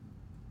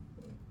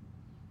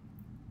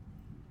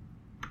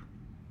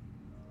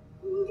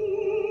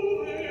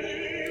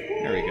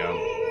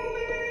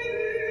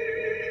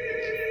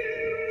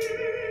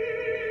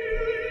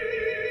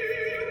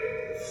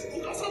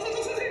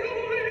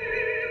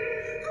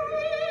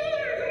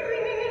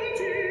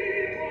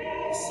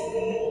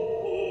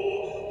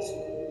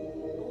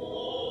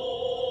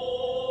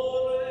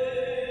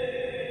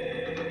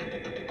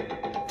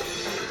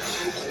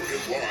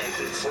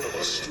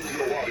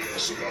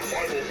in the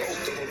Bible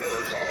Belt of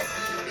America.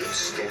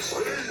 It's the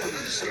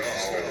Praise Down.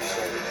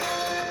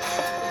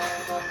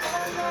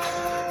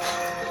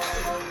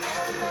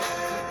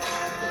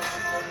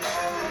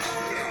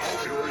 Now,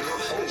 here are your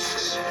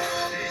hosts,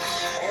 Keith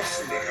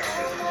Hoffman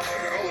and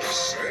Alex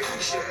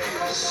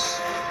Sanchez.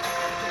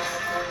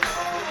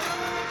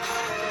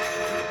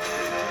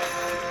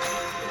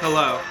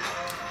 Hello.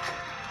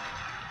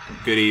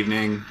 Good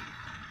evening.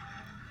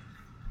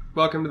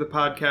 Welcome to the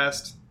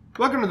podcast.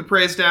 Welcome to the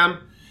Praise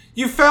Down.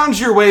 You found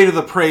your way to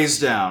the Praise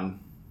Down.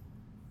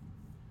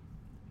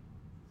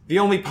 The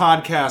only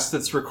podcast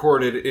that's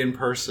recorded in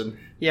person.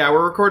 Yeah,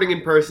 we're recording in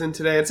person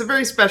today. It's a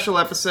very special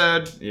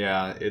episode.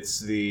 Yeah,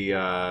 it's the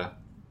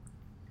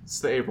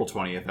April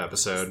 20th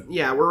episode.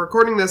 Yeah, we're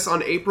recording this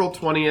on April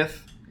 20th.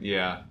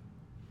 Yeah.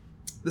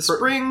 The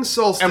spring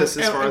solstice,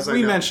 as far as I know.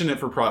 We mention it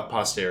for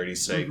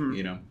posterity's sake,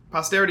 you know.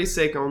 Posterity's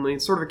sake only.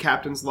 It's sort of a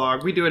captain's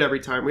log. We do it every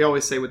time. We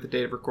always say what the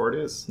date of record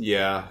is.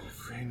 Yeah,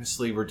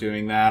 famously we're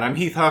doing that. I'm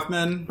Heath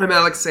Huffman. I'm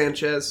Alex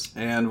Sanchez.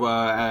 And,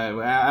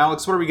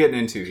 Alex, what are we getting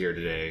into here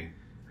today?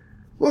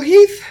 Well,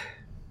 Heath,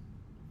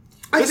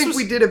 I think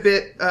we did a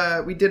bit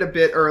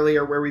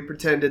earlier where we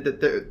pretended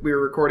that we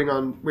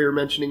were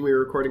mentioning we were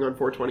recording on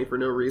 420 for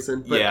no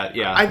reason. But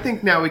yeah. I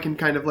think now we can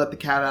kind of let the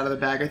cat out of the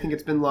bag. I think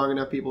it's been long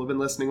enough. People have been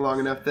listening long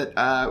enough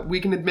that we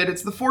can admit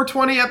it's the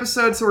 420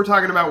 episode, so we're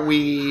talking about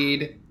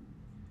weed.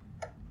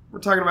 We're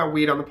talking about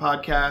weed on the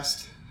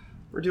podcast.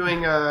 We're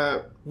doing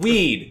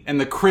weed and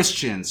the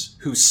Christians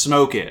who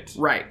smoke it.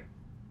 Right.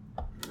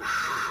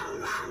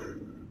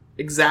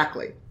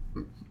 Exactly.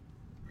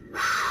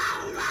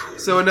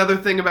 So another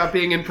thing about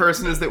being in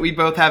person is that we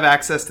both have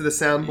access to the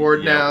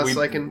soundboard now, so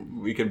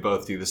we can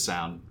both do the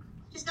sound.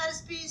 She's got a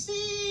spicy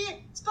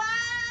meatball.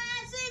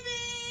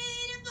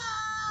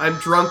 I'm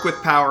drunk with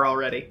power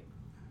already.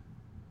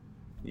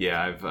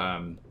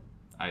 Yeah,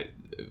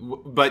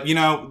 but you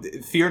know,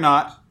 fear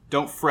not.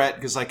 Don't fret,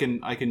 because I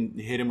can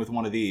hit him with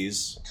one of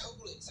these. Cool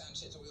it,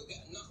 Sanchez, or we'll get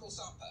a knuckle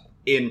supper.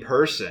 In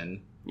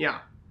person.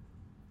 Yeah.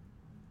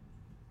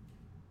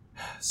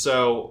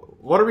 So,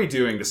 what are we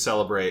doing to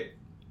celebrate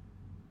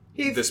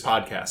Heath, this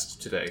podcast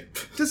today?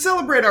 To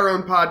celebrate our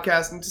own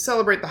podcast and to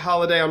celebrate the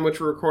holiday on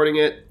which we're recording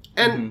it.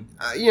 And,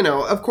 you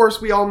know, of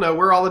course, we all know,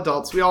 we're all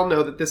adults, we all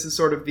know that this is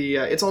sort of the,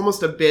 it's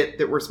almost a bit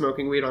that we're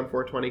smoking weed on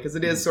 420, because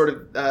it is sort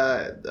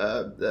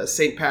of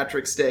St.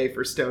 Patrick's Day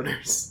for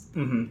stoners.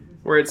 Mm-hmm.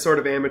 Where it's sort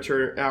of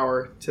amateur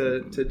hour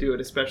to do it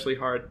especially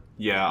hard.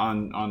 Yeah,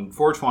 on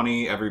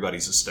 420,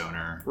 everybody's a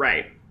stoner.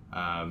 Right.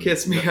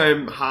 Kiss me,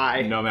 I'm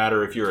high. No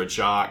matter if you're a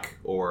jock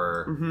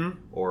or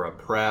a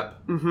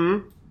prep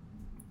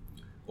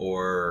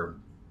or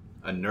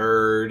a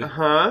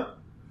nerd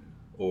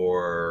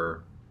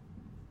or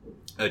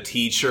a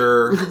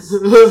teacher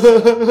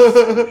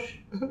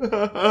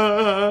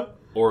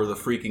or the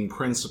freaking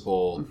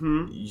principal.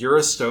 You're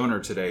a stoner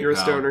today. You're a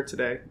stoner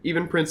today.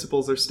 Even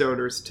principals are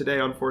stoners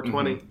today on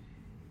 420.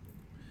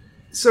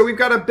 So we've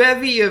got a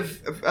bevy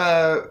of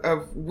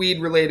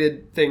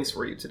weed-related things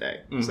for you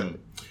today. So,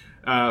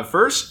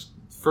 first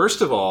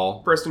of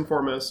all, first and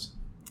foremost,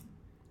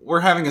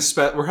 we're having the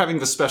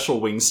special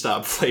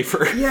Wingstop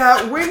flavor.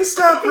 Yeah,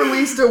 Wingstop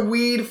released a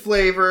weed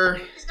flavor,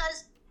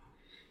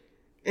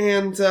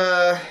 and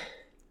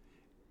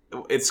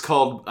it's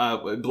called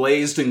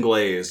Blazed and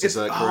Glazed. Is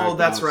that correct? Oh,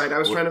 that's right. I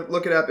was trying to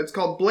look it up. It's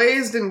called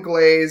Blazed and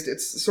Glazed.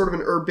 It's sort of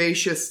an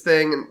herbaceous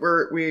thing, and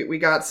we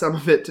got some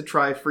of it to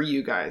try for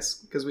you guys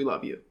because we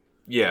love you.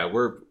 Yeah,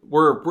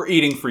 we're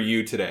eating for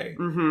you today.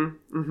 And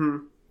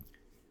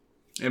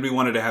we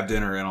wanted to have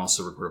dinner and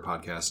also record a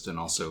podcast and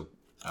also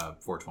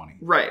 420.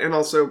 Right, and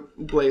also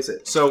blaze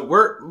it. So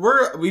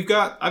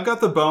I've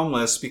got the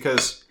boneless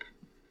because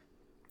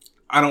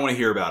I don't want to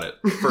hear about it.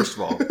 First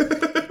of all.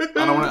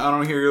 I don't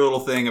want to hear your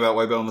little thing about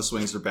why boneless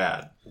wings are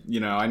bad. You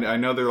know, I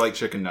know they're like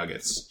chicken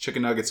nuggets.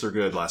 Chicken nuggets are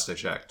good, last I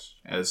checked.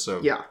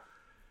 Yeah.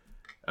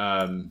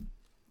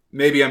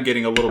 Maybe I'm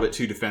getting a little bit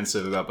too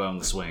defensive about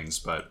boneless wings,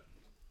 but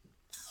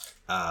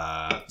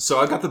so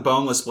I got the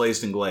boneless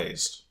blazed and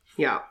glazed.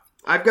 Yeah,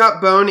 I've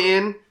got bone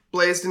in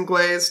blazed and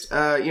glazed.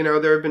 You know,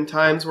 there have been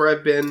times where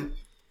I've been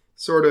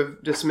sort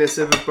of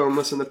dismissive of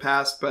boneless in the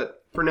past,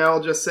 but for now,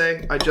 I'll just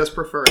say I just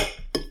prefer it.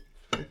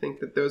 I think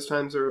that those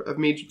times of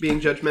me being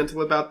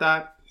judgmental about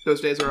that, those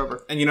days are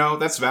over. And you know,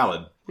 that's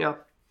valid. Yeah.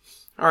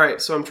 All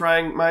right, so I'm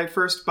trying my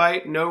first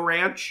bite, no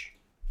ranch.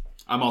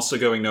 I'm also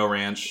going no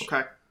ranch.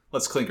 Okay.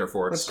 Let's clink our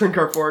forks. Let's clink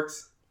our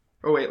forks.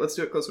 Oh, wait, let's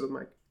do it closer to the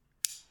mic.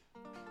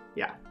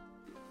 Yeah.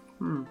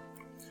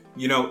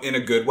 You know, in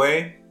a good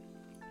way,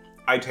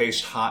 I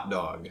taste hot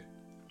dog.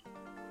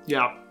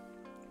 Yeah.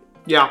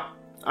 Yeah,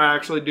 I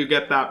actually do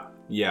get that.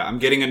 Yeah, I'm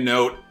getting a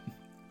note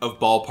of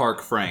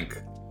Ballpark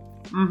Frank.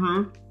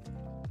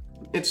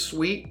 It's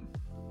sweet.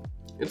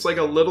 It's like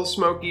a little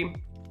smoky.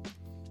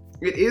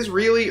 It is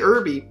really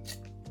herby.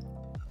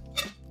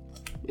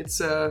 It's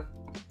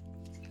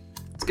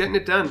getting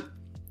it done.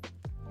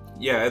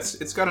 Yeah,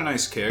 it's got a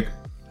nice kick.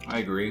 I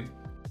agree.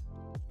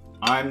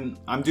 I'm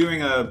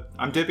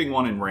dipping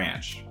one in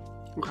ranch.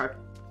 Okay.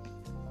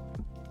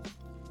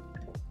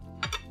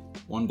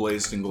 1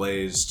 blazed and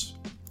glazed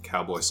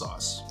cowboy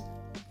sauce.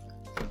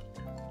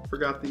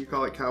 Forgot that you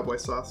call it cowboy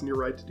sauce, and you're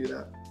right to do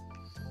that.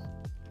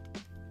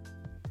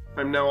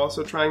 I'm now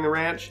also trying the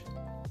ranch.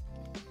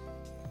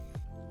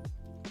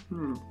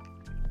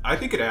 I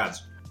think it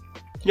adds.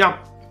 Yeah.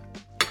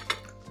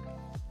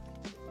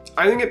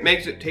 I think it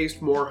makes it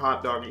taste more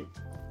hot doggy.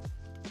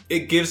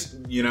 It gives,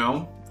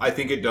 I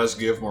think it does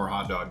give more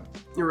hot dog.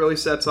 It really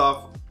sets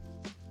off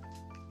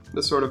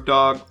the sort of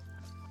dog.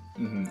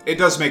 Mm-hmm. It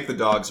does make the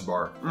dogs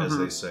bark, as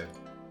they say.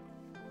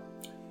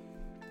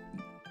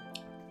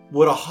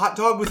 Would a hot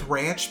dog with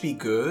ranch be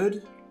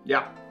good?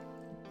 Yeah.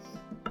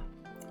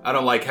 I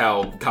don't like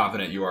how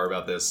confident you are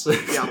about this.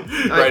 Yeah.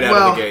 Right out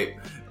of the gate.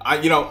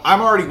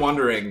 I'm already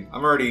wondering.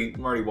 I'm already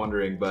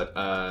wondering, but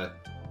I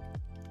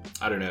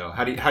don't know.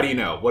 How do you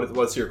know?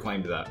 What's your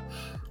claim to that?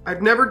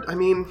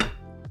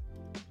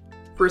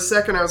 For a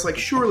second I was like,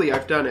 surely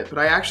I've done it, but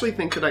I actually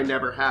think that I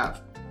never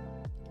have.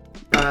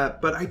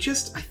 But I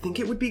think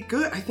it would be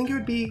good. I think it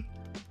would be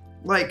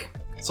like...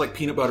 It's like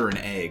peanut butter and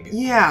egg.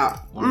 Yeah.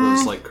 One of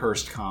those like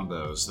cursed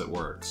combos that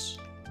works.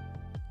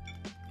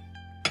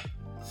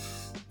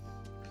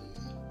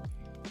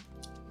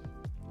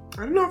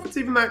 I don't know if it's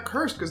even that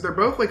cursed, because they're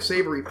both like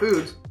savory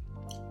foods.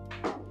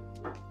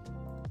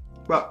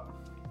 But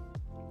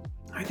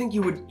I think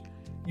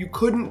it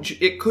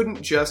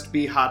couldn't just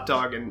be hot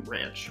dog and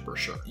ranch, for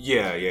sure.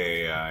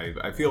 Yeah.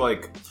 I feel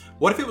like,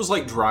 what if it was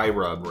like dry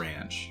rub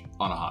ranch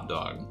on a hot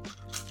dog?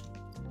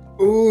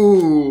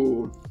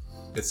 Ooh.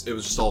 It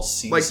was just all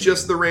seasoned. Like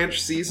just the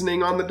ranch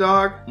seasoning on the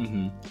dog?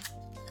 Mm-hmm.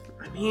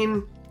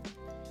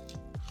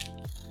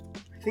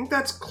 I think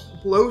that's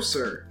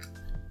closer.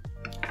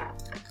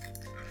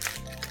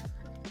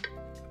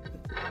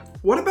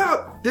 What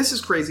about, this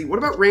is crazy, what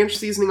about ranch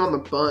seasoning on the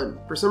bun?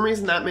 For some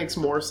reason that makes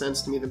more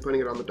sense to me than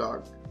putting it on the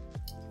dog.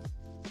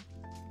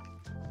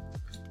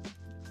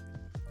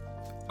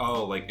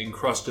 Oh, like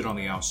encrusted on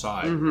the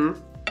outside.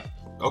 Mm-hmm.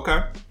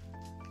 Okay.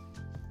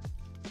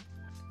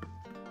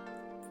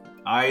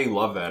 I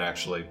love that,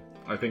 actually.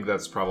 I think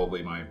that's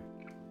probably my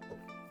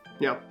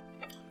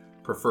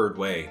preferred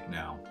way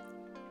now.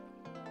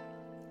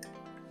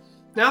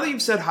 Now that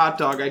you've said hot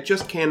dog, I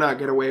just cannot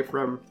get away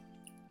from...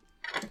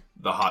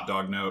 The hot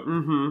dog note.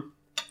 Mm-hmm.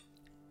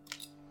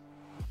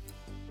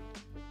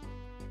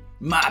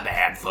 My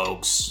bad,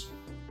 folks.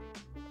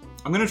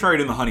 I'm gonna try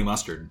it in the honey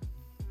mustard.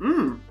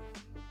 I'll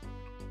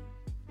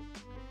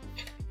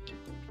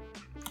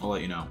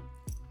let you know.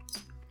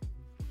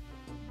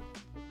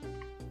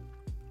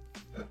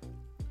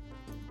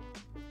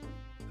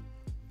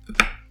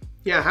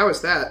 Yeah, how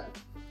is that?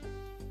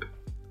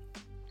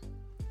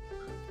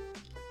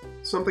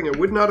 Something I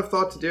would not have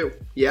thought to do.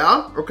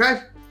 Yeah?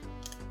 Okay.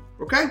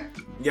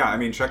 Yeah,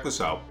 check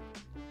this out.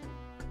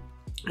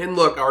 And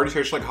look, It already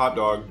tastes like hot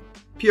dog.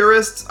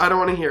 purists, I don't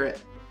want to hear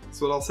it. That's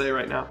what I'll say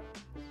right now.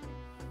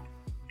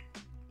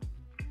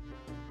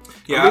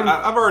 Yeah,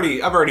 I've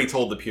already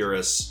told the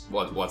purists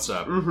what's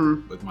up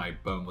with my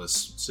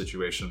boneless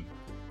situation.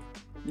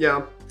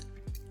 Yeah.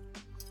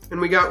 And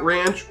we got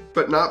ranch,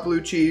 but not blue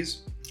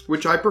cheese,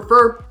 which I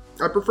prefer.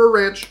 I prefer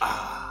ranch.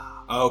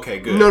 Okay,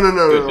 good. No.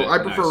 Good, I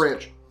prefer nice.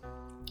 ranch.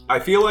 I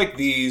feel like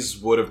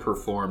these would have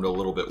performed a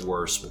little bit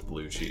worse with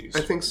blue cheese.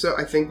 I think so.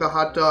 I think the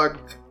hot dog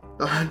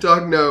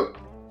note.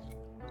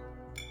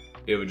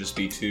 It would just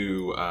be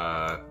too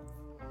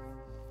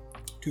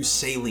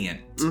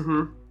salient.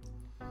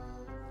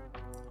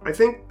 I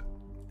think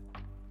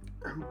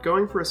I'm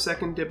going for a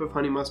second dip of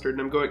honey mustard,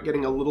 and I'm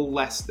getting a little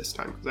less this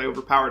time because I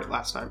overpowered it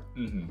last time.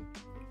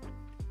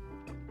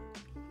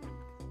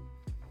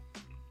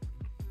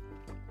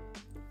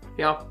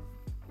 Yeah.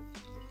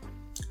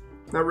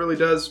 That really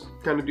does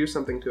kind of do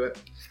something to it.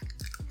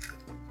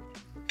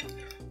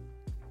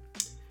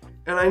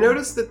 And I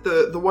noticed that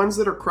the ones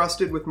that are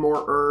crusted with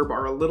more herb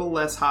are a little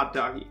less hot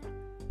doggy.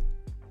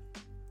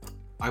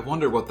 I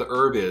wonder what the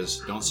herb is.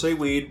 Don't say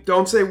weed.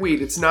 Don't say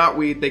weed. It's not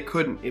weed. They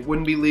couldn't. It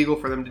wouldn't be legal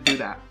for them to do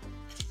that.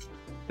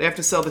 They have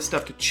to sell this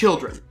stuff to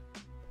children.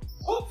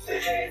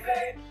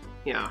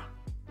 Yeah.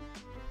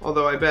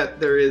 Although I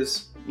bet there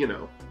is,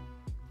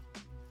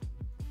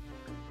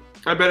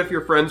 I bet if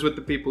you're friends with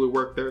the people who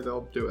work there,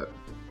 they'll do it.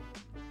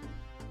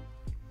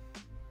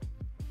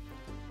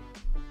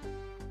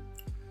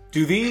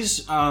 Do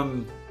these,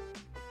 how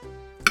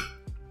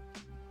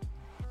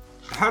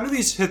do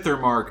these hit their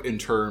mark in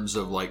terms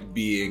of, like,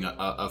 being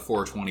a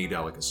 420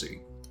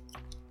 delicacy?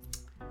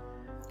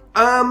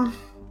 I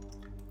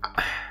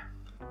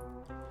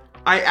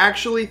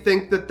actually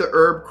think that the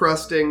herb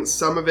crusting,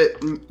 some of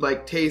it,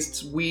 like,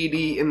 tastes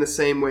weedy in the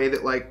same way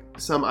that, like,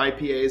 some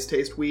IPAs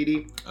taste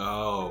weedy.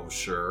 Oh,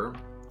 sure.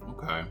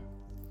 Okay.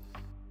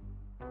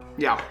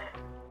 Yeah.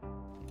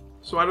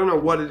 So I don't know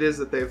what it is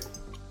that they've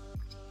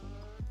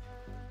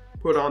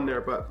put on there,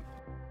 but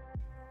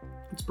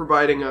it's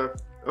providing a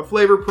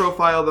flavor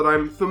profile that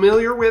I'm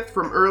familiar with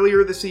from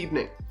earlier this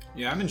evening.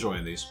 Yeah, I'm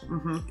enjoying these.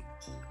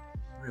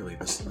 Really,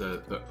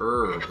 the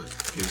herb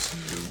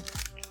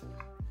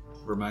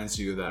reminds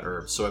you of that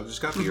herb. So I've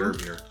just got the herb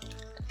here.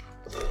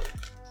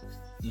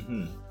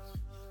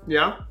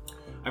 Yeah?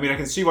 I mean, I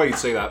can see why you'd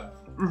say that.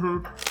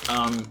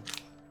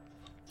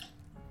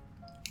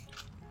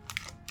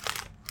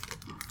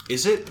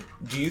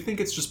 Do you think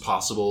it's just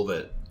possible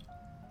that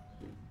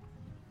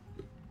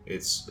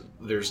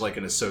there's like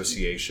an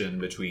association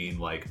between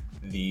like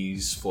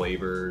these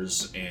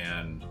flavors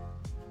and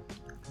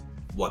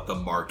what the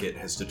market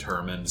has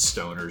determined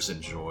stoners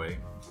enjoy?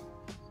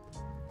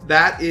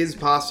 That is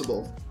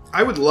possible.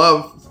 I would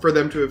love for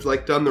them to have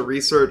like done the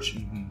research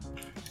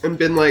and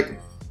been like,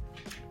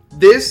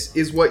 this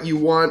is what you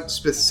want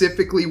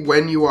specifically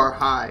when you are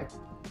high.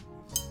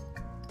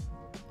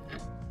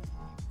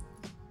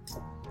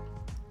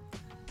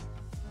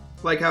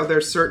 Like how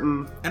there's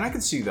certain And I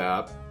can see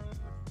that.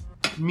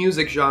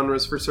 music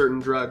genres for certain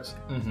drugs.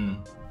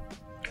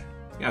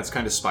 Yeah, it's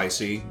kind of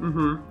spicy.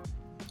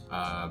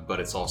 But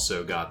it's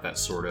also got that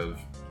sort of...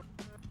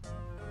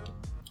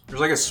 There's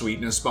like a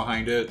sweetness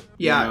behind it.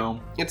 Yeah, You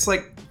know? it's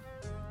like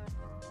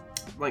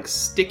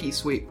sticky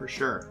sweet for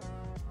sure.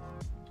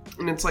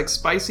 And it's like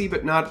spicy,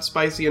 but not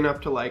spicy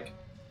enough to like...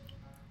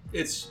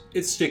 It's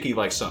sticky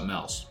like something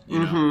else. You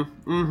know?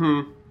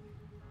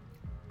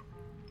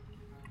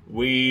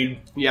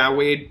 Weed. Yeah,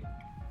 weed.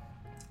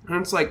 And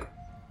it's like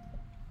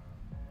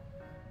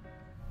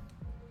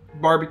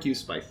barbecue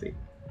spicy.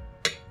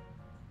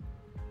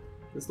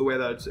 Is the way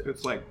that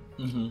it's like.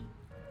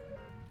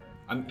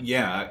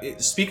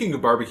 Speaking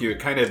of barbecue, it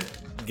kind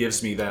of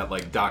gives me that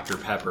like Dr.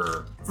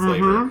 Pepper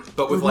flavor,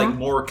 but with like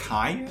more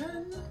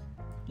cayenne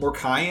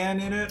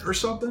in it or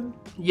something.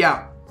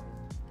 Yeah.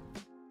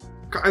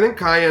 I think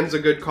cayenne's a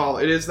good call.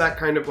 It is that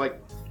kind of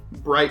like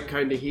bright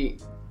kind of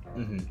heat.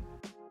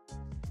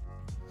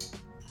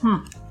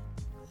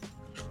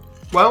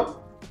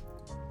 Well,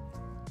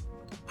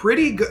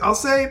 pretty good. I'll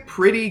say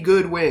pretty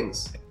good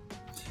wings.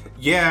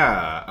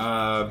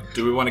 Yeah.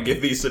 Do we want to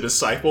give these a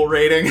disciple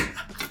rating?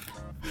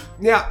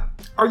 Yeah.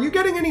 Are you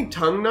getting any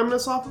tongue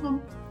numbness off of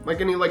them?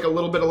 Like any like a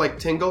little bit of like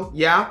tingle?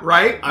 Yeah,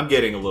 right? I'm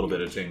getting a little bit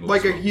of tingles.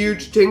 Like a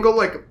huge tingle,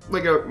 like a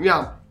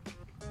yeah.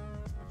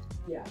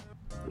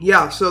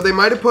 Yeah, so they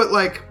might have put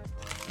like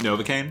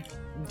Novocaine?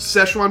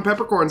 Szechuan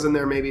peppercorns in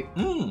there maybe.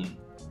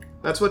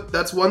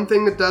 That's one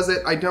thing that does it.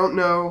 I don't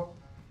know.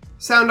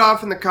 Sound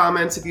off in the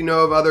comments if you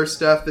know of other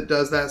stuff that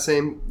does that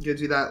same, gives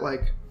you that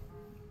like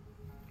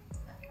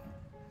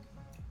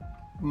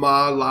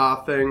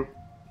la thing.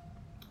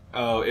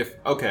 Oh,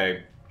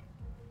 okay.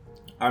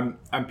 I'm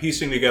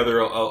piecing together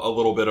a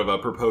little bit of a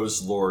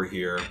proposed lore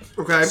here.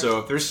 Okay. So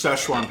if there's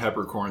Szechuan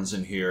peppercorns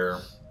in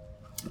here,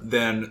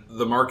 then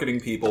the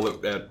marketing people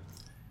at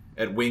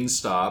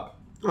Wingstop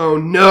Oh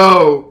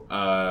no!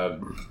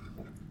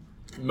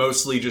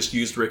 mostly just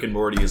used Rick and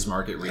Morty as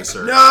market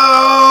research.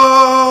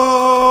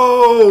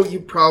 No! You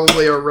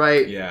probably are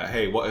right. Yeah.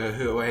 Hey,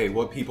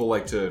 what people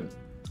like to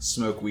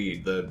smoke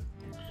weed? The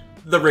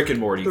Rick and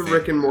Morty. The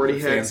Rick and Morty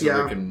heads. Fans of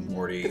Yeah. Rick and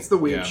Morty. It's the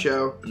weed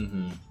show.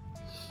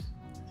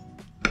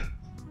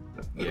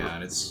 Yeah,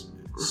 and it's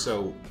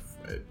so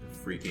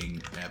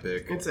freaking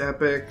epic. It's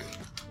epic.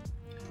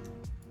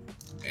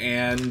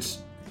 And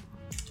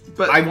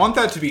But I want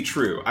that to be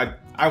true.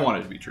 I want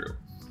it to be true.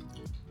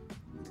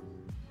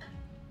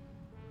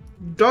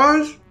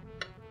 does...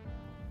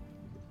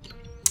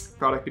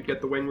 Thought I could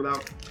get the wing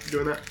without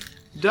doing that.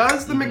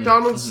 Does the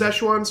McDonald's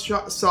Szechuan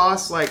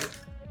sauce, like...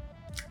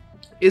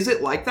 Is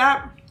it like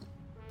that?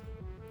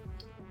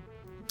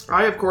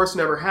 I, of course,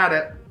 never had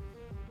it.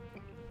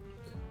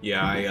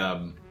 Yeah, I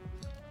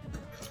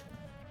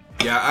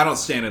don't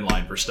stand in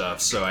line for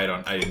stuff, so I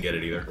didn't get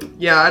it either.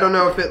 Yeah, I don't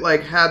know if it,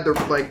 like, had the,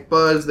 like,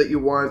 buzz that you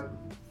want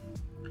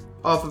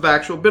off of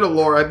actual... Bit of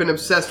lore. I've been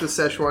obsessed with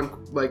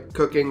Szechuan, like,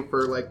 cooking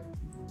for, like,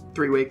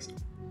 3 weeks.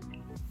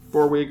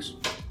 4 weeks.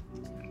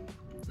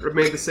 I've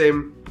made the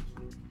same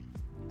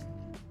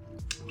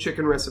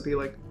chicken recipe,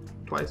 like,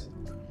 twice.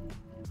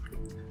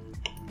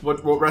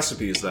 What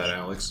recipe is that,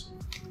 Alex?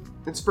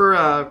 It's for,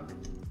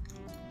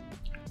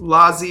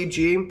 La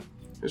ZG.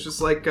 It's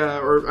just like,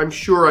 or I'm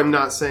sure I'm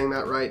not saying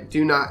that right.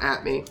 Do not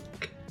at me.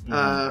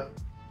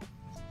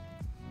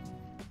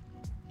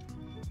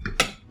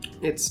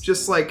 It's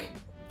just like...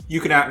 You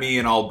can at me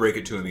and I'll break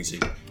it to him easy.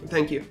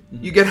 Thank you.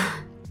 You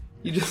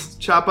just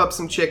chop up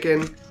some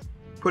chicken,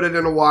 put it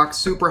in a wok,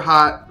 super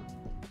hot,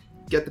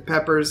 get the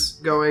peppers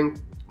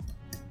going,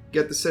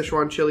 get the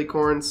Szechuan chili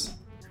corns,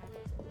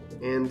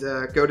 and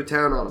go to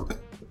town on them.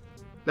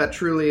 That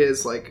truly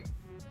is, like,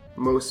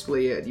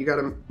 mostly it. You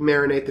gotta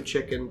marinate the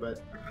chicken,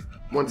 but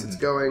once it's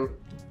going,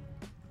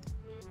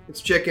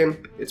 it's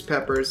chicken, it's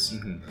peppers.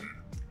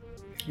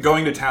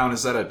 Going to town,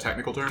 is that a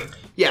technical term?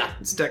 Yeah,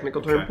 it's a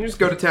technical term. Okay. You just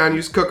go to town, you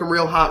just cook them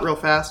real hot, real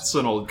fast. It's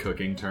an old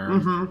cooking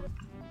term.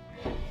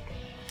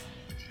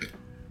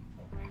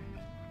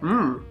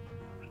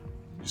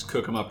 Just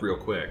cook them up real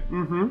quick.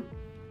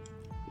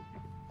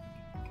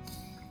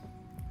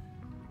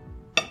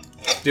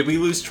 Did we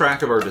lose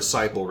track of our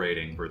disciple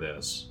rating for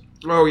this?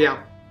 Oh,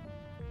 yeah.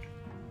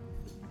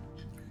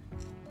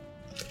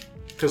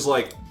 Because,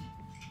 like,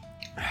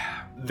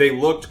 they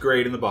looked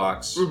great in the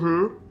box.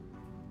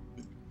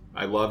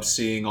 I loved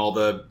seeing all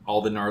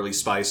the gnarly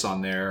spice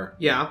on there.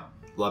 Yeah.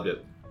 Loved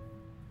it.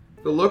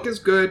 The look is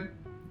good.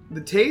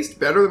 The taste,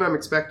 better than I'm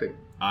expecting.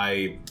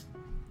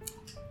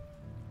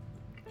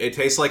 It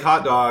tastes like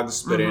hot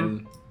dogs, but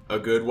in a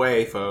good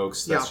way,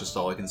 folks. That's just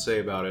all I can say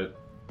about it.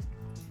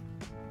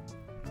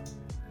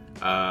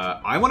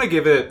 I want to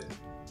give it...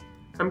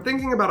 I'm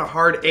thinking about a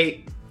hard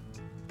 8.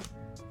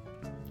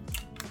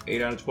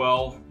 8 out of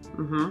 12?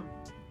 Mm-hmm.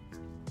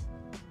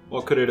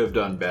 What could it have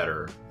done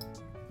better?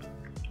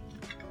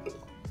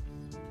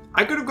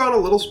 I could have gone a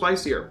little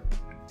spicier.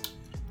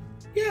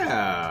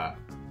 Yeah.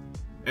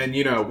 And,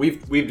 you know,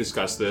 we've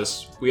discussed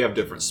this. We have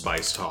different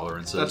spice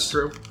tolerances. That's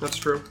true. That's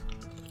true.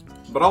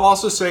 But I'll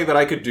also say that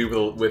I could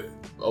do with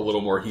a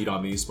little more heat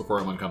on these before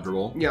I'm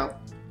uncomfortable. Yeah.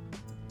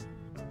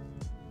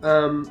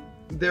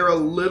 They're a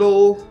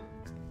little...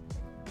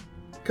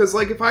 Because,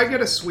 like, if I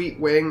get a sweet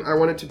wing, I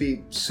want it to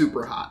be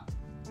super hot.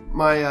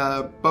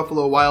 My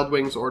Buffalo Wild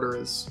Wings order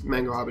is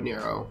mango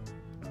habanero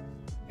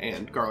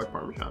and garlic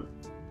parmesan.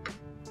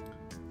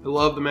 I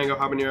love the mango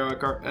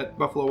habanero at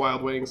Buffalo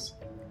Wild Wings.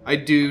 I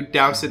do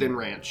douse it in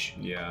ranch.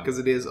 Yeah. Because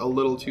it is a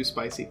little too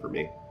spicy for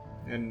me.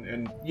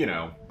 And you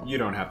know, you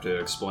don't have to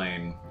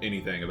explain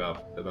anything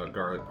about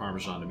garlic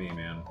parmesan to me,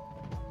 man.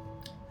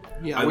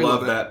 Yeah, I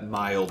love that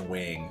mild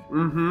wing.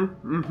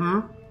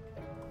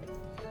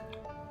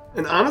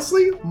 And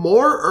honestly,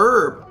 more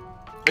herb.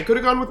 I could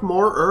have gone with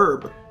more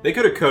herb. They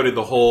could have coated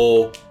the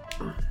whole...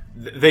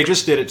 They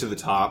just did it to the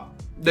top.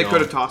 They could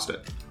have tossed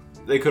it.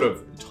 They could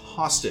have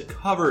tossed it,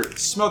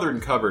 smothered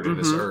and covered in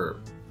this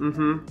herb. I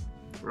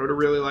would have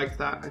really liked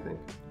that, I think.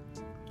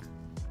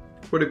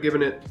 Would have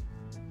given it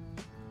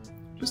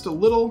just a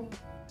little...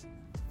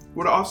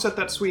 Would have offset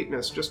that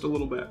sweetness just a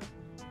little bit.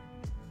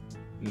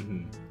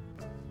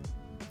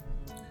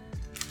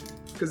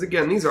 Because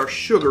again, these are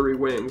sugary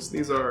wings.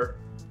 These are...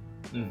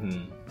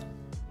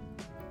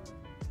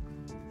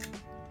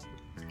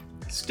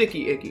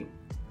 Sticky icky.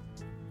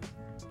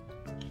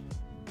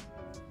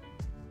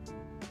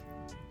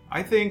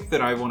 I think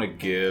that I want to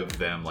give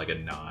them like a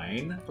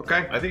 9.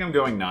 Okay. I think I'm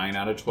going 9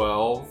 out of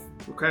 12.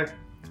 Okay.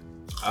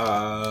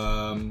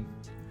 I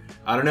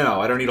don't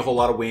know. I don't need a whole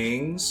lot of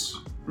wings.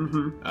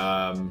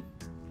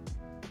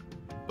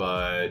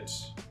 But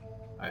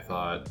I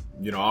thought,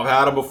 you know, I've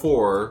had them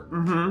before,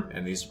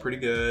 and these are pretty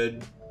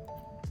good.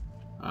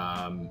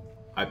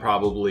 I would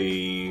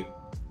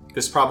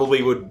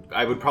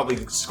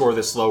probably score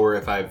this lower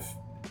if I've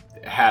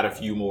had a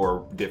few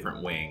more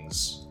different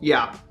wings.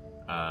 Yeah.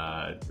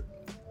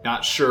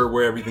 Not sure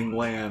where everything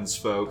lands,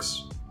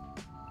 folks.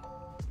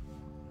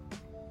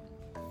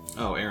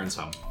 Oh, Aaron's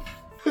home.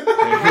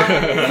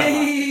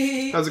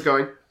 How's it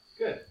going?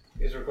 Good.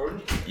 You guys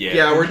recording? Yeah.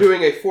 Yeah, we're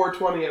doing a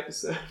 420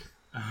 episode.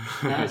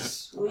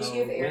 Nice. Will you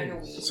give Aaron a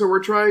week? So we're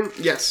trying...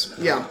 Yes.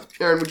 Yeah.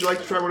 Aaron, would you like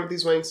to try one of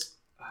these wings?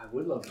 I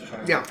would love to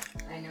try. Yeah.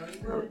 I know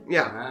you would.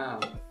 Yeah. Wow.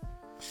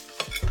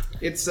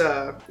 It's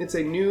a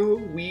new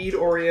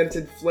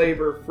weed-oriented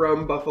flavor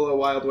from Buffalo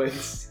Wild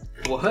Wings.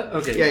 What?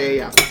 Okay.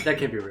 Yeah. That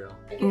can't be real.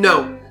 I gave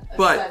No, him a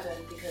but-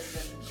 7 because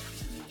then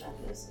you had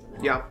this and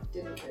I Yeah.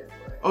 didn't care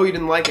for it. Oh, you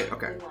didn't like it?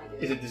 Okay. Didn't like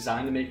it. Is it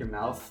designed to make your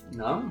mouth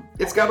numb?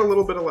 It's got a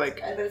little bit of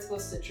like... I bet it's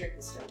supposed to trick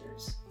the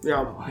stoners.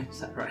 Yeah. Oh, is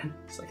that right?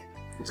 It's like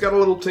It's got a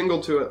little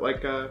tingle to it,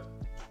 like,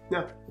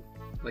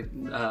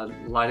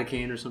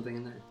 lidocaine or something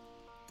in there.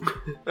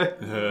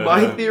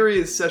 My theory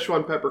is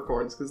Szechuan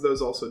peppercorns, because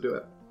those also do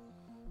it.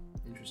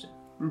 Interesting.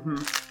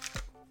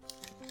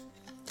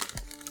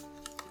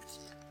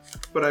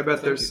 But I bet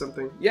Thank there's you.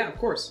 something... Yeah, of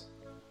course.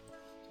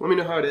 Let me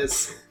know how it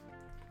is.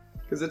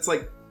 Because it's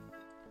like...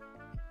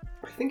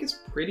 I think it's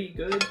pretty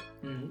good.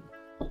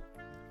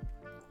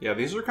 Yeah,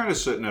 these are kind of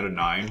sitting at a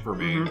 9 for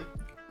me.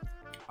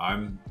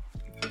 I'm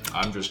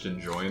just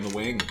enjoying the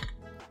wing.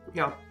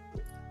 Yeah.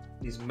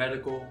 These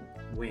medical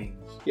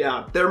wings.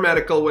 Yeah, they're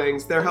medical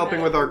wings. They're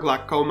helping with our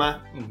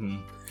glaucoma.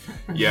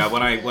 Yeah,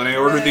 when I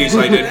ordered these,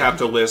 I did have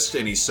to list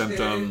any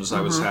symptoms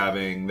I was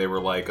having. They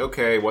were like,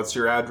 okay, what's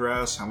your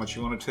address? How much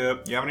you want to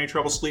tip? You have any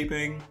trouble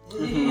sleeping?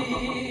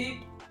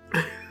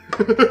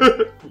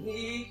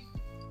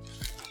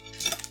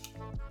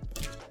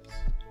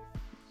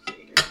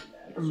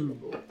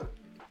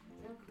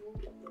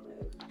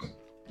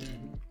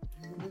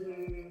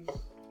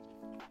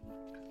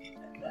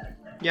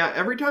 Yeah,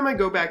 every time I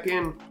go back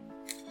in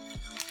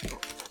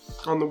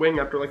on the wing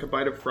after like a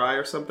bite of fry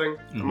or something,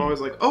 I'm always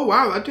like, oh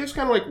wow, that tastes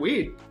kind of like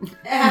weed.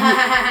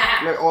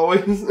 And I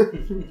always...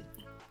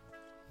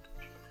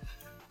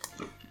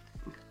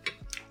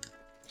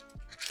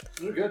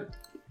 They're good.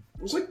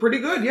 It's like pretty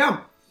good,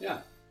 yeah. Yeah.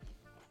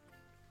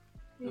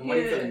 I'm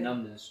waiting for the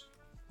numbness.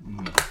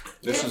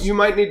 This is, You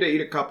might need to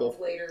eat a couple.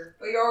 Later.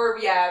 Or,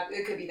 yeah,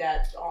 it could be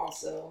that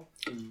also.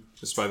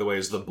 this, by the way,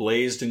 is the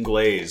blazed and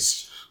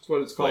glazed That's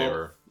what it's called.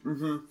 flavor.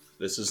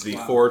 This is the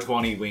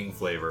 420 wing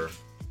flavor.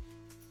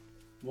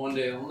 One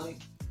day only?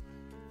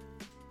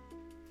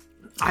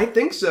 I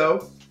think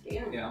so.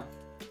 Damn. Yeah.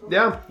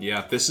 Yeah.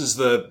 Yeah, this is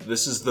the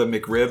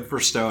McRib for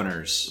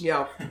stoners.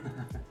 Yeah.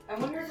 I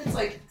wonder if it's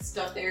like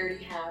stuff they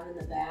already have in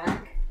the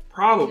back.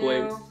 Probably.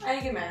 You know, I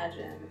can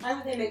imagine. Why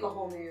would they make a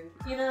whole new,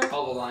 you know?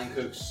 All the line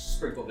cooks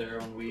sprinkle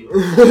their own weed.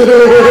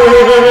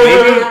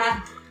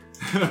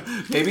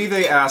 Maybe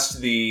they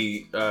asked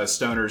the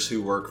stoners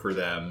who work for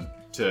them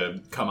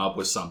to come up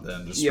with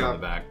something just from the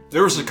back.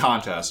 There was a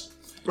contest.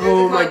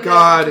 Oh my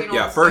god.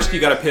 Yeah, first you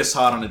gotta piss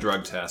hot on a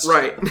drug test.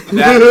 Right.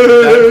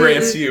 That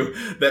grants you,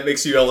 that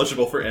makes you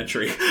eligible for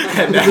entry.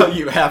 And now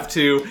you have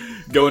to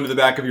go into the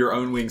back of your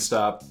own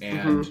Wingstop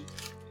and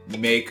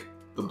make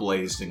the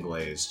blazed and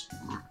glazed.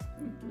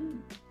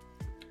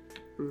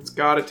 It's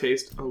gotta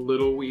taste a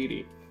little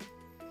weedy.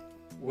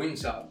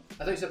 Wingstop.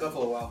 I thought you said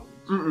Buffalo Wild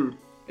Wings. Mm-mm.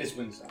 It's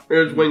Wingstop.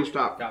 There's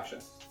Wingstop. Gotcha.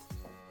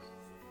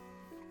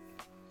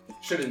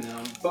 Should have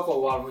known. Buffalo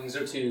Wild Wings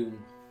are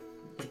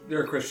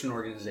they're a Christian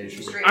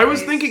organization. Straight I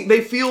was A's. thinking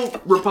they feel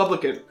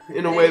Republican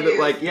in a way that,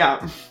 like,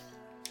 yeah.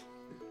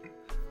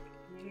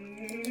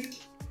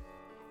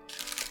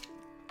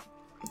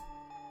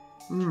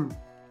 Mm.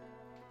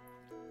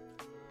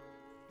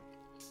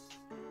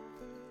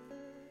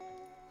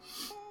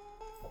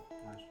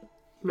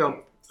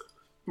 No.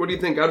 What do you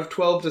think? Out of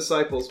 12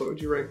 disciples, what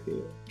would you rank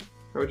the?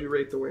 How would you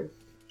rate the wing?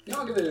 Yeah,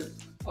 I'll give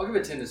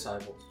it 10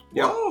 disciples.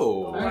 Yeah.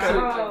 Whoa! Actually,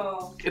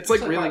 Oh. It's like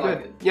Looks like really I good.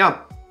 like it.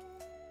 Yeah.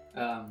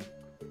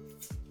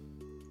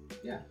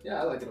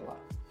 Yeah, I like it a lot.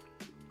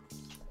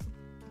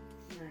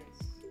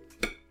 Nice.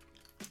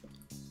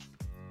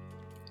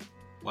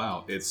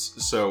 Wow,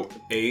 it's so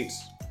 8.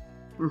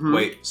 Mm-hmm.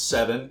 Wait,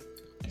 7.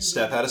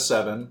 Steph had a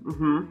 7.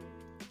 Mm-hmm.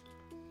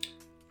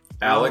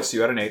 Alex, you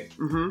had an 8.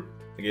 Mm-hmm.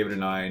 I gave it a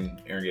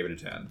 9. Aaron gave it a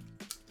 10.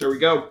 There we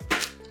go.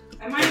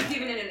 I might have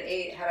given it an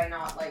 8 had I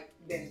not, like,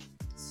 been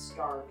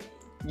starving.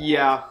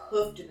 Yeah.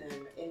 Hoofed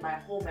them in my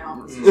whole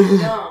mouth. This Mm.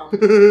 is dumb.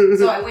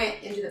 So I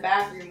went into the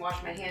bathroom,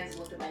 washed my hands, and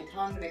looked at my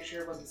tongue to make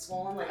sure it wasn't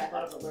swollen, like I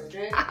thought it was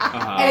allergic.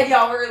 Uh-huh. And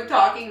y'all were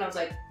talking, and I was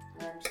like,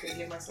 I'm just gonna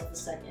give myself a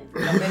second.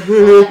 I'm ready to go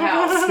to the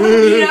house.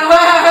 You know?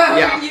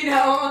 Yeah. You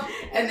know?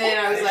 And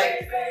then I was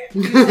like,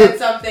 you said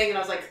something, and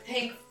I was like,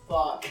 thank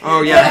fuck.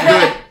 Oh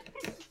yeah,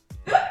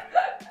 good.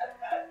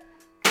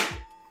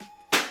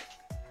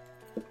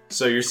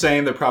 So you're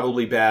saying they're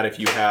probably bad if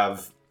you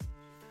have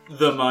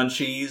the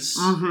munchies?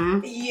 Mm-hmm.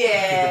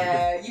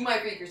 Yeah, you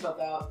might freak yourself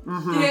out.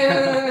 Mm-hmm.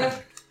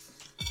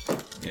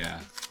 Yeah. Yeah.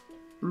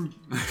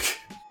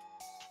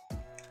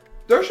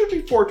 There should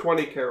be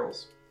 420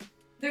 carols.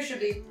 There should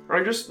be.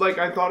 I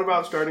thought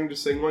about starting to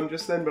sing one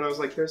just then, but I was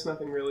like, there's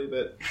nothing really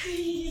that...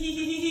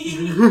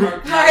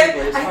 I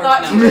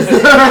thought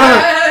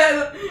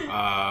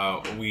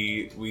you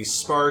were we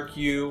spark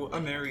you a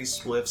merry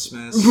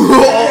spliffsmas. They're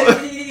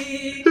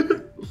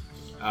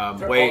all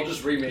Wait,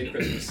 just remade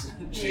Christmas.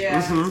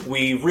 Yeah. Mhm.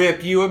 we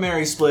rip you a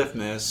merry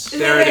spliffmas.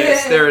 There it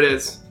is, there it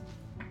is.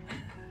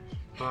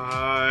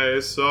 I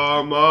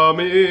saw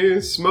Mommy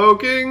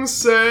smoking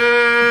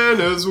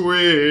Santa's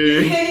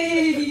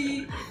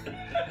weed.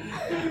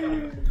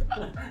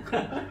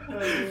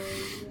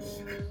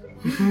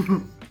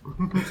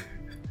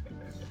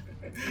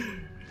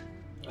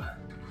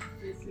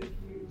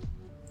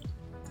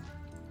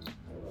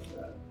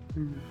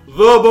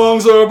 The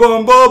bungs are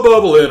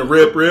bubbling,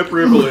 rip,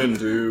 rippling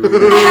too.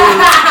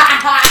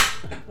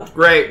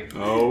 Great.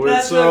 Oh,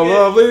 That's it's so so good.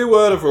 lovely,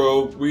 what if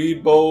a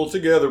weed bowl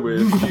together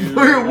with you.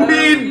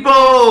 Weed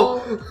bowl!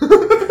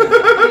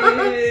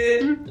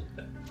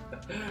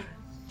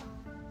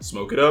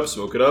 Smoke it up,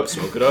 smoke it up,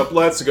 smoke it up,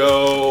 let's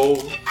go.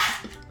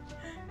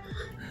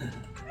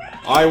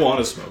 I want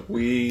to smoke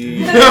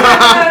weed.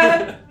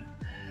 Oh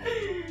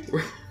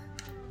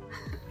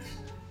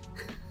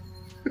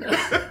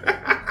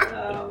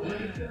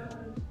my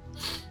god.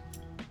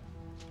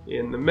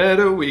 In the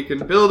meadow, we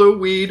can build a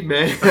weed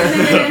man.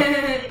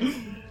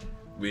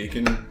 We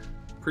can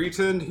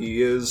pretend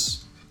he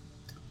is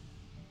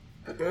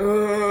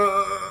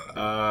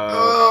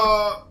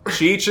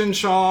Cheech and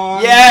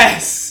Chong.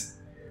 Yes!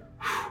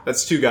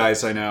 That's 2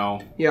 guys I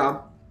know. Yeah.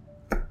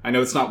 I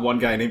know it's not one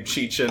guy named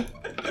Cheechin.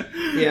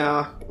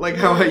 Yeah. Like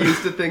how I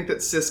used to think that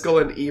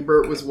Siskel and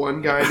Ebert was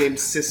one guy named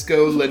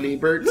Cisco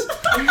Lenebert.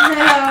 Oh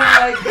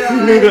my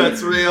god.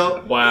 That's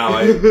real. Wow, Oh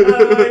my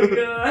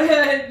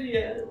god.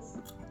 Yes.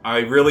 I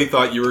really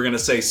thought you were going to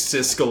say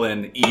Siskel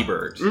and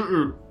Ebert.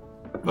 Mm-mm.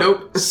 But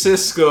Nope.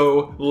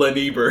 Cisco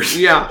Lenebert.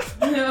 Yeah.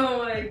 Oh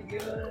my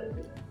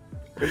god.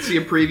 I'd see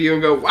a preview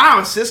and go,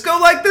 wow, Cisco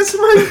like this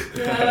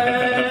one?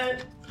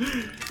 God.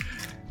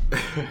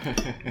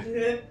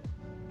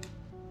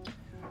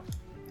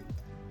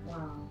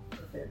 Wow.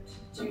 Perfect.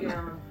 2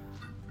 down.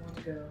 1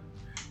 to go.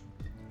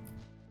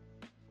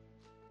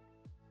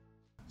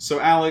 So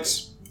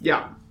Alex,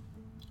 Yeah.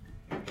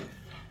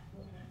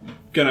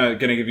 gonna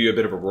give you a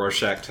bit of a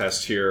Rorschach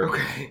test here.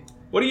 Okay.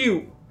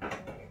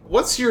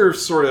 What's your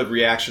sort of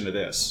reaction to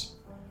this?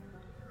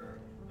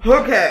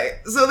 Okay,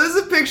 so this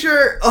is a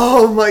picture.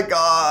 Oh my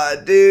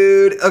god,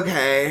 dude.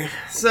 Okay,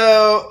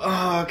 so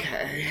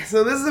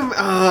this is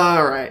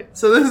all right.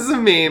 So this is a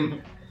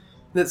meme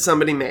that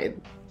somebody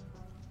made,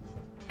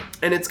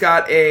 and it's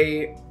got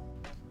a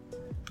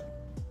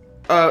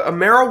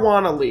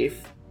marijuana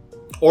leaf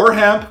Or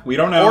hemp, we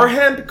don't know. or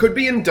hemp. Could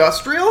be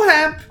industrial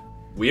hemp.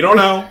 We don't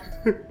know.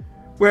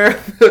 Where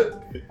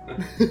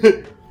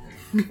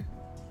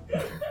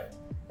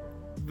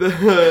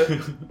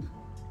the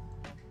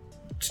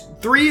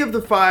 3 of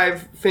the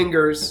 5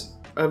 fingers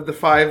of the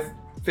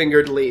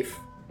 5-fingered leaf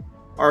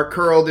are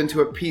curled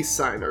into a peace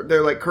sign, or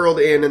they're like curled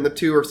in, and the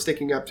 2 are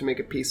sticking up to make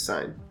a peace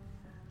sign.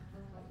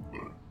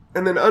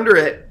 And then under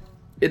it,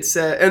 it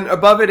says, and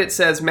above it, it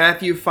says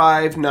Matthew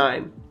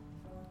 5:9,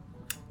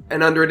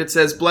 and under it, it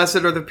says, "Blessed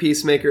are the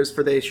peacemakers,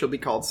 for they shall be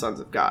called sons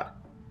of God."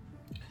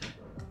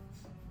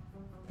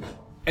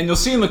 And you'll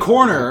see in the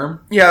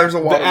corner Yeah, there's a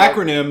the wall.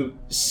 acronym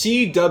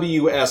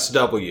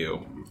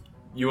CWSW.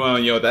 You want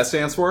to know what that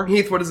stands for?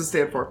 Heath, what does it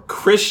stand for?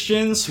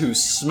 Christians Who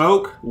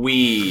Smoke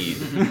Weed.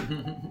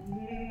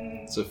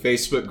 It's a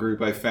Facebook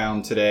group I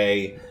found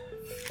today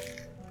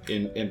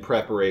in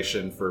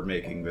preparation for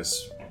making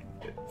this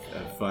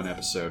fun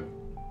episode.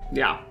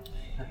 Yeah.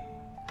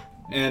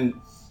 And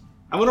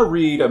I want to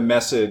read a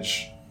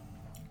message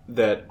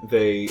that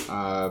they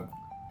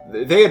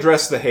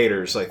addressed the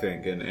haters, I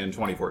think, in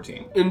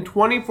 2014. In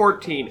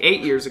 2014,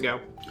 8 years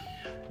ago.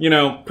 You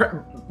know,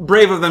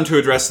 brave of them to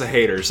address the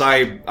haters.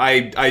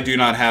 I do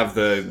not have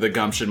the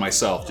gumption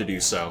myself to do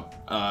so.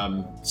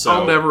 So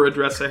I'll never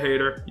address a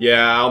hater.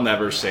 Yeah, I'll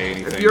never say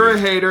anything. If you're a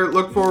hater,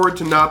 look forward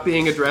to not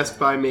being addressed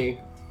by me.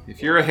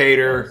 If you're a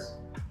hater,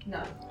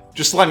 No.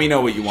 just let me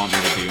know what you want me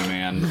to do,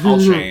 man. I'll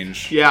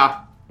change.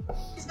 Yeah.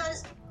 He's got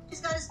his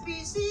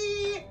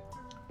PC.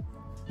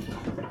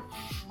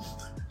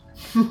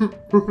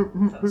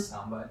 That's a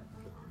soundbite.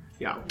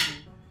 Yeah.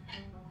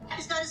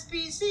 He's got his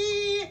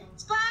PC.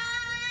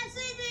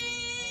 Spicy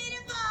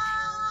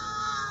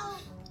meatball.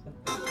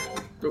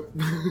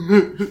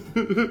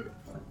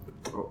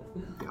 Oh,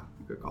 yeah.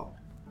 Good call.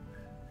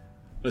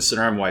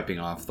 Listener, I'm wiping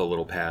off the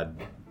little pad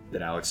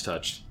that Alex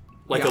touched,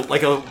 like Yeah. a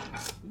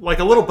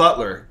little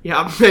butler.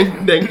 Yeah,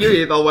 thank you,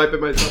 Heath. I'll wipe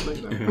it myself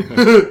next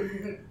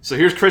time. So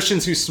here's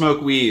Christians Who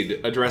Smoke Weed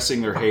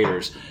addressing their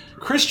haters.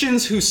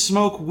 Christians Who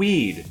Smoke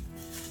Weed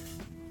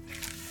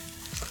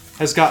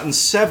has gotten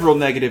several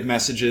negative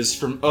messages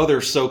from other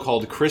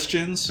so-called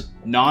Christians,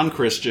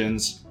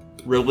 non-Christians,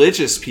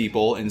 religious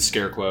people, in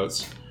scare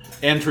quotes,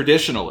 and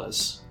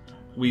traditionalists.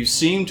 We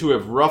seem to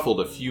have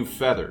ruffled a few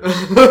feathers.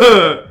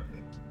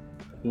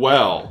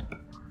 Well,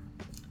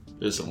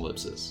 there's an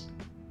ellipsis.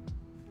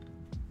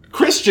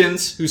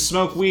 Christians who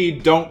smoke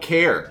weed don't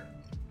care.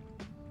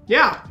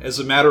 Yeah. As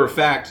a matter of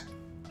fact,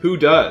 who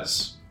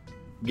does?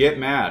 Get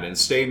mad and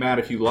stay mad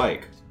if you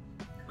like.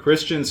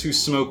 Christians who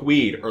smoke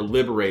weed are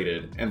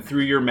liberated, and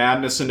through your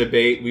madness and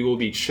debate, we will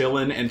be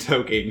chillin' and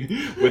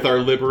toking with our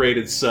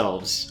liberated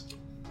selves.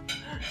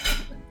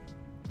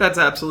 That's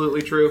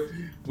absolutely true.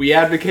 We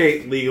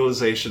advocate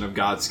legalization of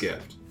God's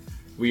gift.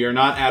 We are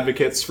not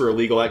advocates for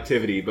illegal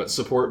activity, but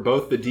support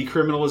both the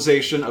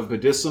decriminalization of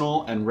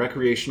medicinal and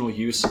recreational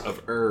use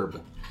of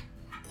herb.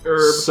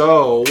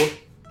 So,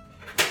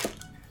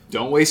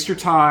 don't waste your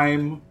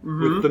time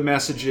with the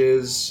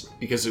messages,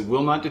 because it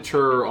will not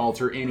deter or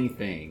alter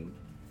anything.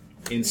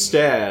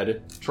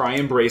 Instead, try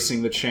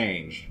embracing the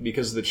change,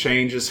 because the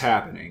change is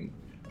happening.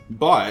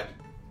 But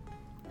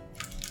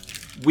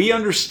we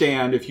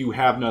understand if you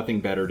have nothing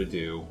better to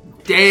do.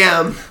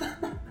 Damn.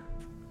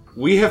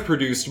 We have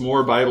produced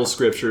more Bible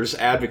scriptures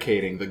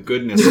advocating the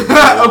goodness of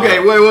God. Okay,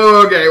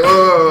 whoa. Okay,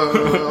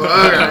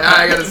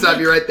 I gotta stop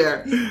you right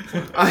there.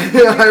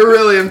 I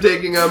really am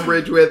taking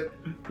umbrage with,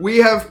 we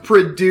have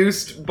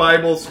produced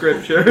Bible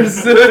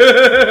scriptures.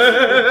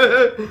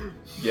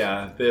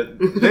 Yeah,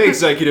 the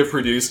executive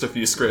produced a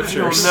few I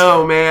scriptures. don't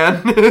know,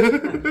 man.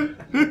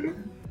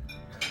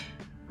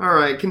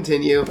 Alright,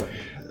 continue.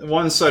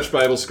 One such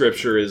Bible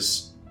scripture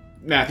is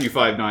Matthew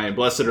 5:9,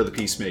 "Blessed are the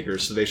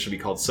peacemakers, so they should be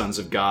called sons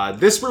of God."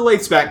 This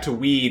relates back to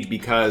weed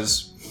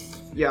because,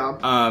 Yeah.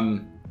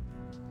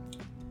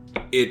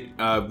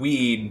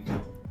 weed,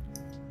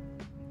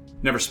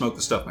 never smoked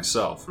the stuff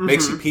myself,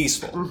 makes you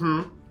peaceful.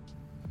 Mm-hmm.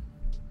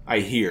 I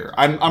hear.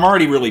 I'm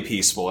already really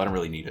peaceful, I don't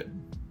really need it.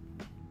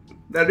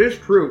 That is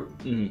true.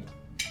 Mm-hmm.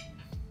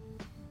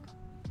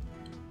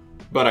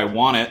 But I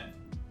want it.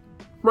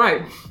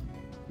 Right.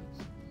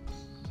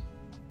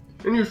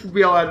 And you should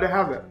be allowed to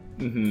have it.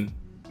 Mm-hmm.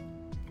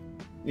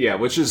 Yeah,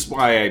 which is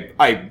why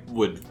I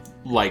would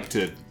like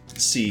to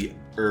see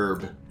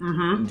herb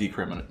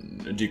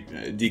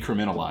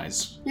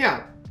decriminalized.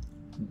 Yeah.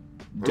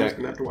 I'm just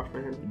gonna have to wash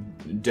my hands.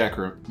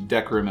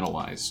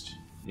 Decriminalized.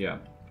 Yeah.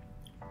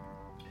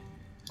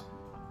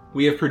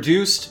 We have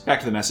produced,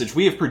 back to the message,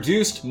 we have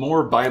produced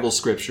more Bible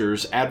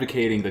scriptures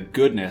advocating the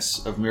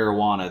goodness of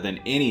marijuana than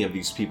any of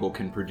these people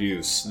can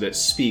produce that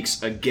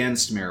speaks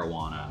against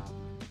marijuana.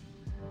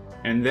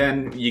 And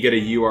then you get a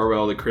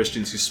URL to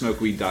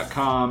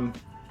ChristiansWhoSmokeWeed.com.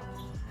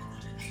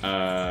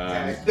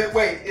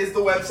 Wait, is the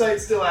website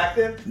still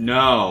active?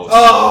 No.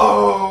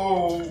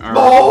 Oh! All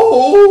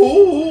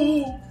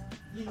Oh!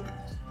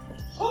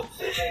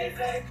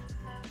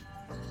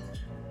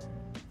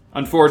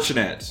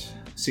 Unfortunate.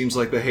 Seems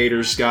like the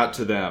haters got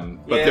to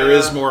them. But there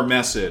is more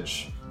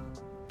message.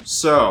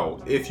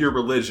 So, if you're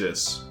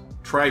religious,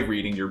 try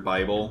reading your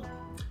Bible.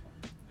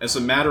 As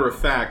a matter of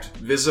fact,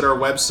 visit our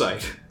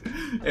website,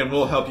 and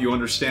we'll help you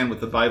understand what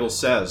the Bible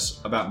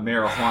says about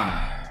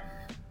marijuana.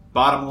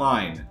 Bottom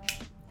line.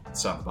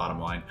 It's not the bottom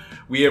line.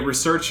 We have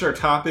researched our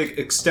topic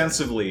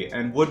extensively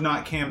and would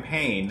not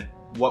campaign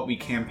what we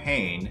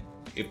campaign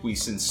if we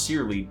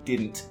sincerely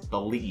didn't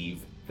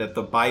believe that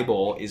the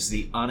Bible is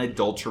the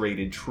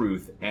unadulterated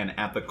truth and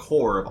at the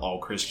core of all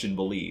Christian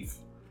belief.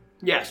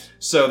 Yes.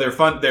 So they're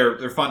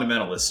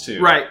fundamentalists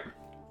too. Right.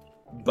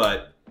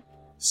 But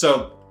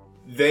so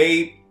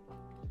they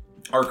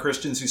are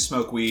Christians who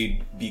smoke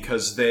weed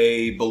because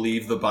they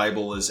believe the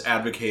Bible is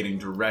advocating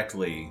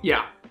directly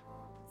Yeah.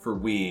 for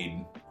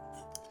weed.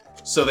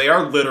 So they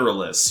are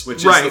literalists, which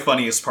is Right. the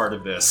funniest part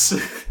of this.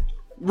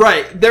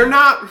 Right. They're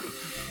not...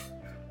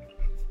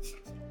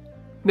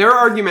 Their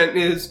argument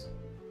is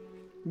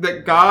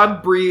that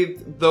God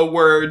breathed the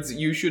words,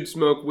 "You should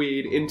smoke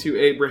weed," into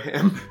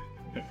Abraham.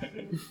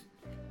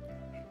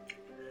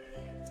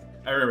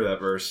 I remember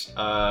that verse.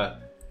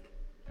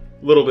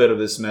 Little bit of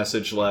this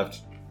message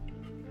left.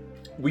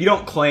 We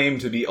don't claim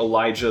to be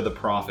Elijah the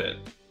prophet,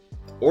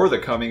 or the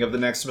coming of the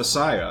next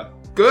Messiah.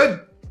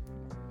 Good.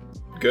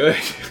 Good.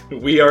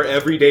 We are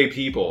everyday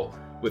people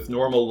with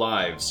normal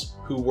lives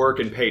who work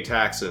and pay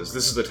taxes.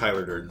 This is the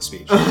Tyler Durden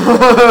speech.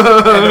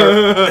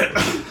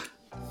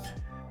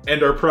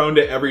 and are prone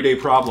to everyday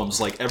problems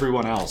like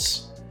everyone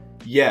else.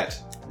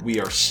 Yet, we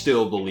are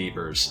still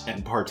believers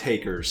and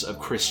partakers of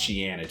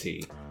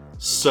Christianity.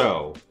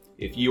 So,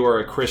 if you are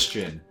a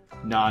Christian,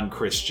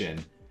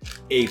 non-Christian,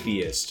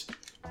 atheist,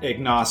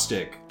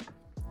 agnostic,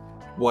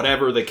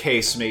 whatever the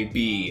case may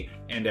be,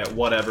 and at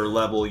whatever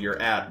level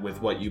you're at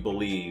with what you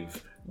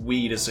believe,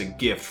 weed is a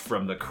gift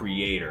from the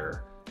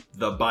Creator.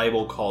 The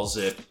Bible calls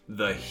it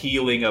the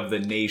healing of the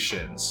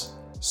nations.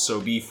 So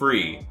be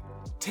free.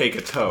 Take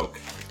a toke.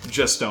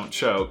 Just don't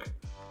choke.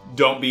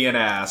 Don't be an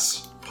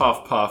ass.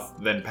 Puff,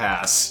 puff, then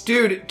pass.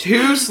 Dude,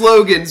 2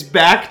 slogans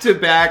back to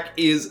back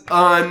is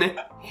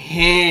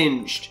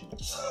unhinged.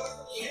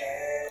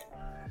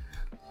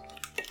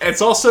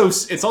 It's also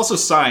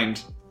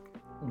signed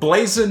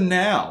Blazin'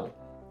 Now.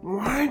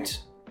 What?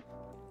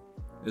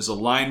 There's a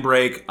line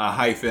break, a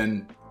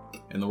hyphen,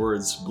 and the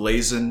words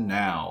Blazin'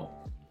 Now.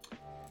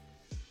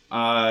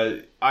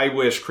 I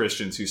wish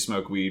Christians who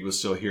smoke weed was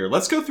still here.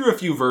 Let's go through a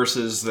few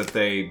verses that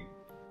they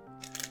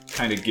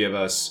kind of give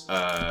us,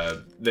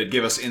 that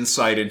give us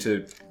insight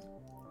into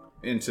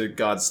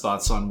God's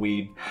thoughts on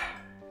weed,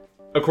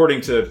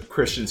 according to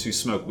Christians who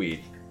smoke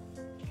weed.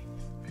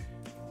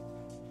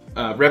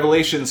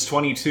 Revelations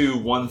 22,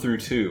 1 through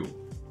 2.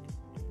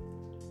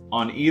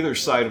 On either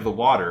side of the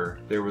water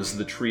there was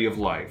the tree of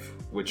life,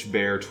 which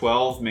bare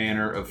 12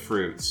 manner of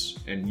fruits,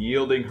 and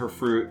yielding her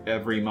fruit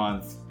every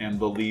month, and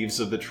the leaves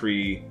of the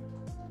tree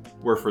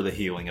were for the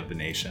healing of the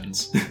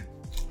nations.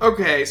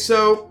 Okay,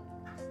 so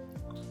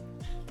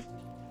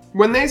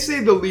when they say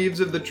the leaves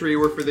of the tree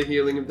were for the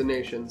healing of the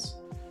nations,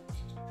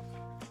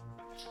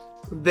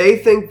 they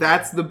think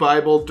that's the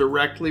Bible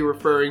directly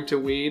referring to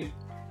weed?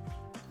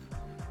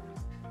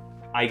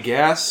 I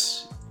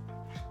guess.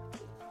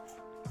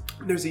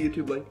 There's a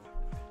YouTube link.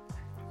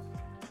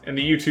 And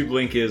the YouTube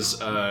link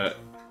is,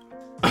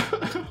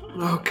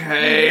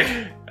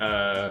 Okay.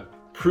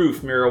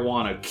 proof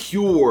marijuana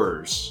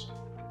cures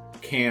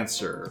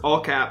cancer.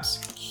 All caps.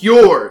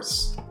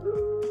 Cures.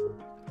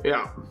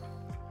 Yeah.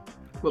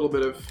 A little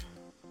bit of,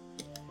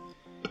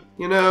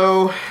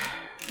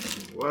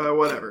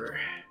 whatever.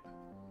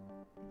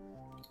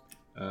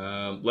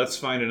 Let's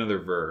find another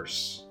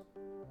verse.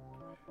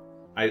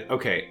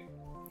 Okay.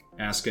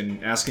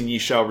 Asking ye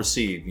shall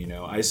receive,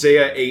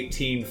 Isaiah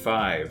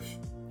 18:5.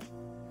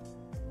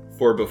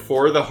 For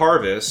before the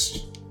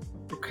harvest,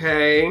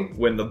 Okay.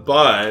 when the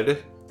bud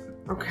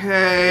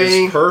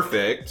Okay. is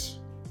perfect,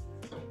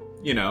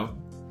 you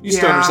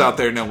stoners out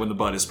there know when the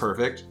bud is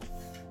perfect,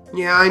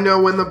 Yeah, I know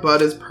when the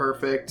bud is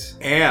perfect.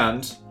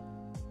 and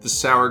the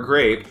sour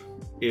grape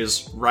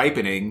is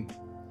ripening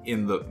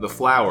in the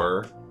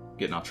flower.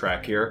 Getting off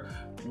track here.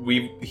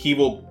 He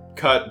will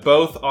cut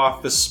both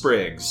off the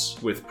sprigs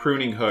with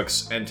pruning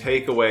hooks and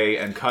take away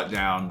and cut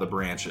down the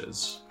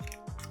branches.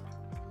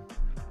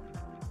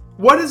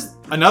 What is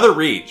Another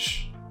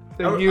reach.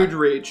 the huge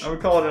reach? I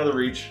would call it another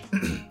reach.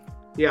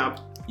 Yeah.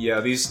 Yeah,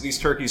 these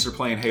turkeys are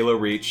playing Halo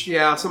Reach.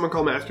 Yeah, someone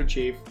call Master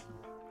Chief.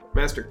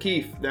 Master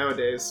Keef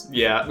nowadays.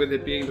 Yeah. With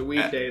it being the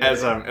weed day.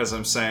 As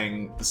I'm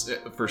saying,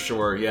 for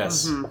sure,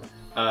 yes. Mhm.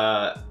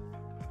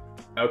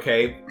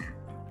 Okay.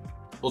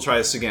 We'll try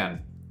this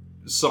again.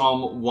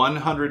 Psalm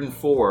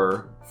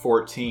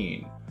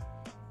 104:14.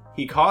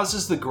 He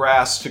causes the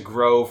grass to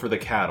grow for the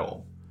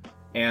cattle,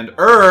 and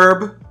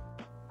herb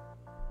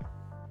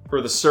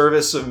for the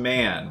service of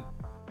man,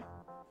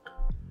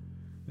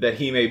 that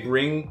he may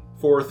bring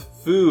forth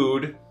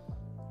food,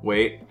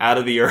 out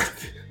of the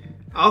earth.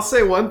 I'll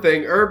say one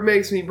thing. Herb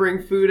makes me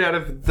bring food out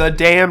of the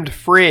damned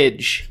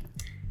fridge.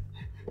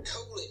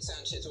 Cool it,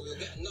 Sanchez, or you'll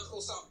get a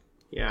knuckle up.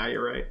 Yeah,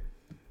 you're right.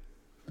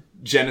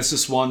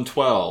 Genesis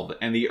 1:12.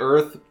 And the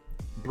earth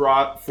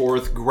brought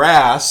forth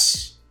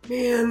grass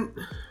Man.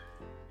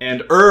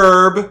 and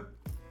herb,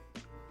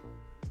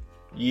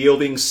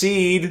 Yielding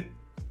seed.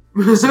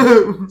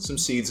 Some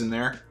seeds in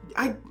there.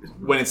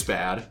 When it's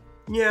bad.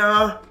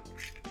 Yeah.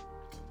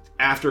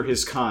 After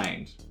his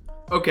kind.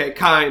 Okay,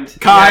 kind.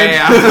 Kind.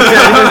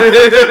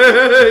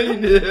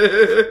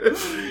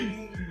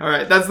 All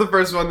right, that's the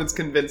first one that's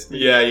convinced me.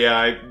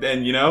 Yeah.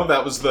 And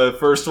that was the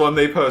first one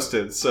they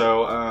posted.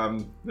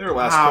 So their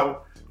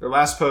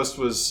last post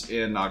was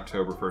in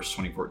October 1st,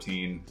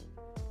 2014.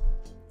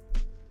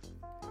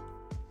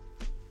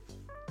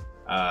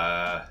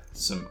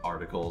 Some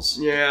articles.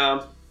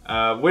 Yeah.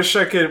 Wish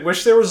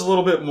there was a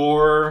little bit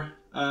more.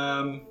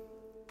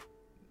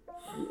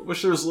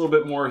 Wish there was a little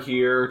bit more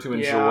here to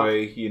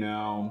enjoy.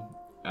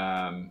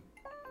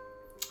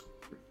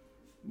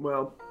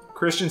 Well,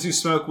 Christians who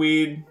smoke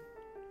weed,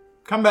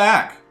 come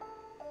back.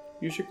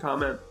 you should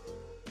comment.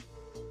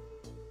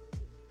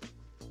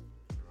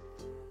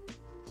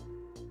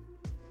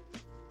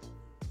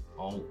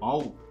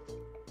 I'll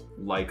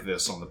like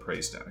this on the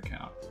Praise Down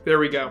account. There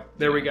we go.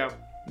 We go.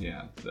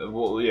 Yeah.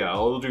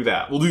 We'll do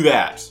that. We'll do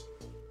that.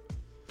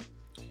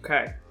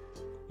 Okay.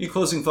 Any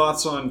closing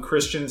thoughts on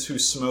Christians who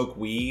smoke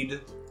weed?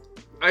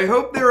 I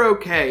hope they're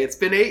okay. It's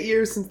been 8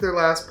 years since their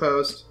last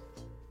post.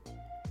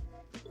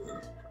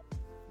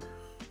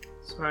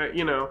 So I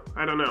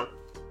don't know.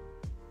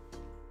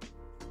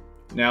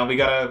 Now we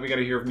gotta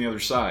hear from the other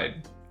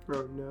side.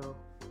 Oh no.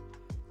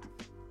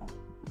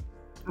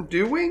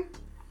 Do we?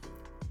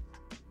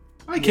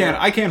 I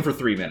can for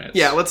 3 minutes.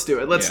 Yeah, let's do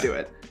it. Let's do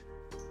it.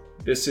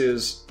 This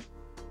is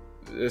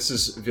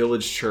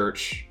Village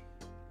Church,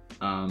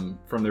 from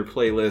their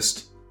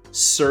playlist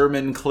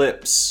Sermon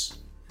Clips.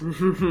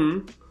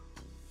 Mm-hmm.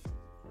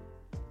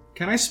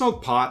 Can I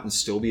smoke pot and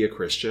still be a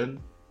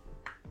Christian?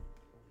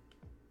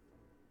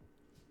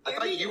 I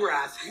thought you were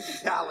asking.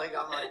 Yeah, like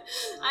I'm like.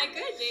 I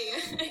could be.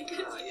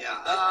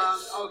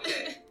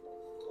 Okay.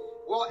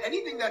 Well,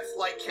 anything that's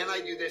like, can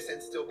I do this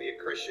and still be a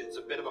Christian? Is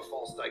a bit of a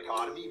false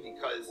dichotomy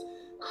because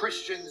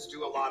Christians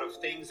do a lot of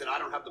things, and I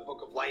don't have the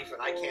book of life,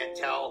 and I can't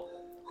tell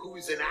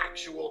who's an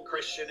actual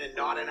Christian and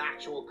not an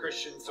actual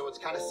Christian. So it's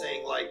kind of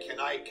saying like, can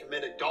I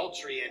commit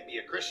adultery and be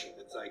a Christian?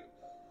 It's like,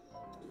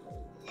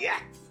 yeah.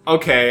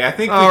 Okay, I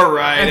think.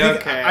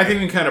 I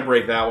think we can kind of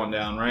break that one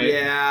down, right?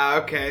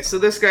 Yeah. Okay. So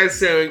this guy's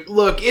saying,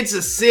 look, it's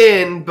a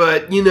sin,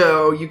 but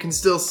you can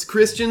still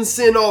Christians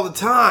sin all the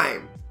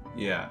time.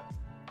 Yeah.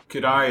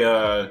 Could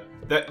I?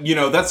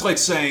 That's like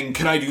saying,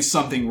 can I do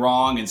something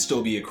wrong and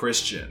still be a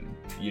Christian?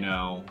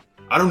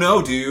 I don't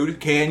know, dude.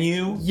 Can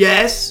you?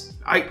 Yes.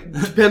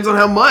 Depends on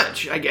how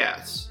much, I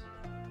guess.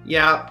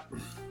 Yeah.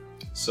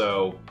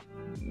 So,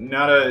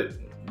 not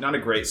a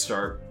great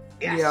start.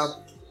 Yes. Yeah.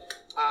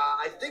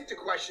 I think the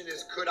question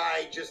is, could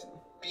I just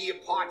be a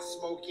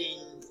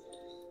pot-smoking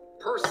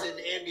person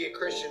and be a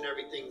Christian?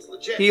 Everything's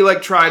legit. He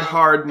tried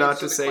hard not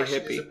to say hippie. The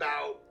question is hippie.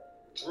 about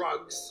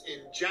drugs in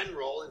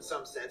general, in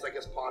some sense. I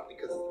guess pot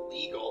because it's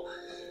legal.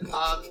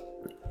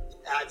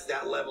 Adds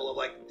that level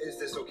of is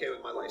this okay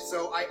with my life?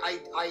 So I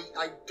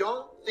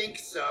don't think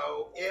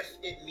so if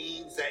it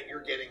means that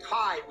you're getting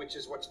high, which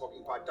is what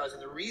smoking pot does.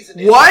 And the reason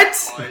is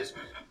because...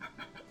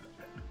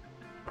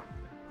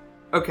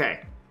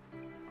 Okay.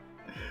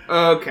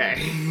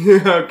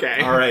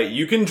 Okay. All right,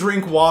 you can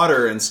drink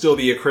water and still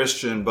be a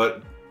Christian,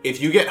 but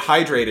if you get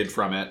hydrated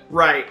from it,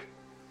 right,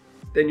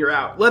 then you're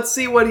out. Let's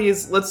see what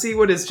his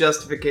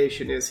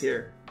justification is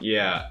here.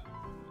 Yeah.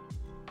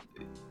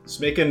 It's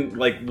making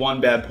one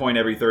bad point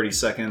every 30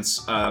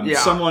 seconds.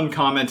 Someone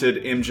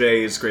commented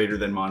MJ is greater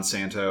than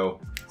Monsanto.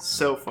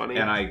 So funny.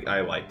 And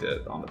I liked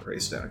it on the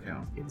Praise Down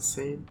account.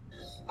 Insane.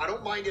 I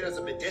don't mind it as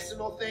a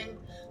medicinal thing.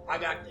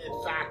 I've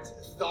in fact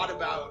thought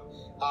about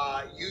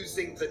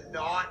using the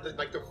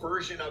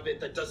version of it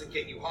that doesn't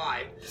get you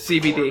high.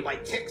 CBD. For my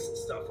tics and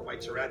stuff, for my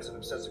Tourette's and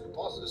obsessive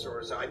compulsive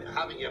disorder. So I'm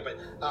having it, but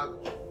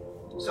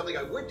something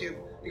I would do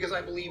because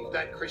I believe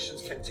that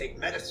Christians can take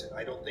medicine.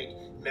 I don't think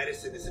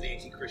medicine is an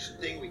anti-Christian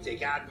thing. We take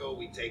Advil,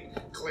 we take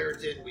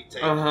Claritin, we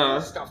take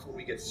stuff when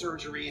we get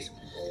surgeries.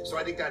 So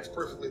I think that's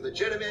perfectly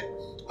legitimate.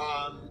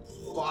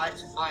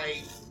 But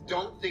I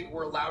don't think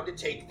we're allowed to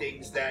take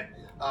things that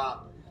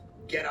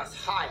get us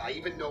high. I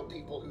even know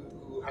people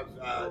who have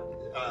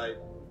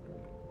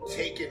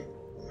taken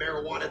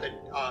marijuana that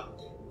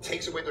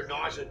takes away their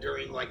nausea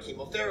during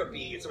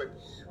chemotherapy. And so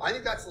I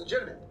think that's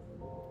legitimate.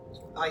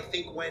 I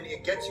think when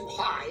it gets you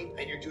high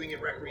and you're doing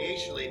it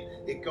recreationally,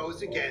 it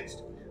goes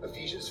against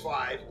Ephesians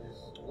 5,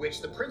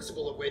 which the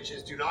principle of which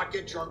is do not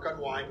get drunk on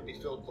wine, but be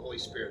filled with the Holy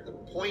Spirit. The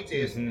point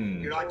is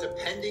you're not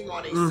depending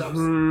on a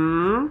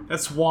substance.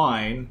 That's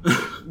wine.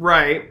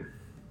 Right.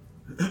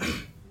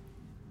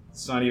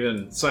 It's not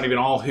even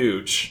all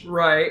hooch.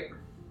 Right.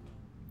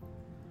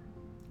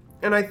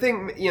 And I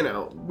think,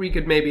 we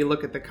could maybe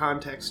look at the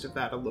context of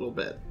that a little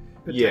bit.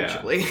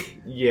 Potentially.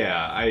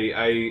 Yeah,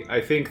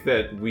 I think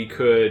that we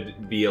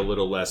could be a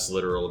little less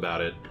literal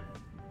about it.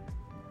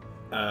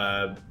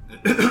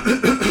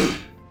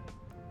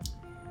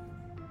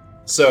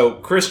 So,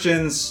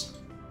 Christians,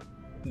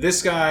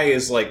 this guy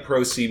is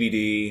pro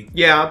CBD.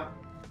 Yeah.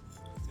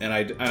 And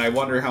I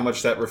wonder how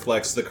much that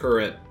reflects the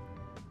current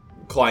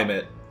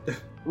climate.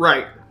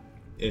 Right.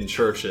 in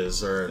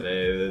churches, or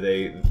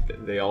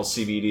they all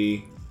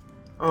CBD.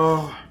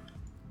 Oh.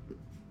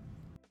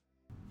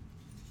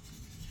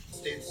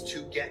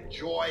 To get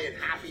joy and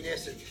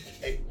happiness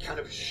and kind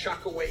of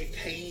shuck away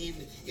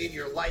pain in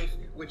your life,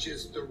 which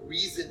is the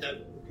reason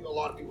that a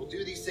lot of people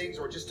do these things,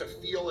 or just to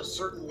feel a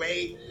certain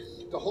way.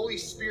 The Holy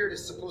Spirit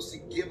is supposed to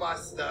give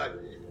us the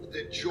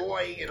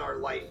joy in our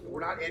life.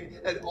 We're not,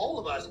 and all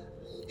of us,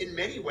 in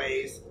many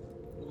ways,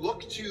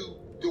 look to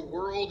the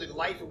world and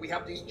life, and we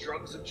have these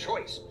drugs of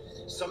choice.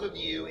 Some of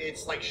you,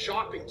 it's like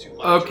shopping too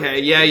much. Okay,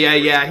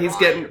 yeah. He's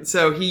getting,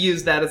 so he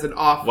used that as an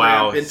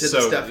off-ramp into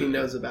the stuff he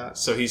knows about.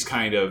 So he's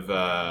kind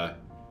of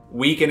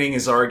weakening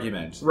his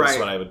argument. Right.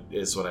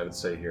 Is what I would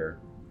say here.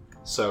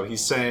 So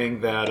he's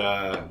saying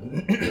that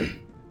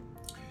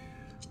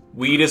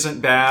weed isn't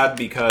bad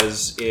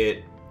because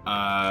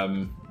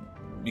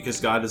because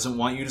God doesn't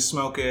want you to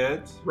smoke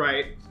it.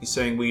 Right. He's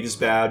saying weed is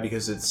bad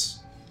because it's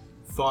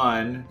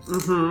fun.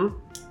 Mm-hmm.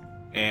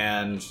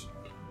 And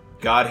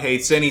God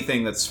hates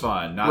anything that's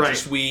fun. Not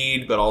just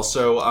weed, but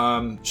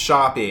also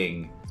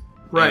shopping.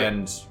 Right.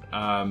 And,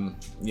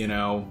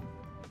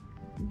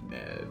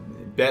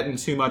 betting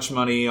too much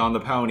money on the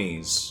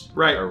ponies.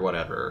 Right. Or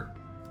whatever.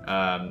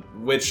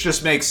 Which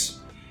just makes...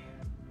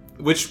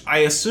 Which I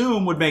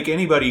assume would make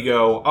anybody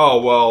go,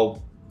 oh,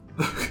 well...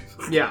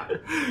 yeah.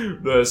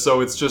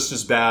 So it's just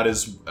as bad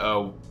as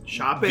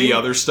shopping? The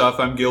other stuff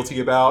I'm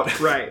guilty about.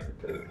 Right.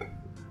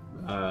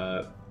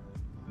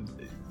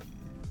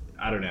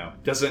 I don't know.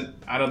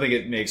 I don't think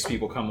it makes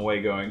people come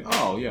away going,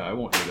 oh, yeah, I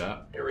won't do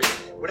that.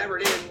 Whatever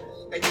it is,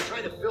 and you're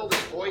trying to fill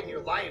this void in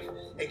your life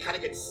and kind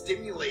of get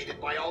stimulated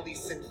by all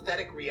these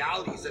synthetic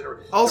realities that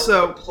are...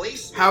 Also,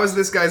 how is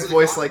this guy's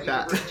voice like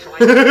that? That's why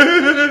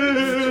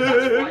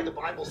the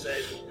Bible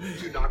says,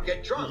 do not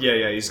get drunk.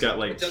 Yeah, he's got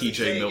like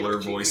TJ Miller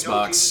voice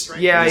box.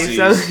 Yeah,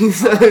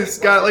 he's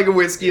got like a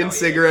whiskey and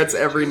cigarettes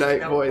every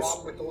night voice.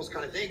 With those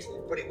kind of things,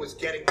 but it was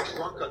getting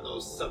drunk on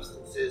those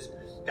substances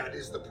that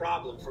is the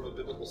problem from a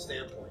biblical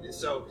standpoint. And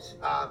so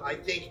I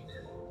think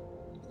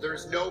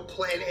there's no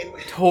plan. And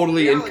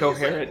totally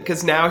incoherent,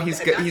 because now he's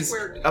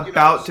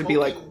about to be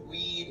like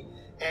weed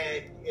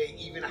and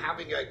even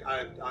having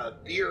a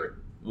beer.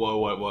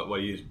 What are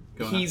you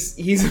going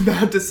He's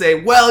about to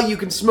say, well, you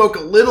can smoke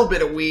a little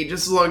bit of weed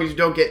just as long as you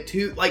don't get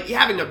too, like,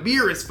 having a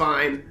beer is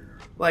fine.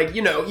 Like,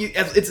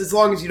 it's as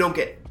long as you don't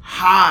get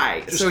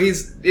high. So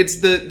it's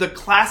the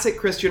classic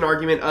Christian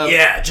argument of,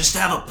 yeah, just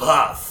have a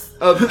puff.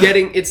 Of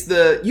getting,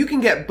 you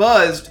can get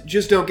buzzed,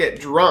 just don't get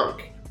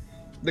drunk.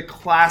 The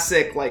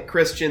classic, like,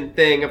 Christian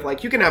thing of,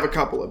 like, you can have a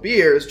couple of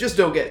beers, just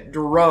don't get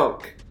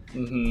drunk.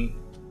 Mm-hmm.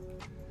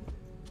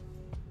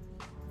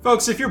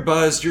 Folks, if you're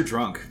buzzed, you're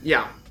drunk.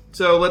 Yeah.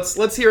 So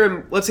let's hear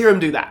him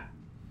do that.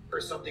 Or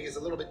something is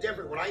a little bit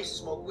different. When I used to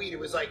smoke weed, it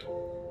was like,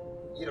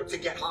 to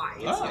get high.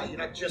 You're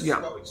not just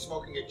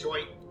smoking a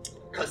joint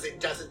because it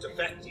doesn't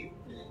affect you.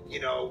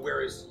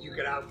 Whereas you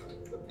could have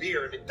a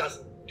beer and it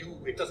doesn't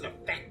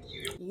affect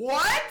you.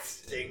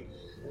 What?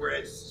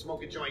 Whereas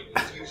smoke a joint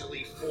is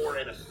usually for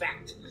an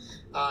effect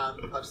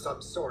of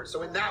some sort.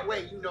 So in that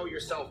way, you know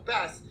yourself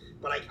best.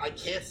 But I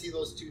can't see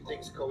those two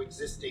things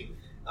coexisting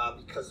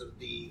because of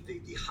the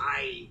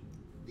high,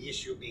 the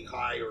issue of being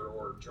high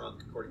or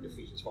drunk, according to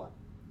Ephesians 5.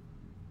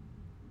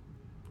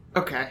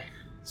 Okay.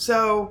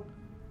 So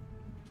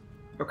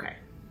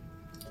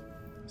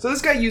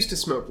this guy used to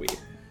smoke weed.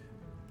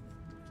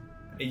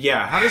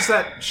 Yeah, how does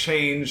that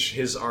change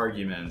his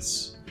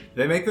arguments?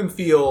 They make them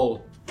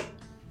feel...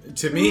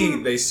 To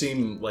me, they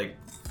seem like...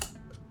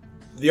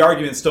 The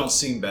arguments don't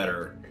seem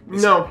better.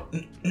 No.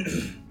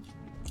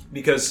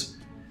 Because...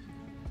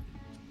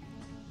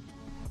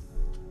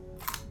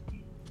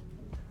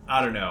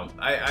 I don't know.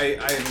 I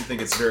don't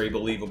think it's very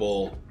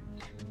believable,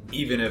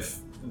 even if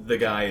the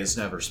guy has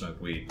never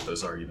smoked weed,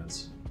 those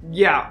arguments.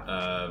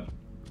 Yeah.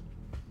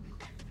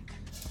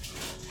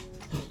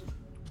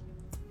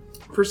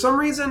 For some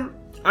reason,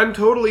 I'm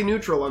totally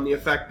neutral on the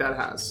effect that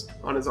has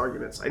on his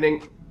arguments. I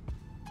think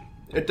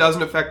it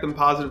doesn't affect them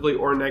positively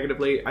or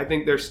negatively. I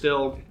think they're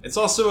still... It's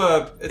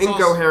also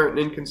incoherent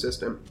and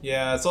inconsistent.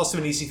 Yeah, it's also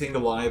an easy thing to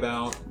lie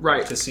about.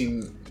 Right. To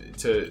seem...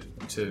 To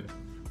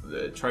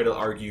try to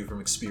argue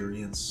from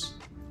experience.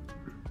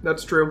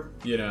 That's true.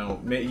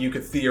 You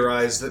could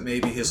theorize that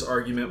maybe his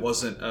argument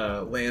wasn't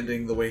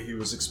landing the way he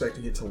was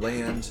expecting it to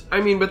land.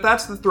 I mean, but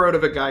that's the throat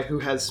of a guy who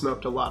has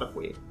smoked a lot of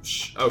weed.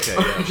 Okay,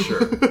 yeah,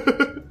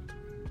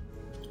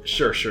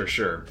 sure.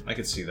 Sure. I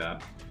could see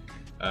that.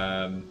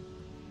 I'm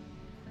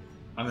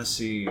gonna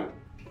see...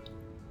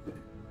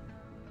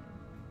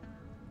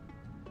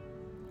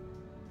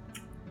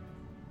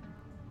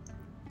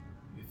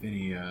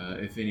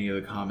 If any of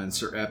the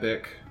comments are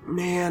epic.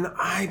 Man,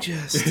 I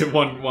just...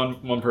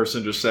 one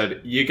person just said,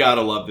 you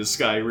gotta love this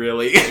guy,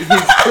 really.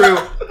 It's true.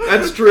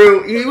 That's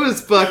true. He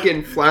was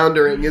fucking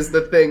floundering is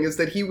the thing, is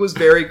that he was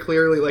very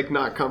clearly, like,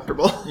 not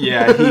comfortable.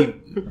 Yeah,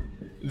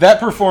 that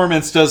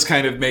performance does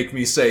kind of make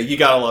me say, you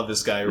gotta love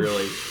this guy,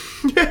 really.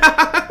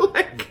 Yeah,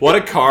 like... What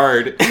a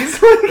card.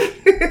 He's like...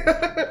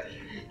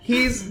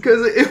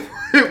 because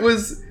it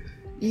was...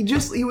 He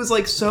was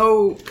like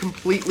so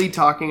completely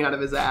talking out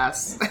of his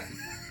ass.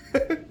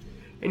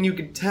 And you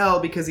could tell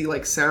because he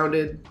like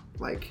sounded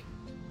like,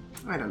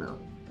 I don't know.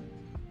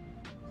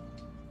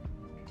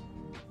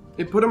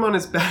 It put him on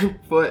his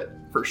back foot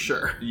for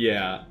sure.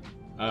 Yeah.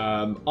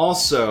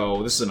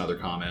 Also, this is another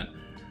comment.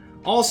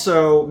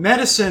 Also,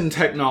 medicine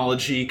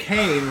technology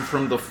came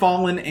from the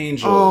fallen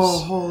angels. Oh,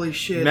 holy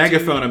shit.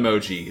 Megaphone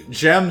emoji,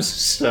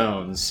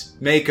 gemstones,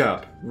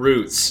 makeup,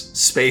 roots,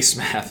 space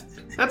math.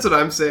 That's what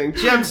I'm saying.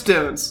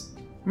 Gemstones,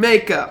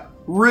 makeup,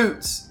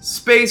 roots,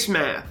 space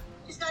math.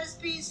 He's got a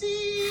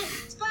species,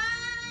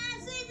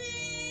 spicy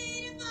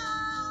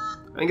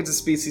meatball. I think it's a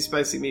species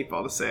spicy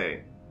meatball to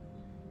say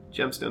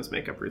gemstones,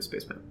 makeup, roots,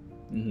 space math.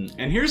 Mm-hmm.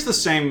 And here's the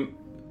same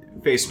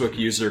Facebook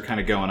user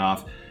kind of going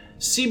off.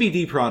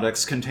 CBD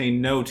products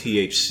contain no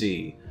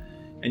THC,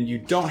 and you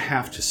don't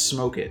have to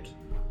smoke it.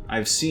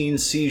 I've seen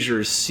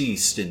seizures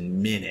ceased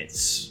in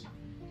minutes.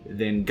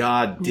 Then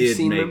God did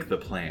make the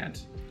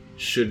plant.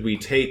 Should we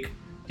take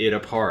it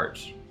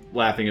apart?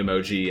 Laughing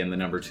emoji and the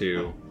number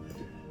 2.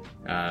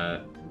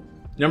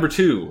 Number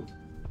 2.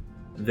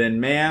 Then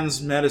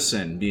man's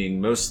medicine, being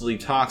mostly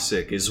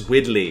toxic, is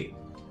readily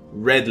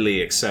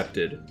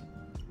accepted.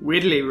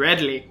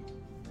 Readily.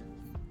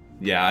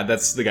 Yeah,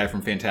 that's the guy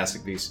from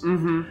Fantastic Beasts.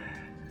 Mm-hmm.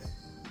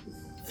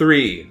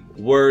 3.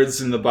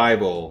 Words in the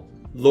Bible.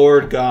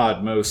 Lord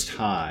God Most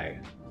High.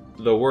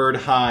 The word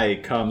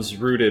high comes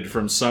rooted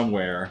from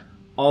somewhere.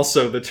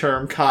 Also, the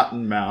term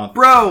cottonmouth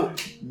Bro!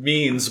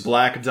 means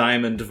black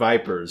diamond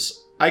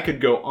vipers. I could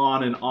go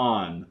on and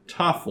on.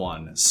 Tough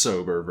one.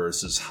 Sober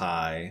versus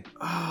high.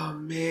 Oh,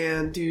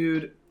 man,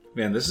 dude.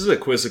 Man, this is a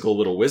quizzical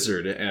little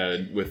wizard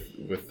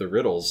with the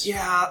riddles.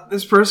 Yeah,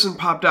 this person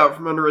popped out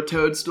from under a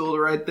toadstool to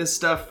write this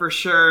stuff for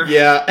sure.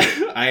 Yeah,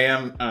 I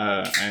am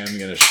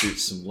gonna shoot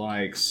some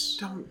likes.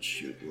 Don't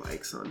shoot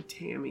likes on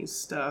Tammy's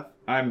stuff.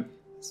 I'm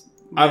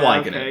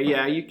liking okay, it.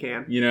 Yeah, you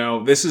can. You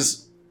know, this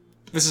is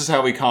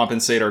how we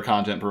compensate our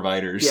content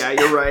providers. Yeah,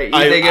 you're right.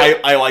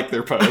 I like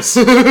their posts.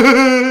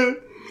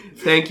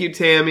 Thank you,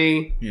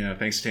 Tammy. Yeah,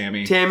 thanks,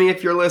 Tammy. Tammy,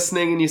 if you're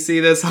listening and you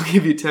see this, I'll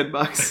give you $10.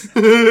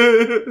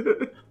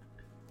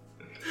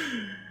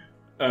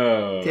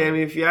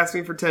 Tammy, if you ask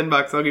me for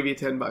 $10, I'll give you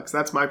 $10.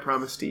 That's my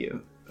promise to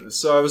you.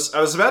 So I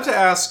was about to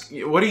ask,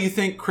 what do you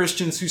think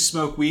Christians who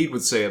smoke weed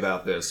would say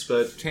about this?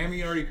 But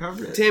Tammy already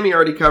covered it. Tammy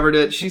already covered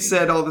it. She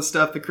said all the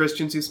stuff the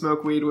Christians who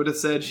smoke weed would have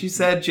said. She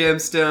said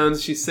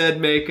gemstones. She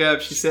said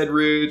makeup. She said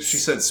roots. She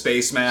said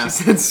space math.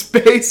 She said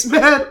space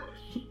math.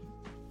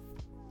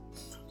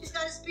 He's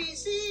got a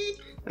species.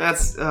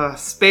 That's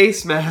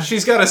space math.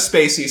 She's got a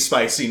spacey,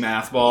 spicy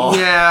math ball.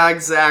 Yeah,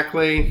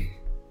 exactly.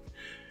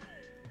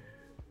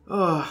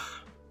 Ugh.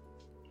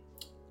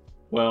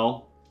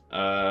 Well,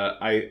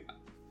 I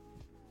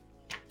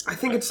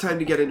think it's time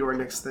to get into our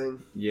next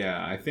thing.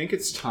 Yeah, I think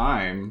it's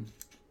time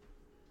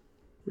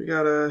We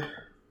gotta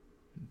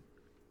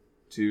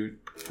to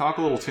talk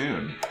a little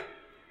tune.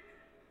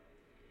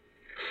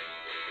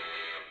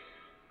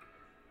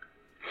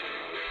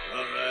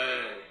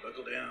 Alright,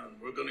 buckle down.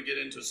 We're gonna get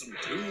into some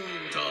tune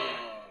talk.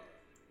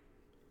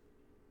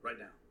 Right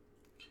now.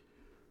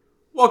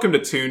 Welcome to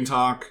Tune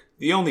Talk,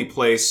 the only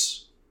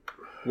place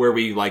where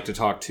we like to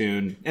talk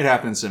tune. It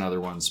happens in other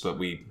ones, but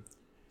we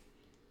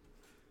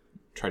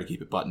try to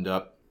keep it buttoned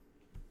up.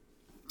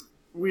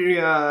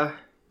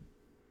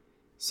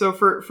 So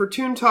for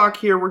Tune Talk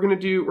here, we're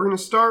gonna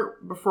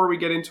start before we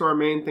get into our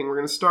main thing. We're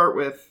gonna start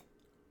with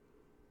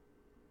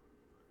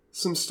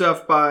some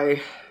stuff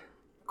by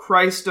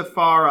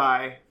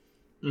Christafari.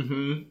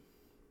 Mm-hmm.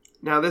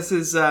 Now this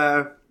is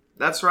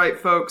that's right,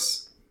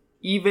 folks,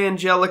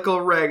 evangelical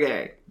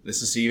reggae.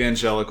 This is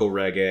evangelical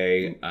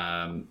reggae.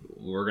 I'm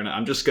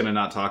just gonna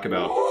not talk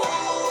about.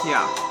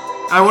 Yeah,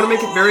 I want to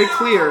make it very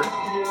clear.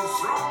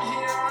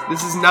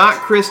 This is not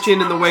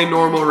Christian in the way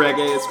normal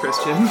reggae is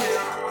Christian.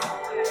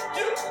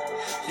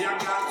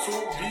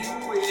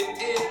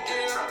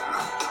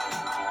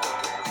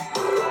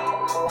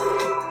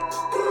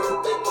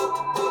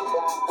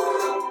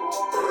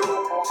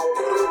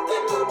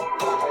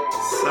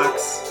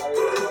 Sucks.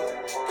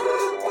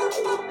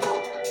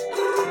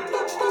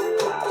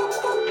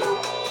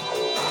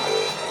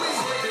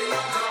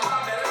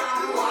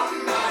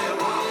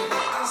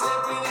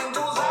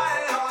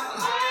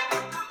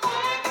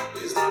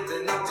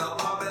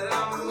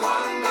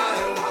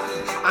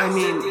 I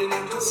mean,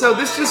 so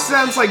this just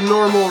sounds like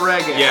normal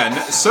reggae.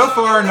 Yeah, so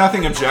far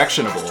nothing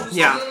objectionable.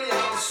 Yeah.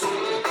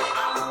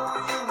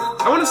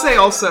 I want to say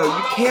also,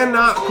 you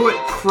cannot put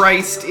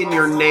Christ in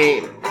your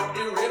name.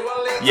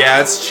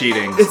 Yeah, it's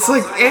cheating. It's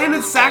like, and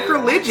it's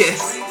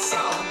sacrilegious.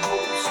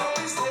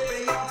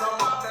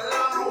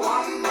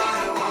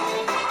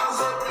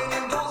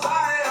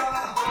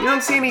 You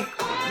don't see any,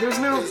 there's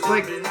no,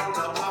 like,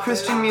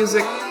 Christian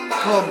music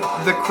called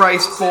the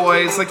Christ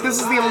Boys. Like, this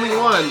is the only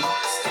one.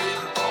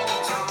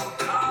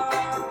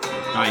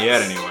 Not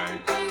yet, anyway.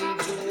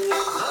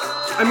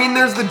 I mean,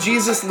 there's the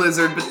Jesus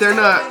Lizard, but they're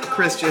not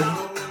Christian.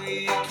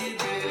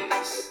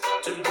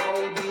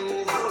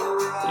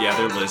 Yeah,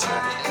 they're lizard.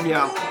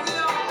 Yeah.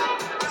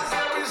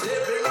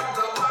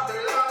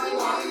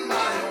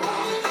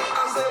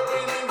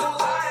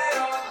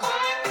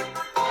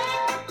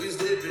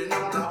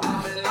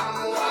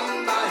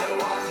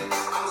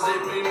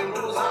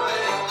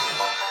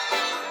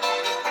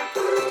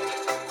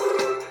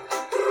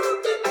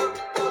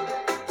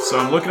 So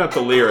I'm looking at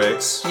the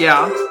lyrics,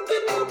 Yeah.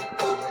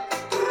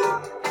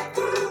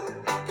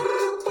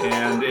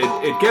 and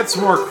it gets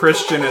more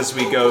Christian as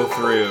we go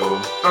through.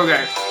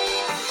 Okay.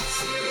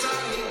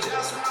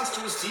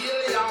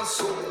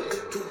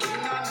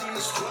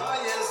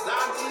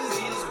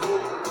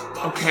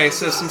 Okay,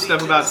 so some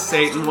stuff about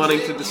Satan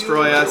wanting to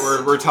destroy us.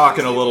 We're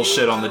talking a little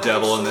shit on the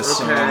devil in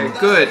this Okay, song.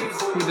 good.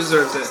 He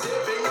deserves it.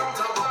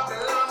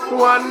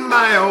 One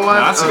by one.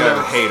 No, that's a guy no.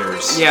 with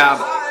haters.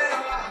 Yeah.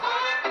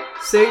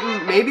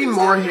 Satan, maybe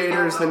more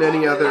haters than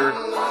any other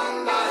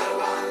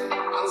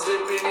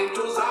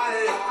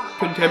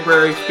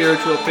contemporary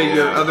spiritual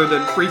figure other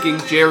than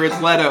freaking Jared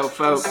Leto,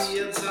 folks.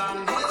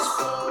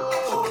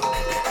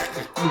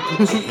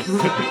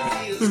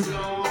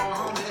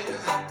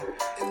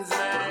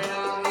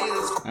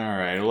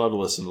 Alright, I love to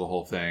listen to the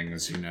whole thing,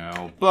 as you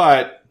know.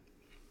 But,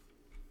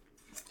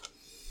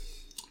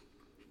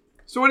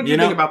 So what did you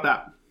think about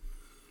that?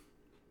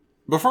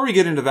 before we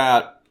get into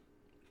that,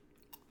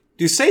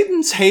 do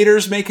Satan's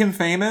haters make him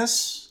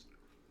famous?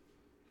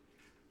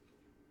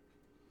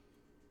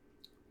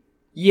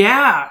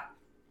 Yeah.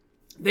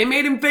 They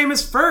made him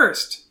famous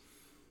first.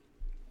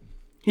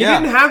 He Yeah.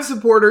 didn't have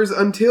supporters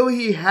until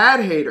he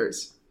had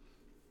haters.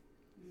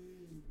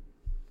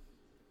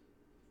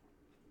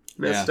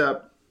 Messed Yeah.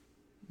 up.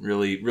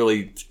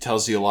 Really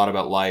tells you a lot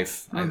about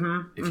life,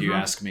 if you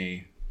mhm. ask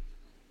me.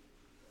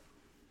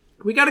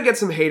 We gotta get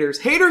some haters.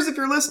 Haters, if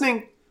you're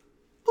listening,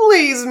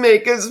 please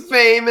make us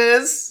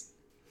famous.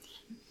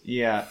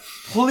 Yeah.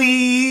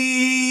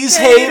 Please,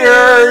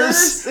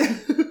 haters!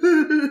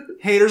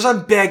 Haters,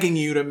 I'm begging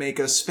you to make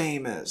us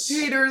famous.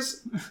 Haters,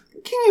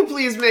 can you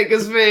please make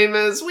us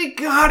famous? We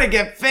gotta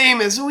get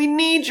famous, and we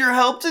need your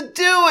help to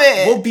do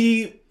it. We'll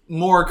be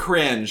more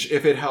cringe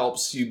if it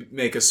helps you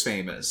make us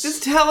famous.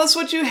 Just tell us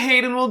what you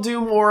hate, and we'll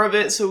do more of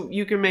it so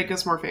you can make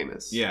us more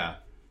famous. Yeah.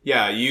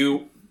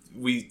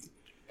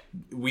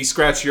 We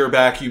scratch your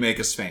back, you make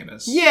us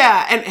famous.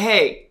 Yeah, and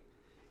hey,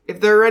 if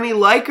there are any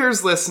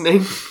likers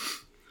listening,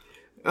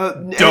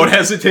 Don't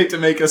hesitate to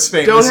make us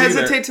famous. don't either.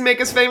 hesitate to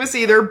make us famous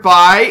either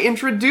by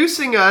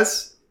introducing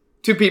us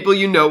to people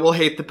you know will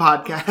hate the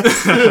podcast.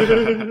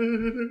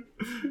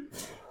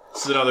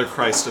 This is another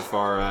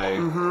Christafari.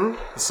 Mm-hmm.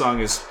 The song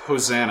is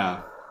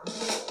Hosanna.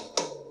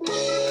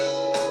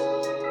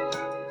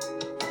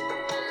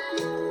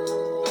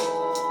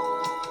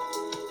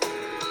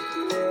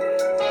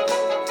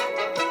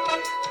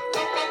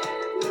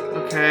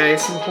 Okay,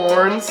 some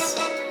horns.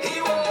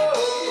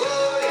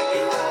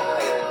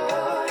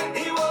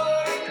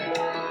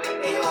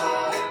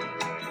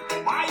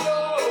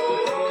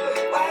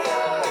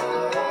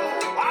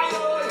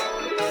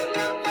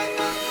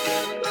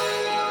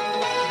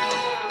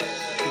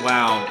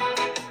 Wow.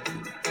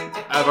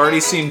 I've already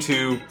seen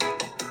two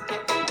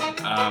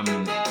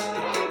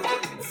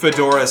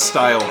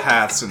fedora-style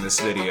hats in this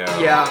video.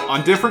 Yeah.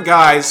 On different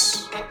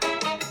guys.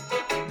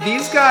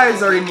 These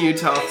guys are in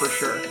Utah for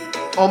sure.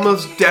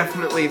 Almost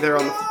definitely they're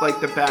on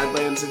the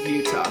Badlands of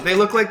Utah. They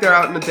look like they're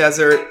out in the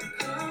desert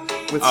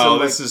with some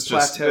This is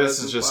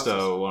plateaus just and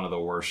places. one of the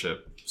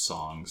worship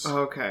songs. Oh,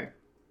 okay.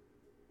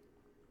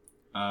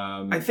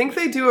 I I think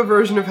they do a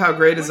version of How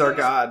Great Is Our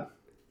God.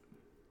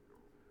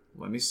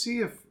 Let me see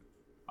if...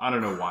 I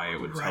don't know why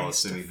it would tell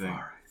us anything.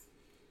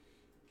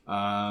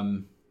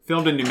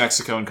 Filmed in New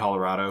Mexico and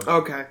Colorado.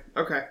 Okay.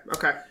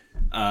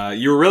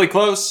 You were really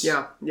close.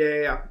 Yeah.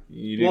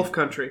 You did- Wolf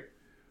country.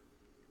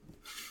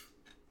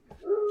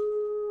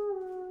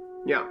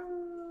 Yeah.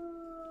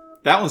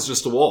 That one's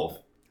just a wolf.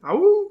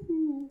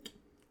 Oh.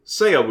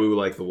 Say a woo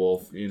like the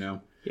wolf, you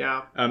know.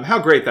 Yeah. How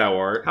Great Thou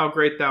Art. How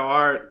great thou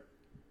art.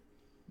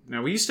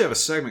 Now, we used to have a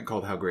segment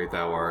called How Great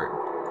Thou Art.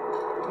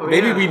 Oh,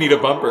 Maybe yeah. we need a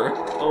bumper.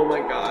 Oh my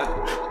god.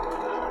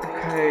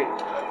 Okay.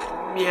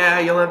 Yeah,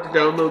 you'll have to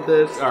download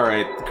this.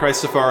 Alright,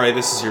 Christafari,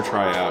 this is your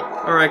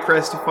tryout. Alright,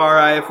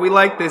 Christafari, if we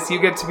like this, you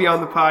get to be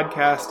on the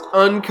podcast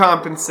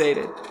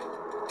uncompensated.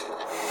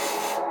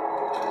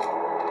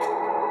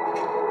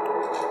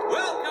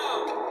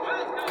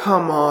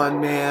 Come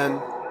on,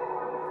 man.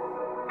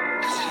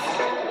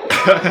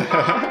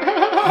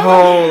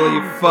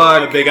 Holy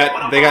fuck. They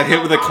got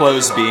hit with a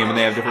clothes beam and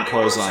they have different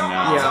clothes on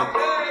now. Yeah.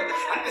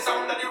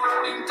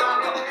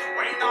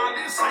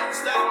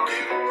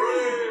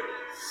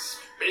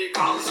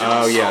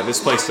 Oh yeah,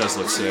 this place does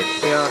look sick.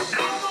 Yeah.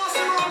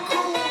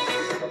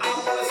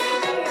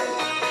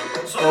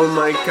 Oh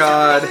my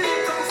god.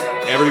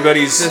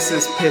 Everybody's... This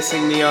is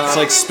pissing me off. It's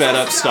like sped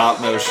up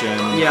stop motion.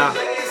 Yeah.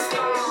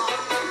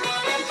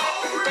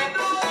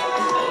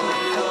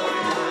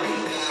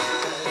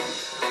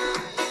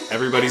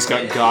 Everybody's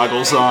got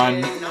goggles on.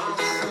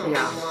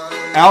 Yeah.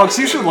 Alex,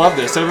 you should love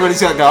this. Everybody's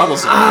got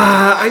goggles on.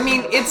 I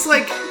mean, it's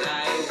like...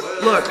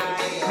 Look,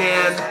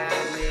 man.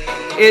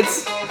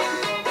 It's...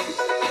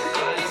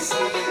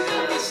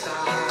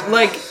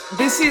 Like,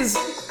 this is...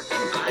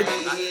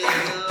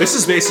 This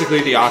is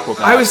basically the Aquabats.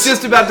 I was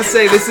just about to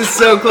say, this is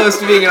so close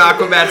to being an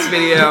Aquabats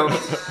video.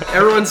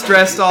 Everyone's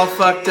dressed all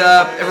fucked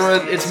up.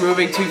 It's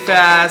moving too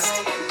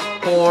fast.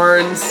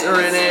 Horns are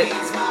in it.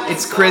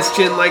 It's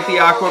Christian like the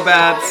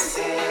Aquabats.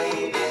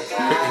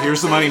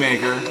 Here's the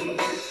moneymaker.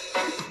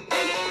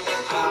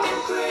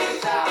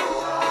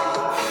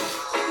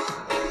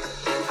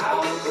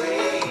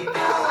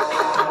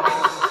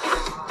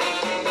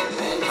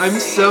 I'm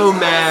so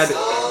mad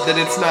that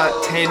it's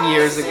not 10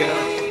 years ago,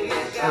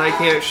 and I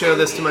can't show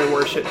this to my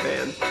worship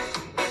band.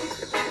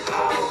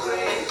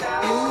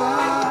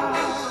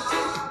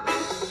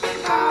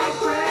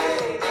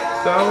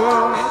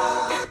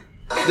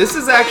 This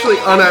is actually,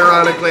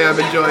 unironically, I'm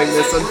enjoying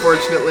this,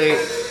 unfortunately.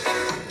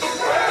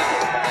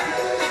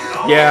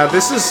 Yeah,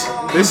 this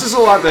is a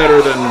lot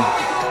better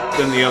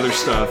than the other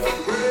stuff.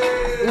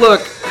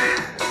 Look,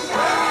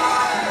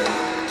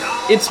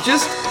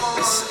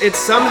 it's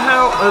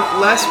somehow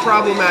less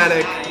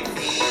problematic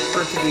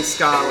for it to be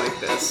ska like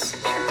this.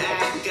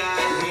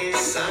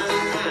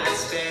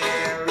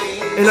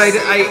 And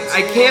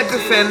I can't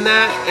defend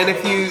that, and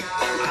if you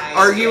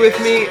argue with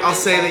me, I'll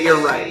say that you're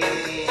right.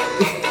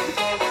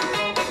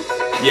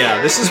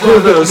 Yeah, this is one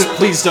of those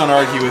please don't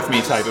argue with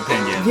me type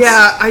opinions.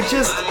 Yeah,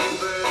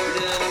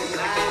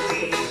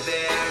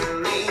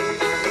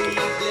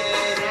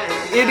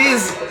 it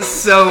is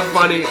so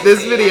funny.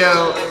 This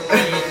video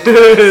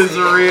is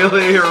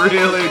really,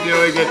 really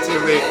doing it to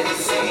me.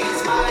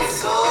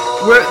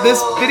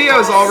 This video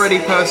is already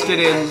posted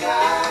in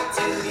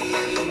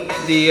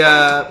the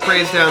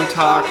Praise Down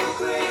Talk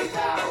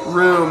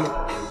room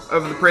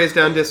of the Praise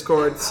Down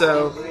Discord,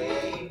 so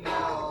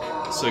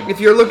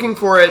if you're looking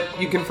for it,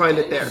 you can find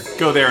it there.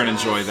 Go there and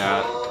enjoy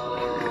that.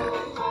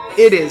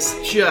 It is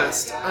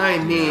just,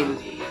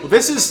 well,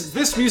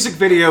 this music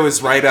video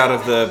is right out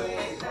of the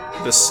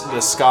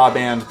ska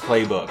band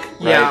playbook,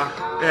 right?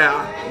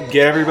 Yeah.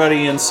 Get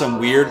everybody in some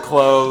weird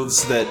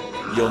clothes that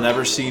you'll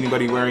never see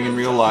anybody wearing in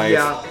real life.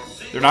 Yeah.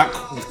 They're not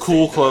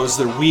cool clothes,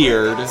 they're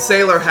weird.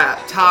 Sailor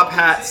hat, top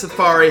hat,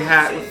 safari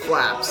hat with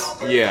flaps.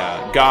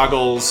 Yeah,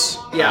 goggles.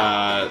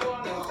 Yeah.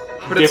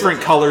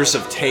 Different colors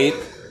of tape.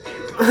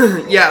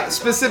 Yeah,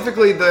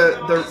 specifically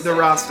the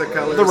Rasta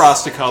colors. The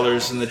Rasta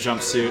colors in the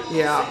jumpsuit.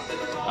 Yeah.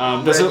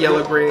 Does Red, it yellow,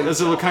 look, green.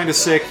 Does it look kind of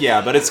sick?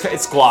 Yeah, but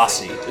it's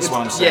glossy, is what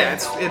I'm saying. Yeah,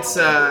 it's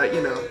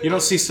you know. You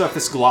don't see stuff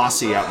that's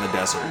glossy out in the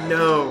desert.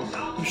 No,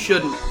 you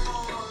shouldn't.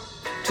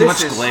 Too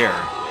much glare.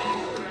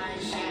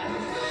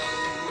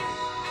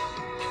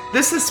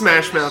 This is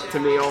Smash Mouth to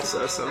me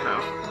also, somehow.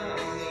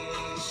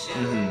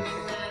 Mm-hmm.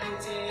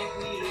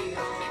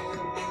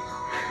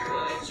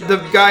 The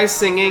guy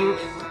singing,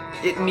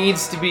 it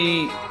needs to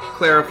be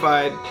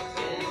clarified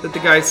that the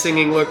guy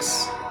singing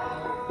looks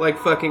like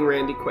fucking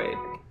Randy Quaid.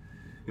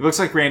 He looks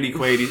like Randy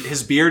Quaid.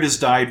 His beard is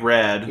dyed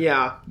red.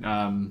 Yeah.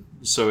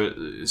 So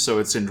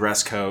it's in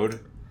dress code.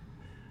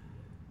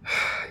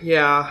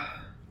 Yeah.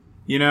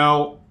 You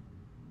know,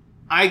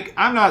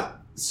 I'm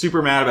not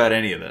super mad about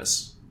any of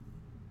this.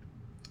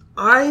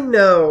 I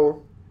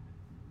know.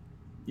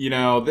 You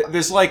know,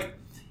 there's like,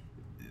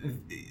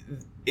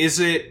 is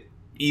it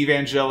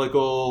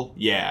evangelical?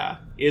 Yeah.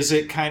 Is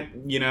it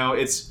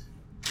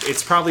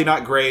it's probably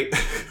not great.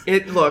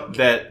 Look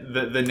that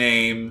the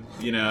name,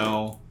 you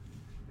know.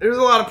 There's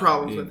a lot of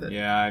problems with it.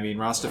 Yeah, I mean,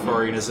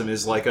 Rastafarianism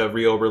is like a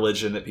real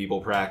religion that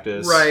people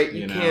practice. Right,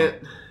 you know. can't.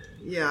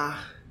 Yeah.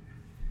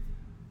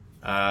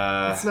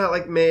 It's not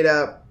like made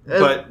up. And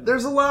but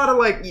there's a lot of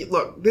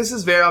look, this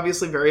is very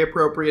obviously very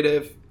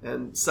appropriative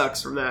and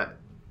sucks from that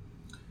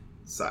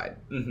side.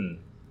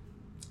 Mm-hmm.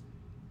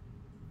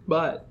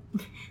 But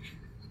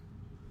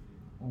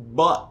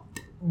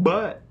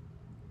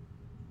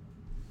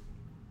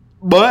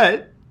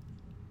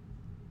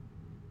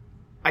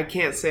I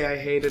can't say I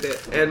hated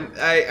it, and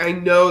I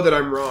know that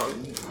I'm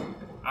wrong.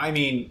 I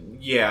mean,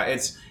 yeah,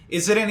 is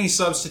it any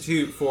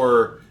substitute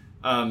for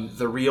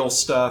the real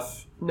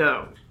stuff?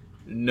 No.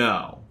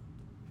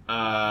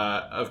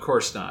 Of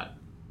course not.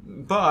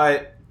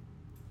 But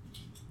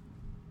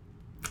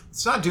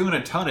it's not doing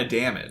a ton of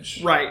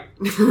damage. Right.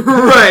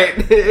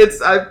 Right.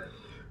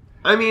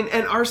 I mean,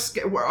 and our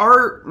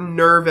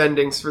nerve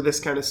endings for this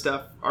kind of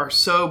stuff are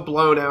so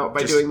blown out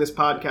by doing this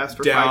podcast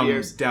for 5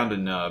 years. Down to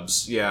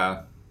nubs,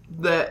 yeah.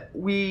 That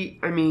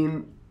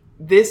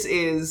this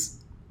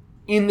is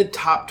in the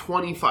top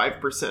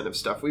 25% of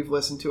stuff we've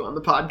listened to on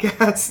the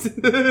podcast.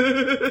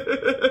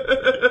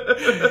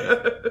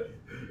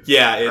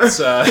 Yeah, it's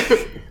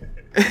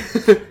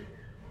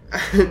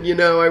you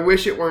know, I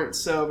wish it weren't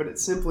so, but it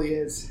simply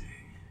is.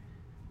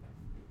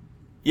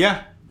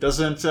 Yeah,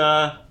 doesn't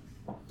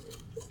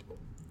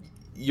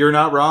you're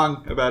not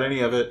wrong about any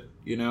of it,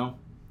 you know.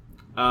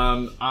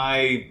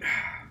 I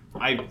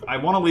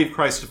want to leave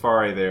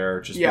Christafari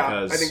there just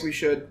because. I think we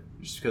should.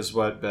 Just because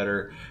what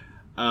better?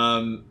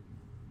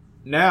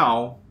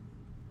 Now,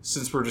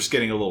 since we're just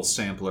getting a little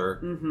sampler,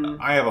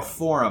 I have a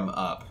forum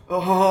up.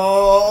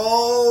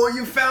 Oh,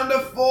 you found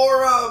a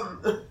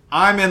forum!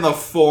 I'm in the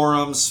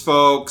forums,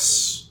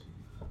 folks.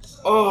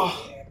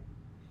 Oh,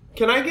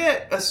 can I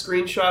get a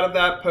screenshot of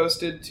that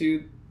posted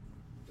to?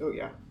 Oh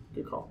yeah,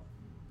 good call.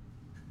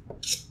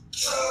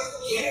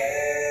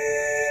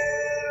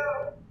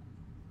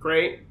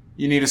 Great.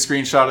 You need a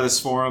screenshot of this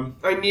forum?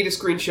 I need a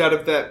screenshot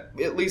of that,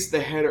 at least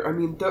the header. I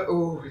mean,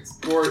 it's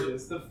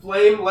gorgeous. The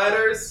flame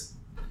letters.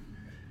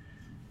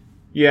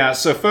 Yeah,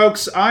 so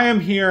folks, I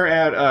am here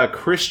at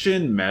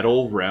Christian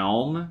Metal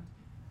Realm.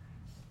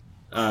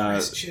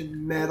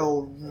 Christian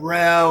Metal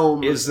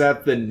Realm. Is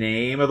that the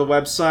name of the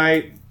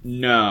website?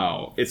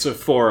 No, it's a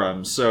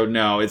forum, so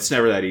no, it's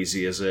never that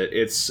easy, is it?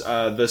 It's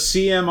the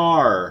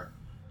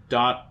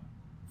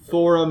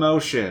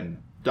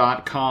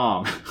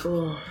cmr.forumotion.com.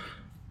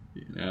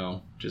 You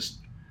know, just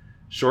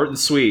short and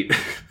sweet.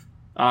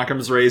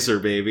 Occam's razor,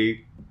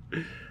 baby.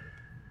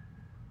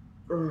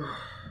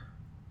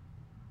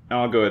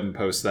 I'll go ahead and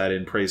post that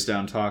in Praise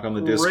Down Talk on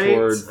the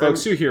Discord.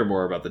 Folks, you hear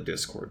more about the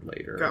Discord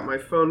later. Got my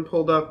phone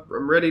pulled up.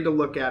 I'm ready to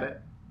look at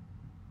it.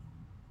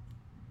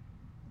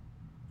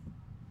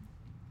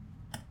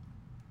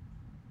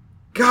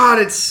 God,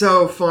 it's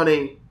so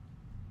funny.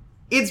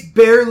 It's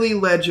barely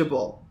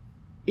legible.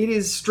 It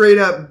is straight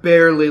up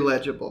barely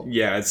legible.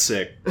 Yeah, it's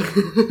sick.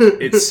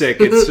 It's sick.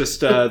 It's just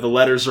the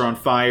letters are on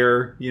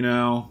fire, you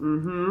know?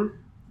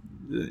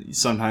 Mm-hmm.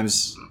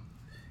 Sometimes,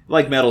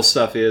 like metal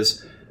stuff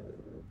is.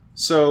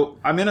 So,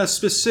 I'm in a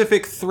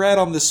specific thread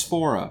on this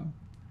forum.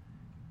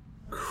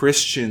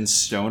 Christian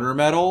stoner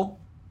metal?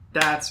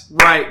 That's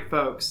right,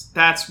 folks.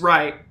 That's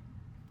right.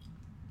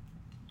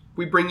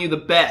 We bring you the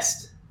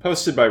best.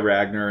 Posted by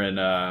Ragnar in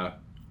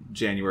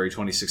January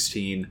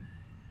 2016.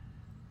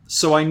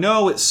 So I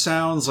know it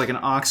sounds like an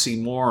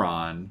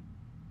oxymoron.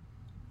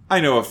 I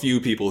know a few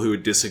people who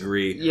would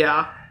disagree.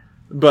 Yeah.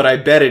 But I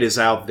bet it is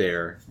out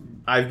there.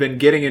 I've been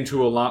getting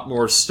into a lot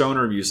more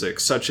stoner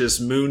music, such as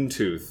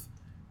Moontooth,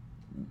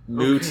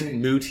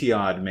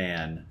 Mootiod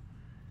Man,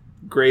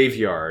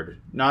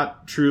 Graveyard,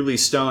 not truly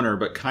stoner,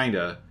 but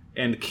kinda,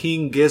 and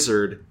King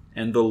Gizzard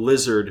and the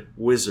Lizard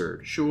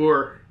Wizard.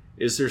 Sure.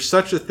 Is there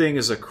such a thing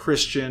as a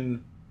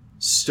Christian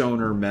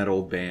stoner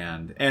metal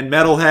band? And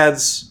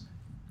metalheads,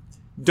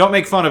 don't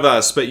make fun of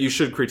us, but you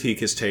should critique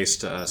his taste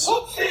to us.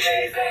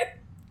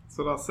 That's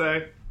what I'll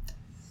say.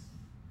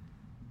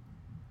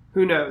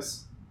 Who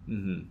knows?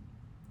 Mm-hmm.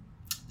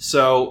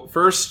 So,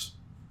 first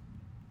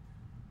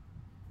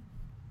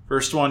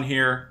one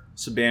here,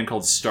 it's a band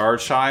called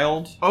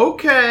Starchild.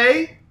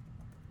 Okay.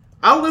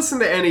 I'll listen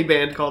to any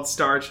band called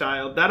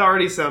Starchild. That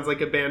already sounds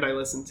like a band I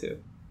listen to.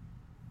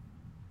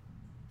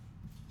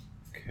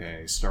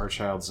 Okay,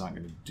 Starchild's not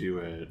going to do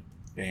it.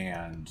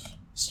 Band.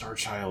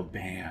 Starchild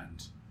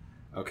band.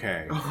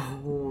 Okay.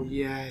 Oh,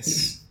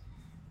 yes.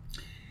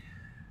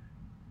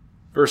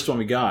 First one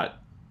we got.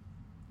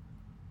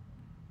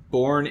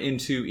 Born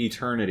into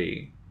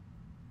Eternity.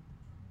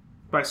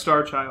 By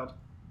Starchild.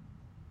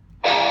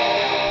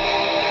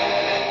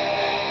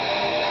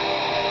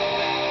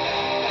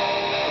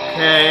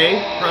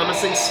 Okay,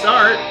 promising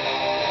start.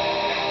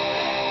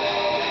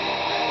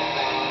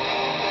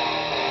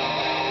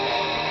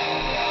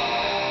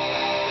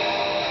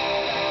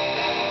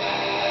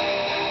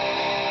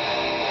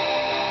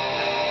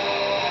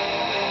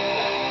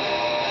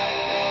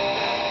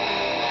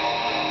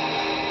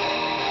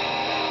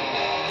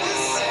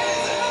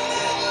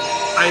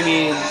 I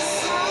mean,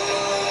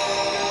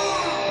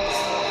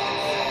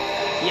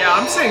 yeah,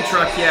 I'm saying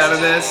truck yeah to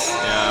this.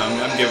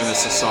 Yeah, I'm giving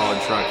this a solid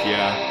truck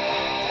yeah.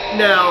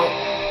 Now,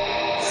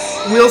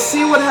 we'll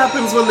see what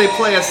happens when they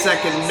play a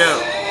second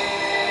note.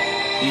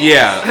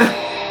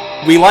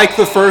 Yeah. We like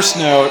the first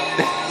note.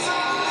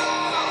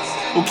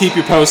 We'll keep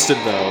you posted,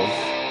 though.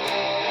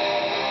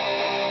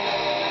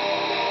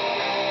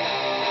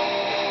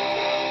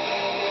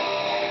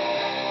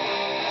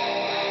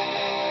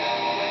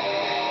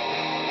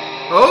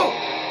 Oh!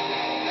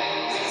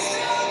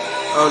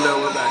 Oh no,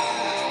 we're back.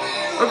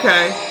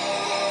 Okay.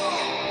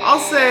 I'll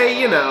say,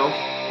 you know,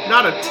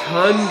 not a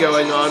ton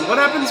going on. What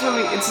happens when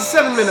we... It's a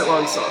 7-minute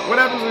long song. What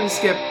happens when we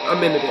skip a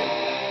minute in?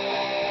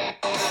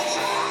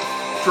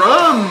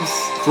 Drums!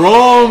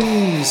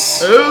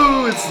 Drums!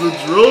 Oh, it's the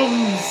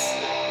drums!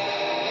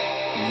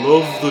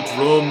 Love the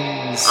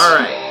drums.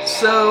 Alright,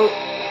 so...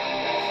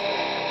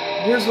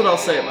 Here's what I'll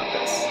say about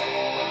this.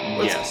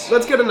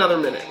 Let's get another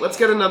minute. Let's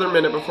get another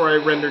minute before I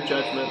render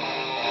judgment.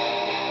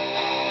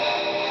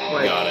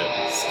 Like, got it.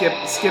 Skip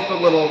a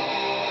little...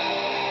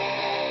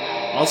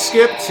 I'll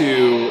skip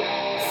to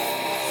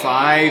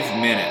 5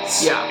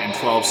 minutes and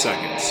 12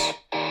 seconds.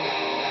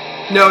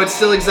 No, it's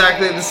still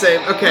exactly the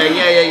same. Okay,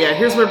 yeah.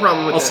 Here's my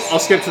problem with this. I'll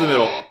skip to the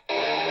middle.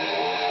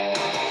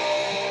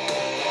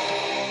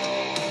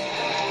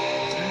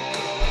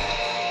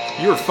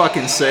 You were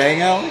fucking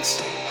saying,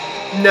 Alex?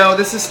 No,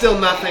 this is still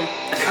nothing.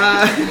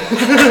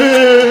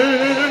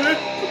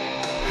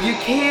 You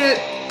can't...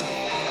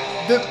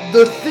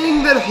 The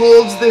thing that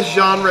holds this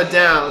genre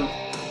down,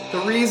 the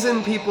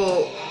reason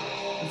people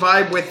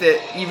vibe with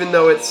it, even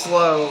though it's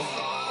slow,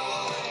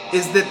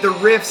 is that the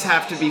riffs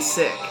have to be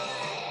sick.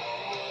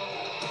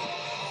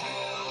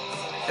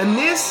 And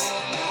this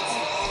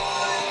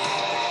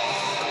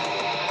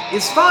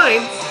is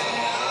fine,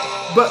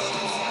 but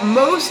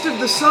most of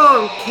the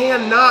song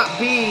cannot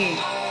be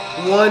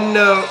one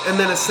note and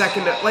then a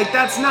second note. Like,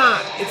 that's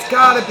not... It's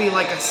gotta be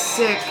like a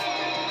sick,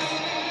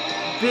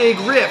 big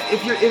riff.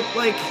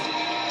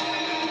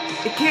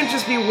 It can't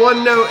just be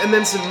one note and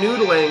then some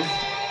noodling.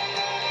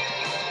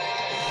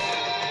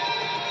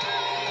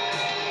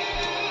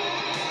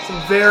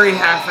 Some very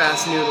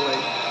half-ass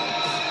noodling.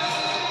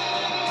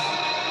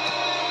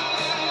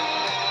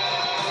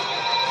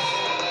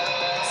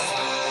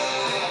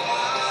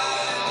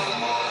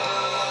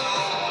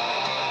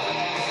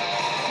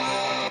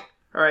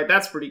 All right,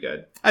 that's pretty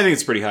good. I think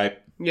it's pretty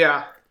hype.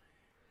 Yeah.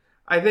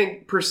 I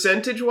think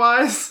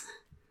percentage-wise,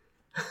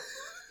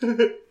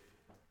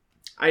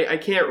 I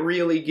can't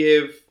really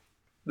give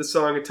the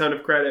song a ton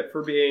of credit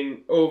for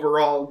being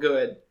overall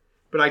good,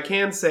 but I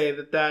can say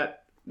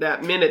that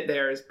minute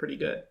there is pretty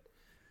good.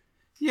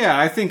 Yeah,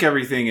 I think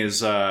everything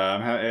is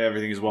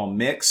well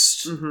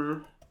mixed.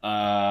 Mm-hmm.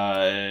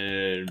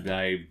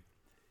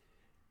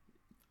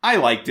 I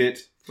liked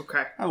it.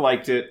 Okay. I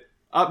liked it.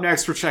 Up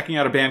next, we're checking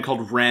out a band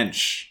called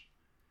Wrench.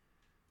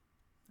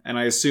 And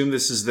I assume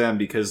this is them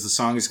because the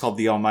song is called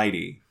The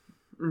Almighty.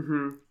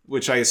 Mm-hmm.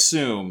 Which I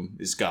assume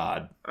is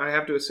God. I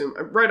have to assume.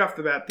 Right off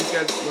the bat, these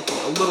guys are looking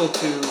a little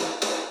too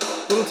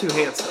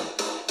handsome.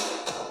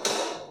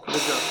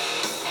 Good job.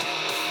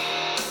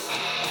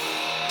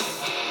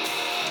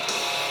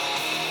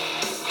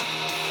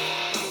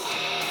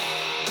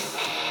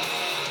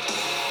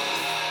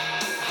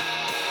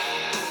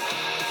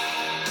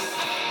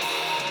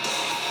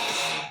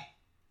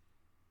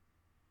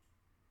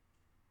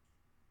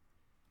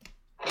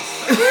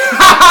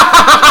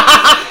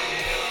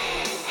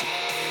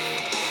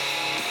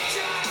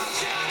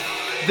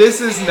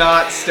 This is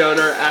not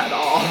stoner at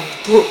all.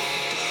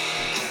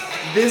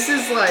 This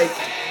is like...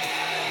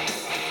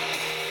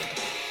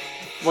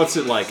 What's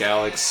it like,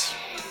 Alex?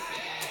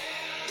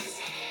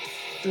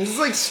 This is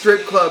like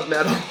strip club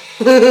metal.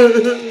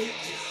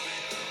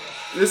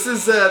 This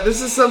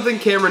is something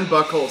Cameron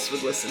Buckles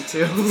would listen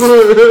to.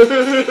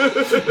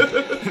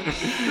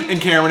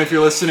 And Cameron, if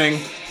you're listening,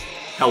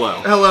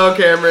 hello. Hello,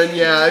 Cameron.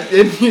 Yeah,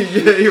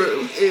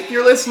 if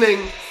you're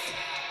listening,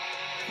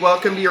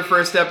 welcome to your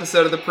first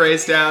episode of the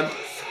Praise Down.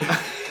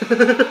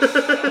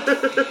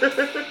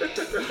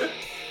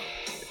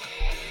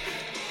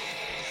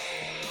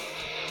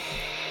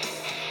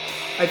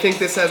 I think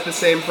this has the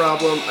same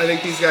problem. I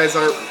think these guys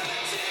aren't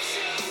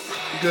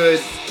good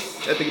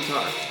at the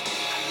guitar.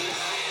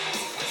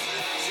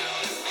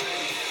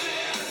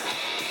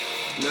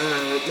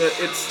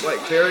 It's like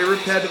very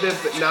repetitive,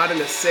 but not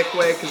in a sick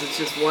way, because it's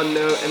just one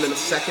note and then a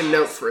second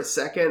note for a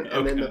second,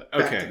 and then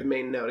back to the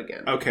main note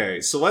again.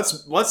 Okay, so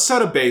let's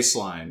set a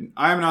baseline.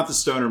 I'm not the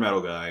stoner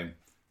metal guy.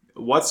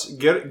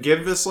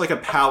 Give this like a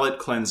palate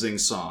cleansing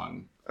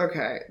song.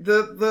 Okay,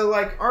 the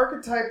like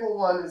archetypal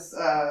one is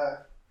oh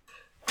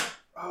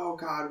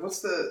god,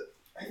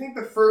 I think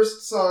the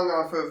first song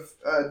off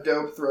of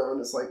Dope Throne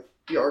is like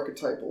the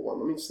archetypal one.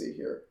 Let me see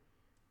here.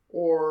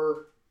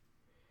 Or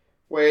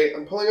wait,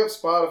 I'm pulling up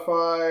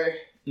Spotify.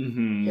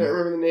 Mm-hmm. Can't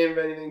remember the name of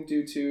anything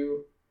due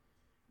to,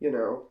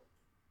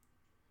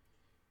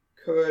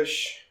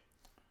 Kush.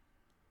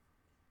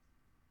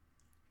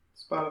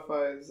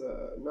 Spotify is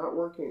not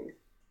working.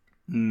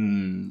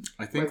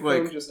 I think my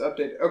phone just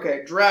updated.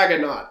 Okay,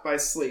 Dragonaut by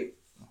Sleep.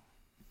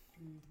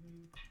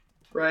 Mm-hmm.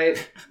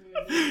 Right?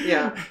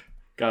 Yeah.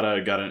 Got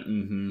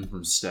an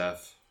from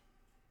Steph.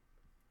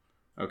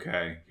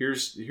 Okay,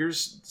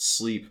 here's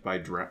Sleep by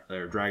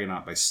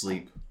Dragonaut by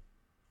Sleep.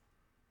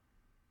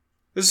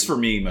 This is for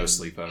me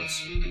mostly,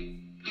 folks.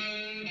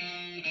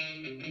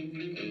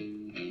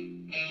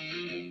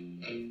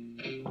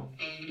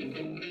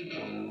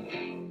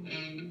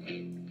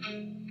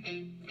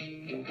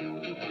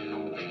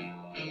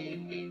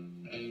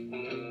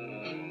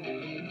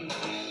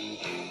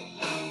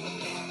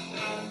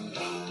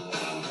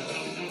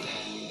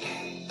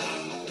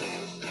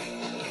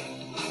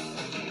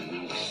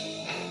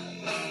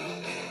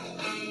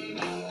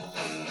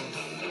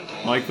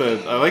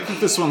 I like that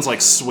this one's like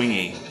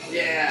swingy.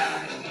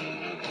 Yeah.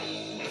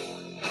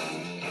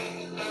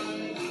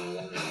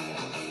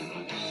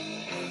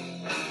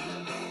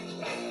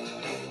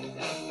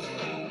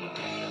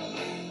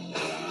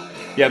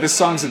 Yeah, this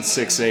song's at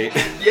 6/8.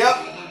 Yep.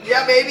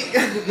 Yeah, baby.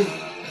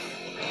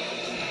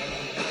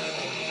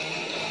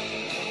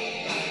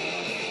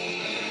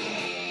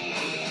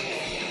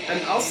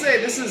 And I'll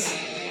say this is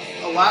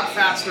a lot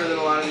faster than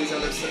a lot of these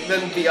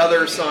than the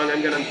other song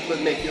I'm gonna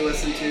make you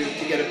listen to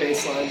get a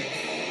bass line.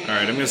 All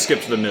right, I'm gonna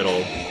skip to the middle.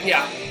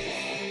 Yeah.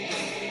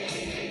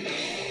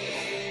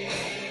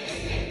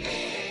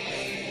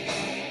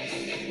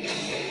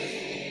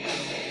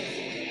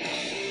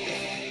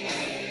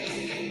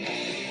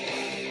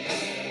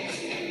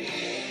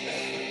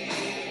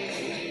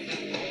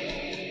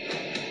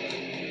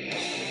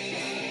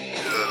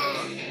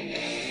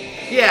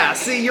 Yeah,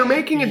 see, you're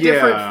making a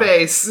different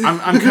face.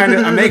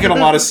 I'm making a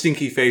lot of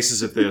stinky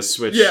faces at this,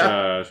 which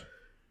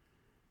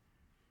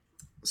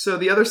So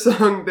the other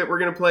song that we're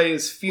gonna play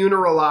is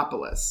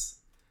Funeralopolis.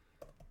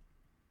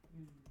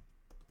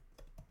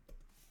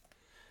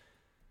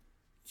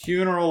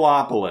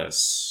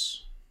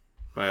 Funeralopolis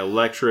by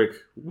Electric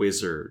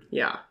Wizard.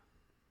 Yeah.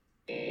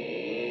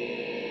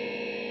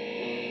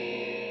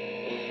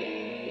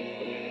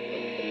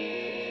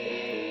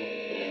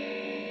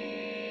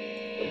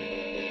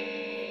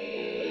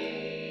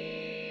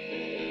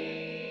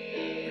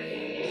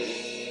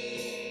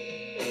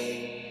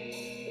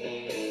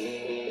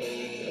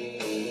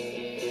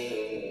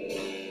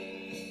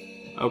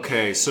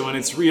 Okay, so when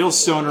it's real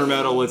stoner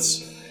metal,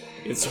 it's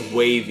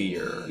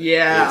wavier.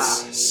 Yeah.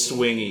 It's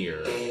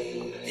swingier.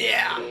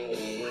 Yeah.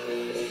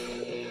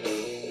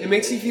 It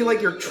makes you feel like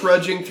you're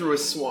trudging through a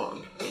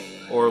swamp.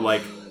 Or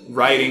like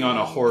riding on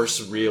a horse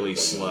really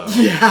slow.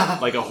 Yeah.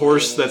 Like a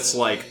horse that's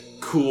like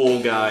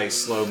cool guy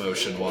slow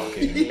motion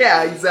walking.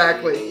 Yeah,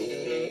 exactly.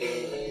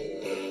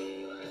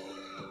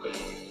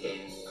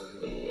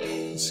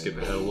 Skip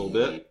ahead a little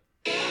bit.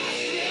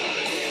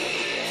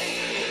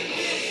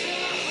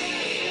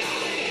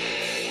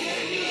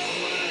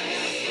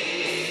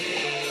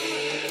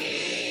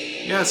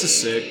 Yeah, this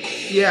is sick.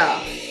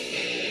 Yeah.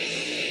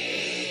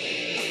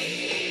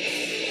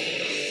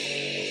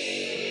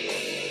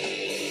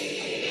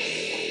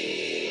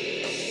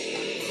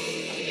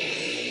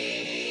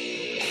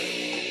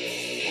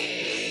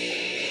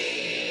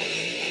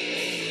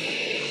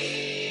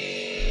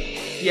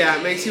 Yeah,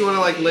 it makes you want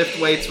to like lift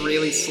weights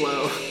really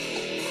slow.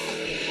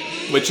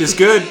 Which is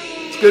good.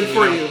 It's good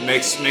for you.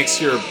 Makes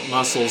your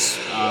muscles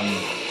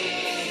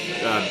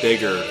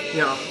bigger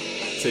Yeah.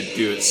 to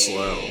do it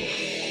slow.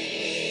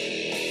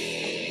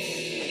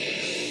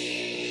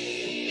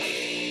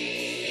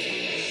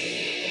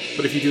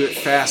 But if you do it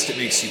fast, it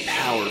makes you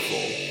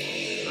powerful.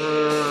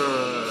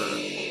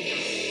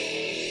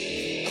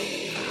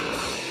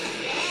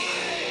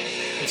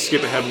 Let's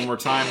skip ahead one more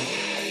time.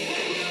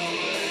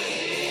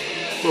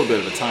 A little bit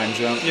of a time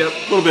jump. Yep.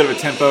 A little bit of a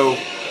tempo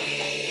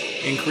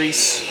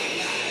increase.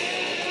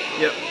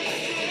 Yep.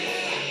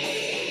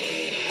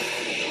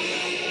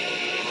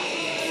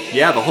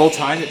 Yeah, the whole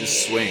time it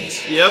just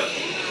swings. Yep.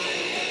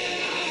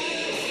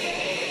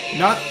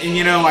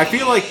 I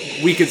feel like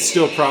we could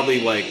still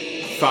probably like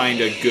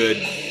find a good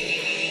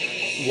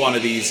one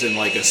of these in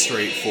like a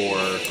straight 4.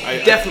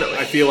 Definitely.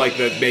 I feel like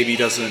that maybe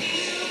isn't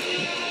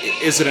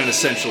an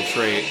essential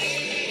trait.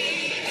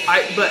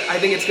 But I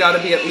think it's got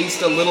to be at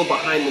least a little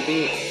behind the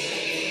beat.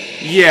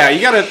 Yeah, you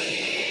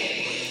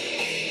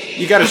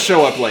gotta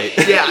show up late.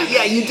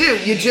 Yeah, you do.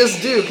 You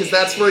just do, because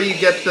that's where you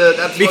get the.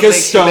 That's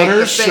because what makes you make the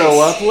stoners face.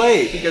 show up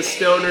late. Because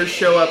stoners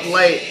show up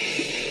late.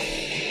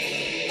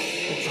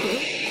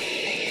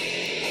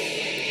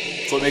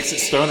 That's what makes it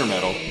stoner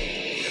metal.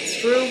 It's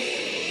true.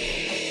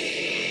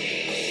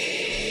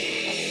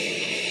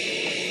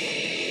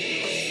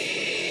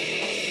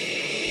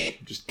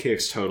 Just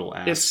kicks total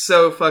ass. It's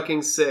so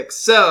fucking sick.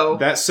 So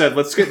that said,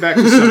 let's get back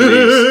to some of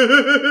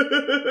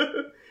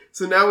these.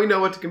 So now we know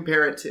what to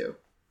compare it to.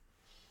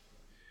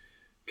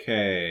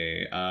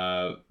 Okay,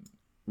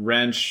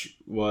 Wrench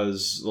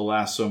was the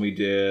last one we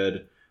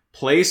did.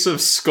 Place of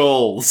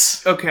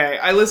Skulls. Okay,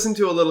 I listened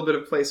to a little bit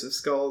of Place of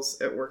Skulls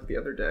at work the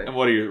other day. And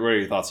what are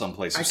your thoughts on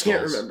Place of Skulls? I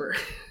can't remember.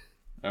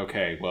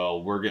 Okay,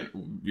 well we're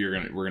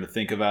gonna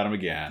think about them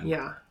again.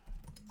 Yeah.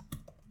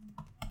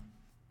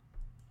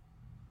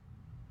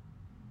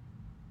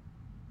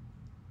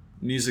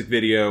 Music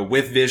video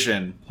with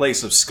vision.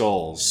 Place of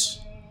Skulls.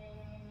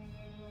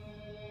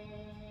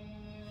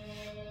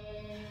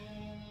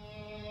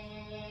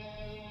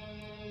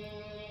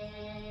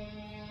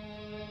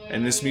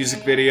 And this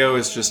music video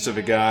is just of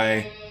a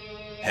guy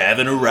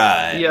having a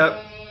ride.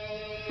 Yep.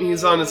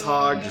 He's on his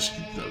hog. Just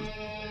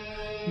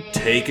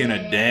taking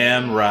a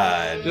damn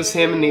ride. Just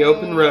him in the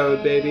open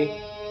road, baby.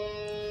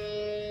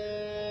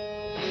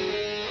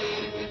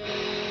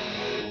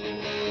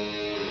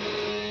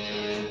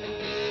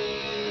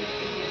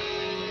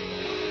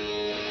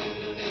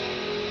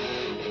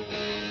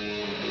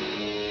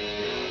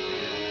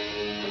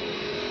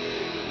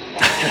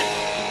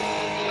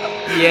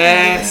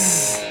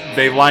 Yes!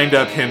 They lined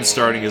up him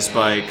starting his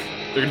bike.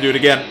 They're gonna do it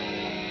again.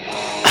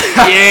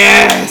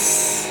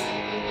 Yes!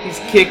 He's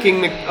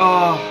kicking the...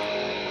 Oh.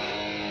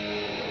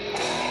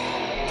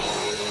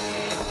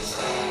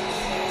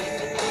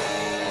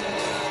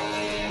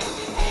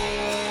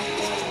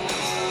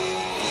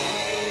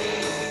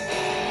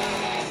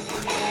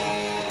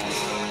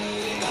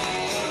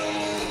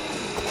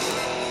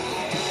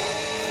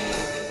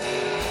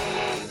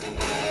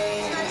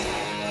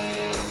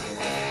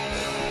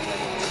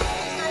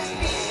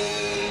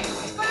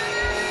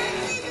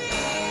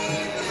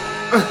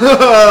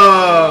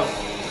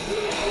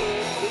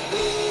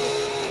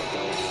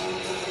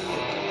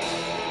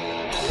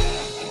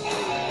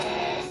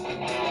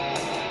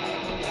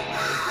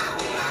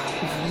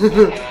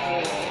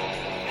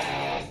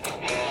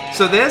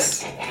 So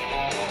this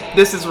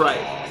is right.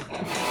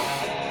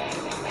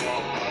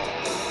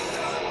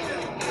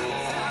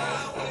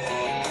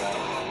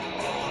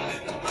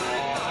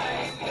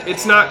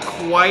 It's not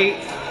quite.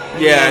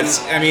 Yeah,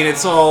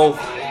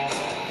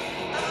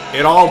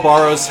 it all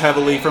borrows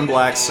heavily from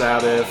Black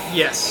Sabbath.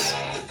 Yes.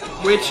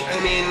 Which, I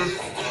mean...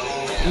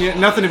 Yeah,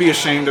 nothing to be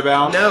ashamed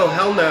about. No,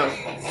 hell no.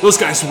 Those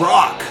guys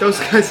rock. Those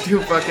guys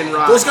do fucking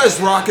rock. Those guys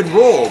rock and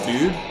roll,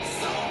 dude.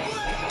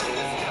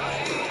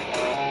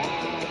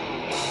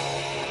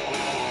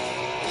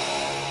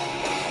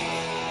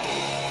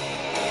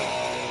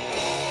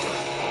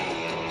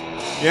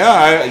 Yeah,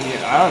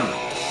 I don't know.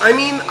 I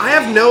mean, I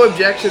have no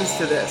objections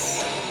to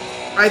this.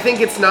 I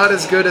think it's not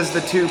as good as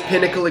the two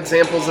pinnacle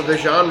examples of the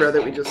genre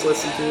that we just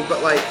listened to,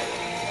 but like...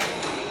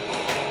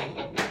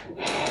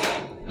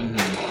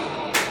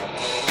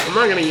 I'm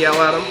not gonna yell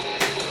at him.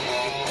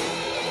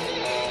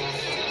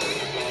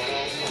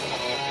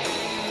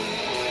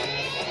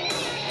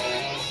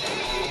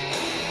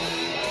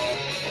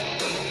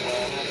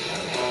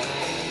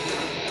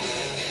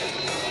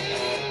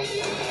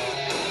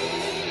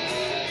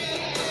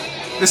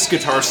 This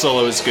guitar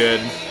solo is good.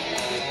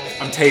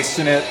 I'm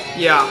tasting it.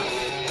 Yeah.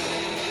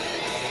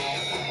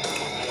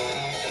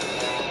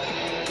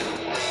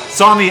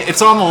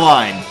 It's on the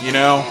line, you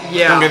know?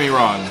 Yeah. Don't get me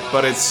wrong,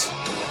 but it's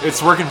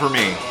working for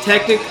me.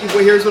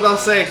 Well, here's what I'll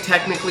say.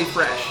 Technically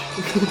fresh.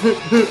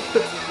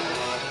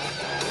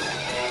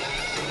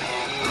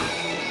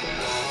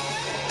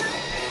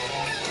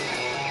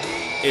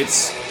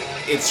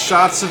 It's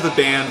shots of the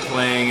band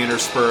playing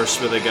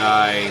interspersed with a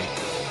guy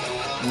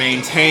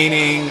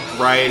maintaining,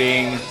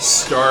 writing,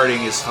 starting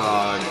his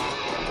hog,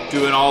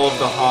 doing all of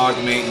the hog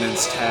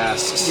maintenance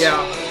tasks. Yeah.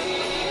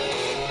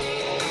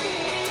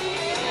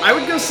 I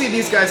would go see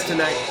these guys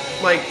tonight.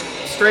 Like,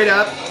 straight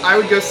up, I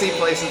would go see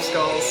Place of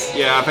Skulls.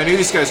 Yeah, if I knew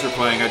these guys were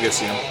playing, I'd go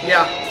see them.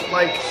 Yeah,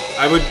 like...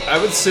 I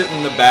would sit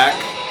in the back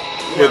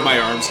Yeah. with my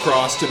arms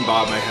crossed and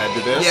bob my head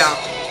to this. Yeah.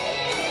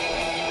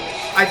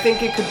 I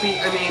think it could be,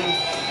 I mean,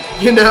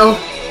 you know,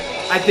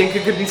 I think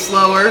it could be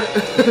slower.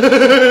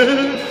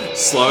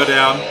 Slow it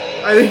down.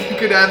 I think it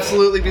could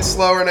absolutely be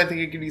slower, and I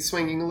think it could be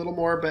swinging a little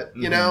more, but,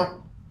 you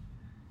know,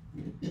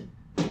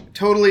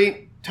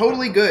 totally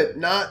good.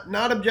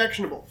 Not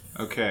objectionable.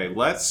 Okay,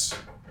 let's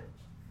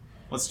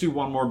do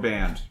one more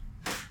band.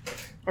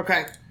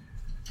 Okay.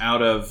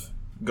 Out of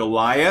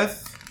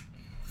Goliath,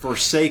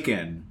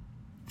 Forsaken,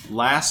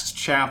 Last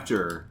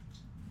Chapter,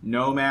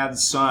 Nomad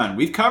Sun.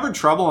 We've covered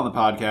Trouble on the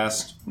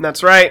podcast.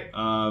 That's right.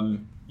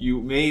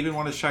 You may even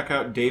want to check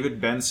out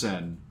David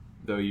Benson,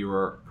 though you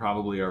are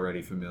probably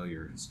already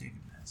familiar. It's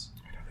David Benson.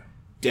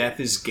 Death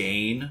is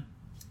Gain.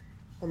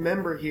 A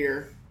member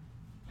here.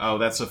 Oh,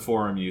 that's a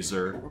forum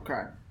user.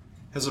 Okay.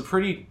 Has a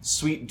pretty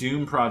sweet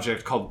Doom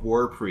project called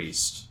War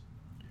Priest.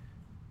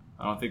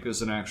 I don't think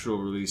there's an actual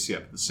release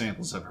yet, but the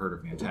samples I've heard are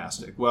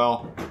fantastic.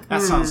 Well,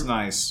 that sounds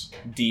nice.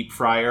 Deep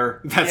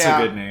Fryer. That's a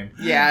good name.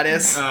 Yeah, it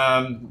is.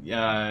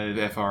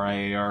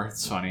 Friar.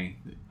 It's funny.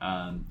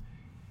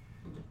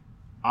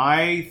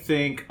 I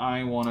think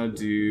I want to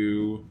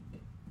do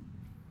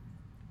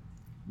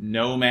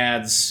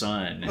Nomad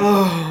Sun.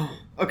 Oh,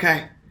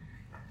 okay.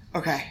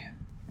 Okay.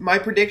 My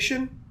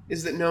prediction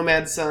is that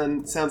Nomad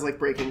Sun sounds like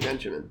Breaking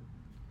Benjamin.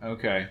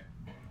 Okay.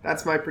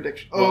 That's my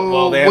prediction.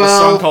 Well, they have a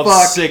song called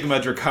Sigma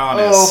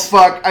Draconis. Oh,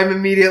 fuck. I'm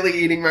immediately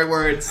eating my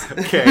words.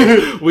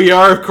 Okay. We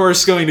are, of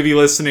course, going to be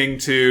listening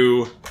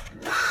to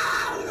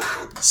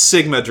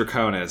Sigma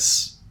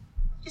Draconis.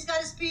 He's got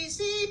his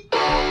PC.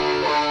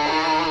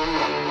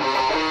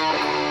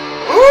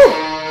 Ooh!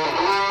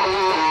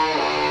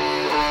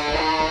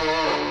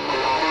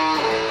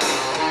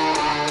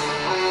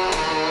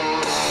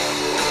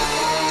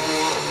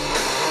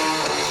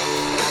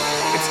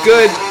 It's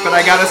good, but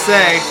I gotta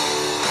say,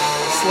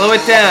 slow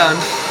it down.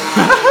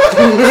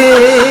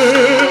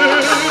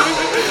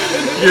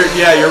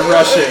 You're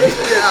rushing.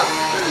 Yeah.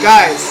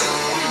 Guys,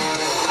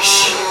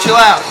 shh, chill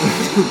out.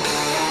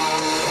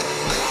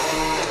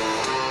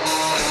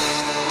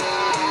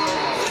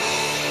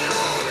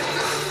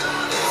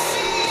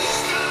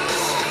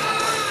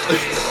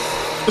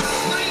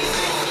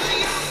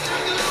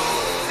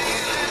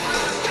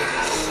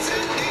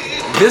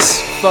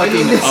 This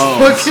fucking This owns.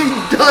 fucking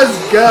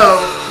does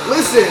go.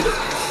 Listen,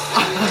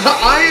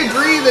 I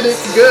agree that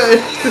it's good.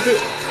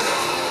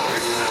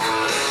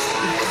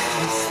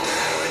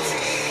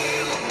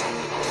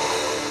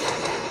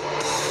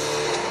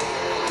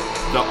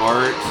 The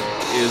art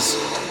is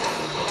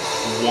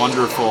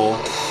wonderful.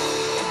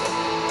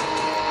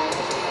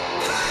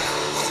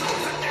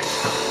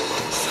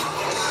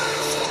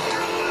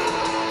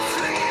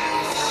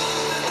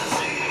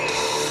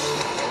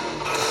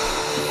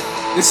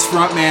 This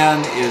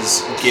frontman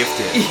is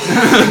gifted.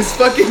 He's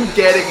fucking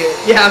getting it.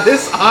 Yeah,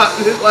 this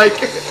like...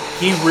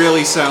 He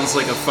really sounds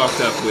like a fucked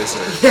up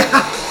wizard.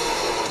 Yeah.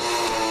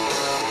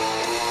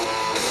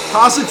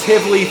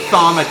 Positively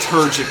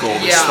thaumaturgical,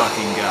 this Yeah.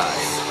 fucking guy.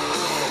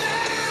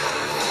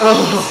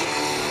 Oh.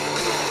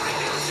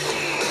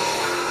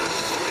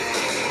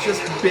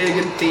 Just big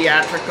and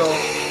theatrical.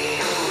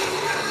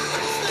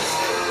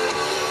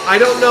 I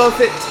don't know if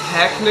it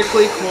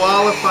technically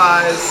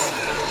qualifies.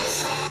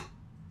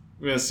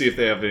 I'm gonna see if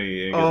they have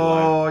any good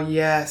Oh,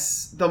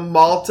 yes. The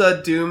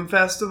Malta Doom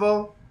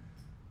Festival.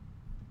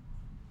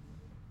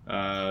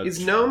 line.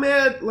 Is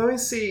Nomad... Let me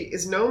see.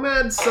 Is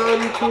Nomad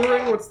Sun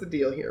touring? What's the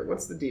deal here?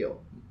 What's the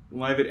deal?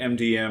 Live at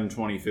MDM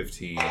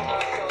 2015.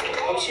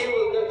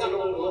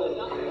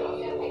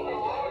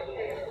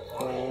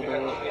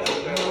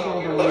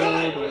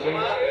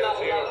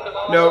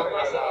 Nope.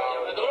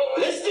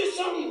 Let's do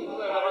some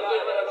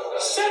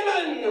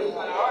 7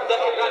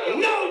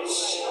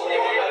 notes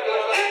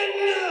and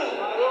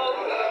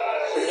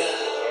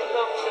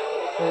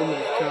Oh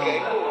my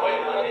god.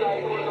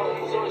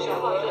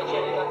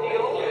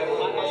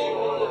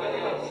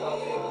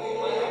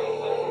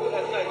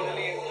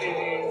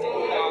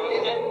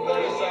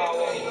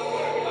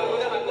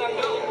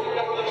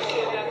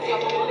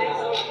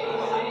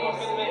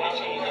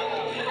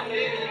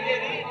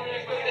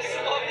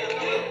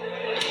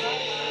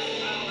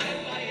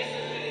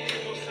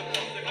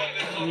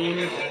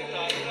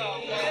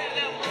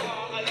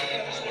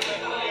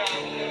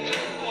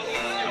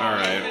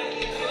 Alright.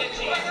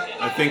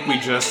 I think we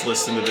just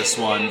listened to this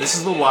one. This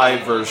is the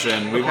live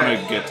version. We want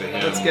to get to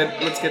him. Let's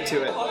get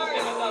to it.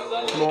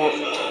 More.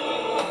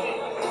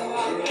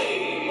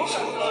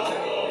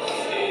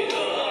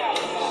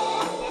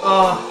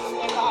 Oh.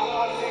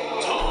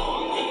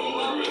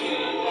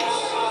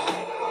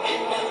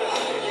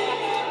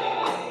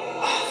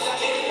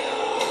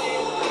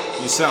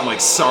 You sound like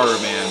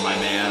Saruman, my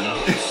man.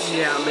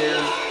 Yeah,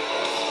 man.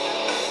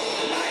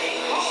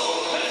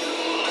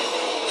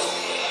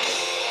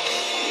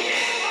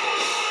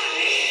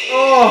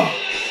 Oh.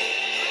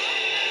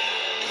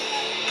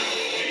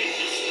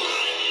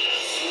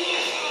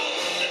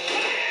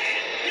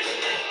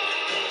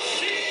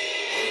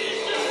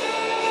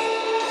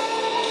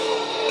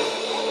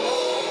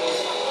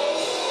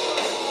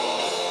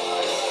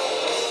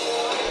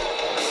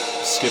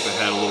 Skip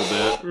ahead a little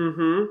bit.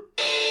 Mm-hmm.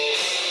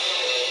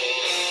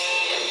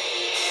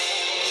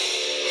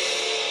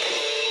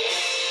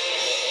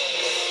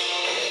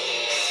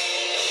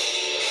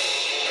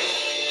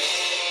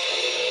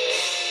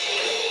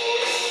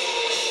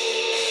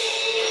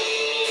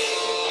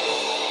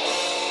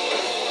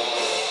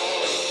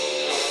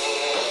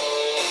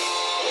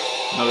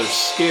 Another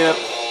skip.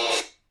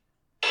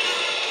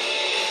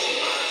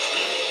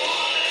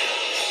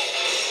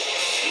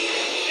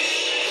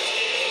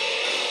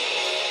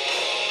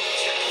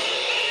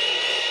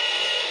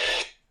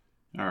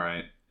 All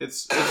right,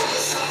 it's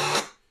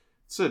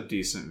a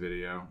decent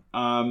video.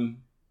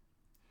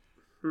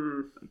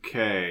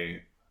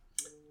 Okay.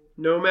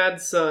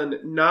 Nomad Sun,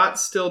 not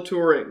still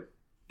touring.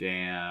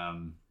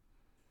 Damn.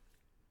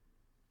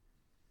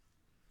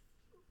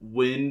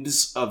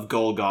 Winds of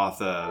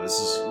Golgotha.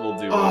 We'll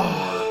do one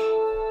more.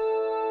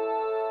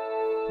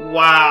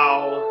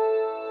 Wow.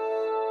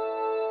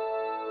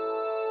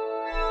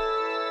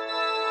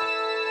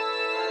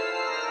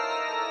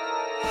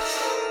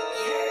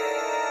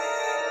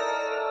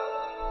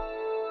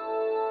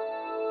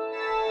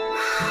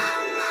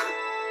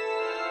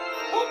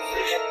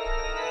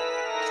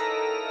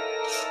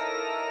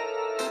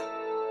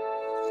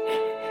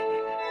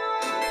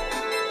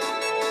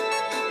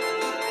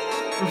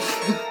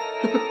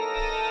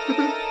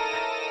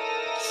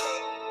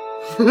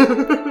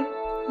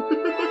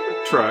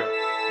 Truck.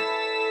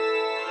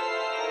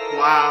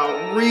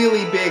 Wow,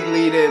 really big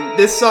lead in.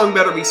 This song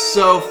better be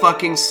so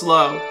fucking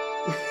slow.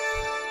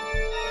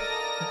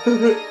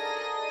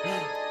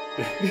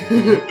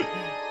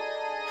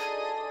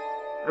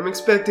 I'm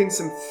expecting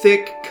some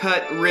thick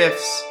cut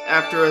riffs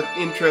after an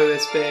intro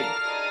this big.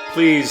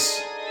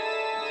 Please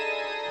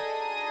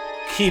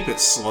keep it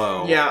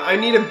slow. Yeah, I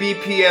need a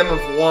BPM of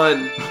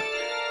 1.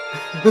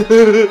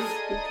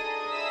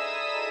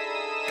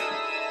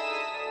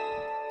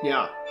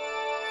 Yeah.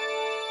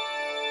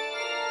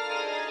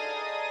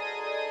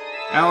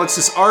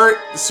 Alex's art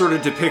sort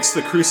of depicts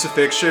the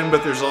crucifixion,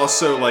 but there's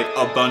also like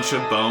a bunch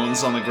of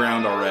bones on the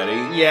ground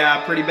already.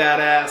 Yeah, pretty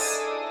badass.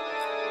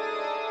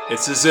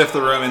 It's as if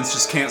the Romans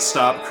just can't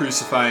stop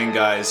crucifying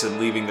guys and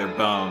leaving their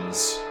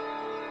bones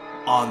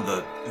on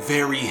the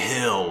very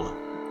hill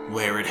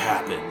where it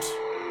happened.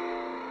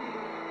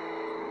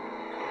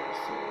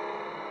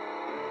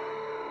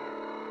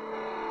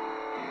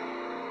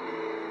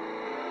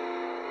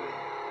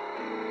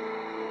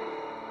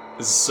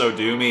 This is so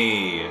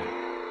doomy.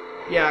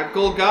 Yeah,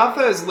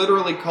 Golgotha is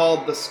literally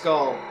called the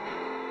skull.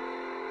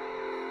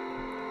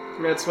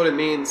 That's what it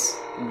means.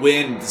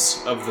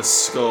 Winds of the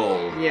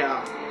skull.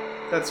 Yeah,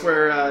 that's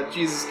where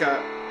Jesus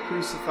got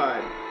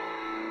crucified.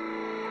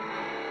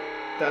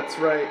 That's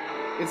right.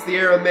 It's the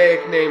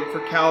Aramaic name for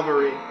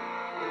Calvary.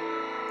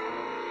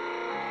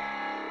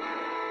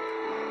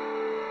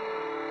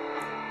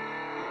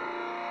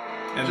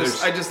 And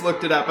I just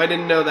looked it up. I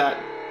didn't know that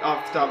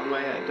off the top of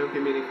my head. Don't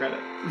give me any credit.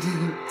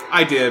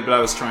 I did, but I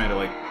was trying to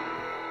like,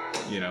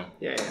 you know,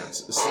 Yeah.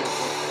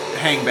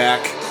 hang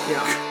back.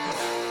 Yeah.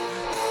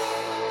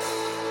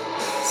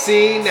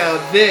 See, now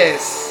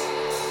this.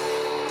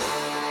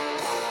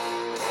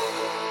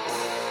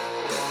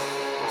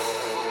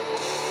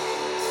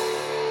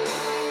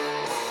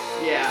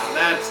 Yeah,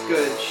 that's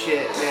good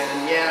shit,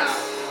 man. Yeah.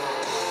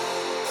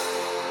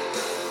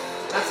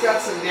 That's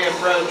got some damn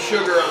brown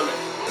sugar on it.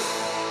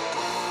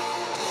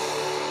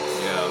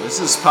 Yeah, this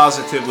is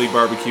positively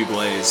barbecue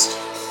glazed.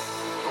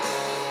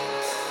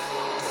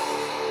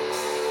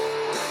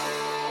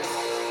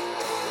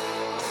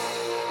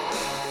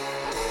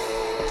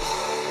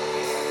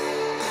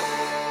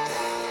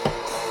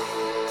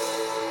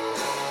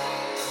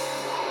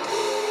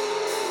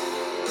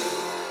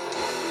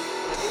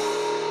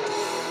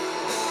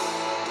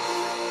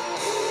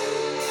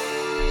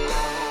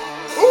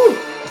 Ooh!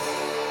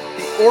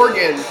 The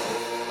organ.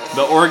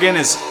 The organ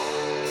is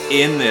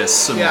in this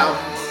some more.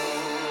 Yeah.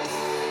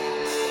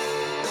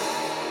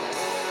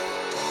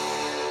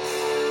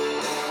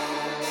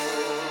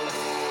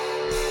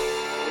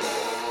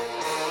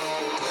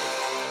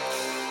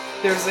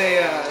 There's a,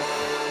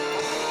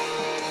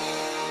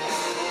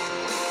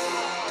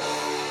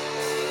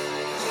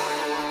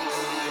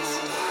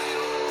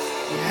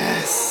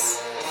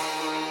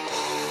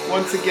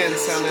 Once again,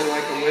 sounding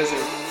like a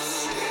wizard.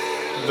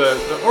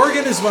 The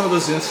organ is one of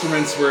those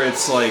instruments where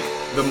it's like,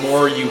 the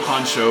more you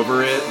hunch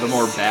over it, the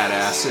more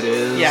badass it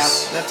is. Yeah,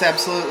 that's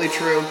absolutely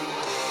true.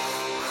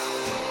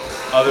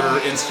 Other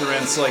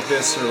instruments like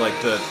this are like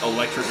the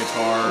electric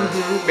guitar.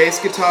 Mm-hmm. Bass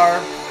guitar.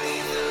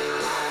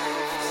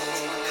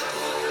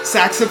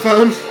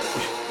 Saxophone.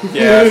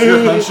 Yeah, if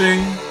you're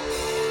hunching.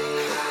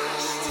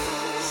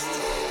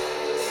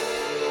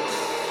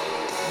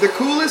 The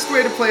coolest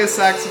way to play a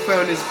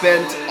saxophone is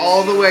bent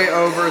all the way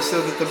over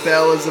so that the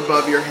bell is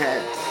above your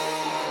head.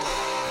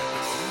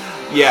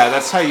 Yeah,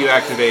 that's how you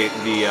activate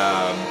the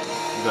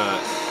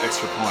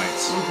extra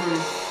points. Mm-hmm.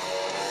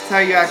 That's how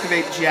you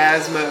activate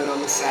jazz mode on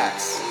the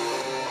sax.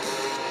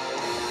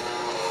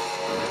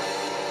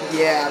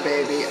 Yeah,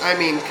 baby. I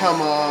mean,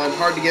 come on.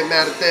 Hard to get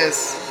mad at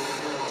this.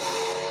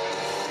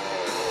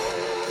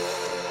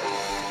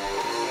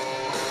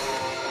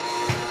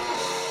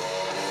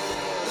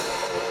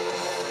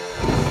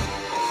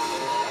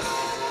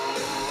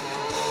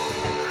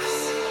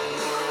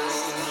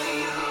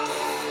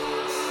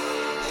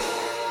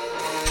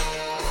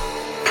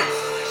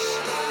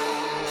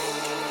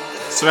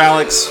 So,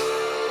 Alex,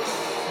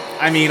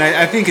 I mean,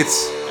 I think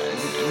it's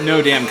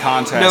no damn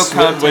contest.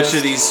 No contest.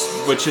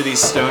 Which of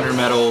these stoner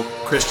metal,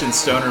 Christian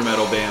stoner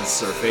metal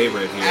bands is our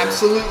favorite here?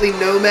 Absolutely,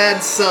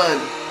 Nomad Sun.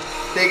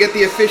 They get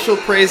the official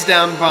praise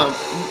down bump.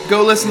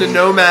 Go listen to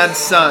Nomad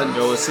Sun.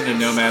 Go listen to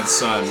Nomad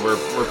Sun. We're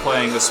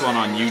playing this one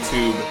on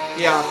YouTube.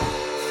 Yeah.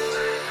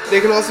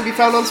 They can also be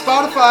found on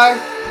Spotify.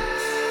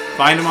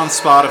 Find them on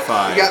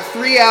Spotify. We got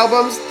 3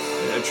 albums.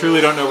 I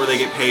truly don't know where they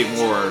get paid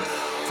more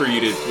for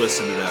you to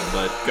listen to them,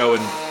 but go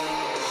and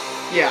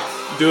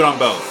do it on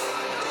both.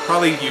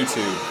 Probably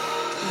YouTube.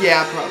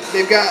 Yeah, probably.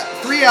 They've got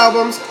 3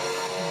 albums.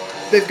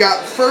 They've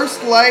got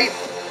First Light.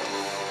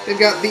 They've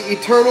got The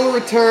Eternal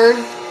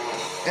Return.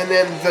 And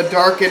then The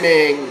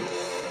Darkening.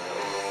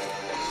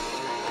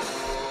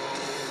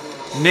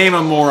 Name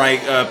a more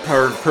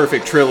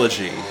perfect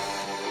trilogy.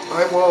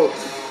 I won't.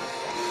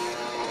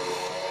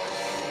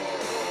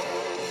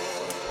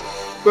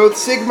 Both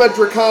Sigma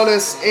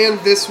Draconis and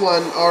this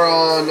one are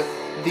on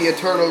The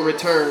Eternal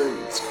Return.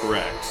 That's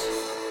correct.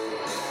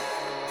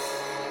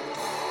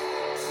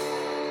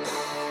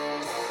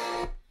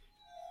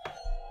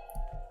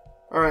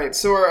 Alright,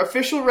 so our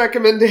official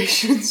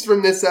recommendations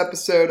from this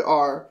episode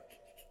are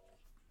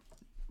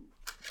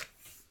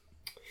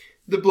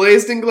the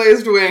Blazed and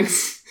Glazed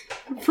Wings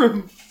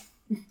from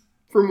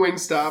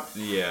Wingstop.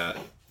 Yeah.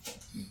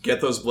 Get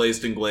those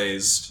blazed and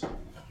glazed.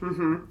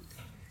 Mm-hmm.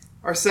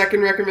 Our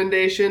second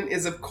recommendation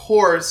is, of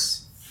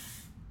course,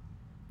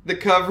 the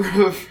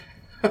cover of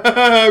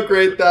How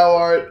Great Thou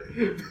Art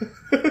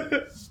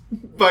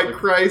by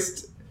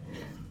Christ.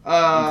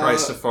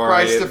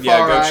 Christafari.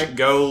 Yeah,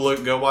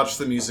 go watch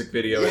the music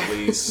video at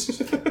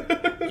least.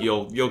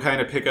 You'll kind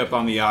of pick up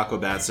on the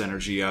Aquabats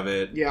energy of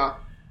it. Yeah.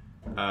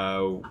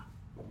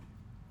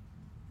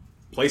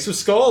 Place of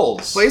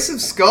Skulls. Place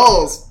of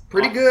Skulls.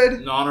 Pretty good.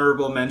 An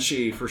honorable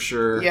mention for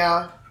sure.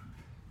 Yeah.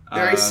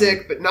 Very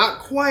sick, but not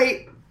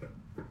quite.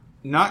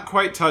 Not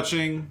quite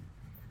touching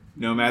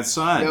Nomad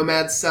Sun.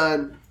 Nomad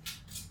Sun.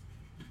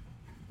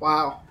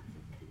 Wow.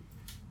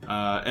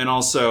 And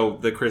also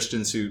the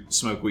Christians Who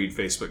Smoke Weed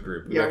Facebook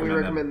group. We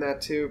recommend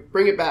that too.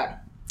 Bring it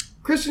back.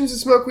 Christians Who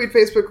Smoke Weed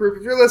Facebook group.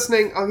 If you're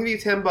listening, I'll give you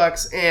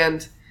 $10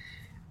 and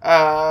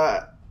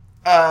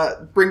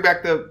bring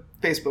back the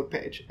Facebook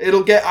page.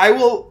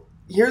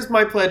 Here's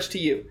my pledge to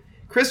you.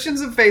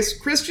 Christians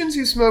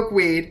Who Smoke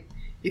Weed,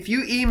 if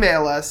you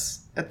email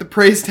us at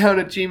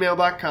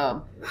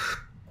thepraisedown@gmail.com,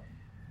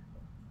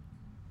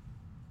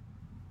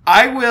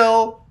 I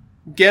will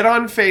get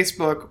on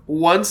Facebook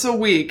once a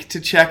week to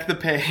check the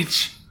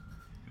page.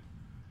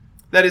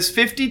 That is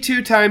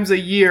 52 times a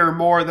year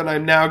more than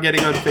I'm now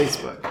getting on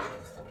Facebook.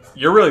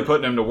 You're really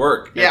putting them to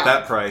work at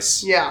that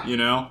price. Yeah. You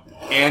know?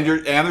 And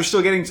they're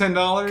still getting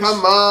 $10?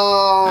 Come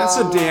on. That's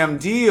a damn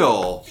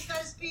deal.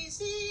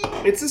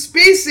 It's a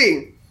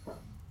specie.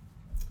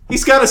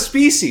 He's got a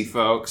specie,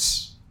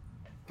 folks.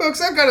 Folks,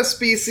 I've got a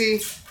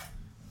specie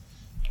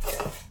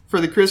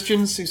for the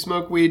Christians Who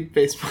Smoke Weed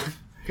Facebook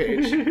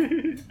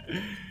page.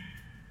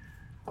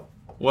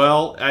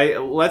 Well,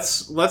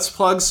 let's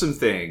plug some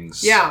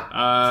things.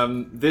 Yeah.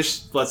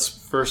 Let's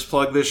first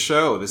plug this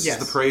show. This Yes.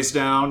 is the Praise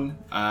Down.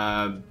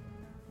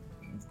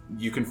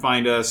 You can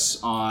find us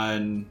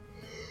on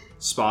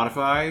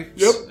Spotify,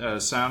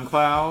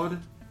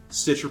 SoundCloud,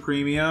 Stitcher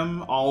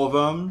Premium, all of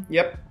them.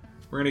 Yep.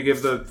 We're gonna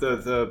give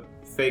the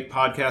fake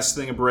podcast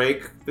thing a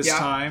break this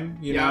time.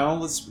 You know,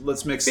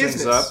 let's mix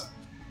things up.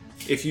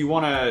 If you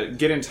want to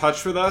get in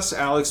touch with us,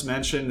 Alex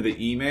mentioned the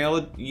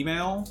email. We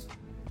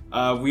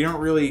don't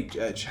really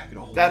check it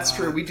all. That's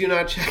true. We do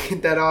not check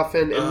it that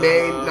often and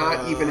may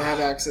not even have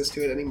access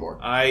to it anymore.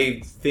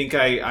 I think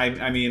I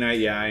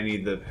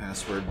need the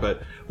password,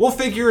 but we'll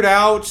figure it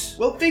out.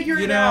 We'll figure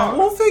it out.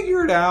 We'll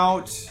figure it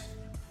out.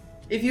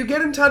 If you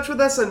get in touch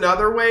with us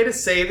another way to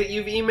say that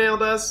you've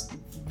emailed us,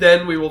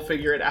 then we will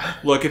figure it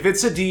out. Look, if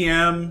it's a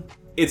DM,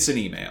 it's an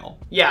email.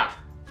 Yeah.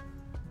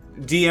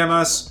 DM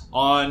us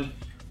on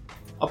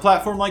a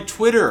platform like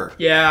Twitter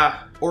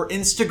Yeah, or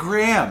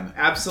Instagram.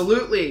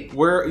 absolutely.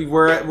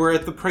 We're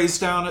at the Praise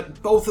Down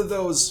at both of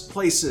those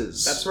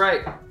places. That's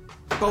right.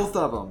 Both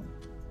of them.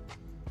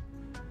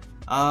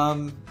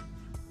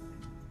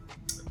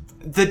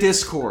 The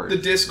Discord. The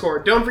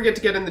Discord. Don't forget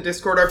to get in the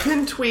Discord. Our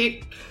pinned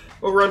tweet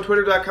over on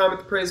twitter.com at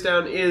the Praise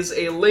Down is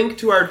a link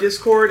to our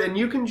Discord, and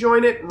you can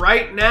join it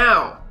right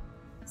now.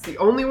 It's the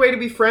only way to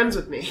be friends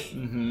with me.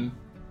 Mm-hmm.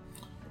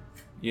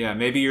 Yeah,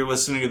 maybe you're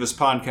listening to this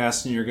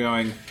podcast and you're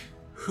going,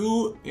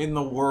 who in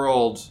the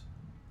world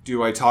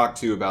do I talk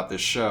to about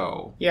this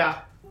show? Yeah.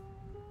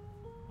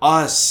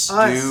 Us,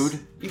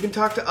 dude. You can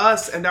talk to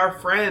us and our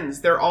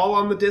friends. They're all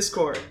on the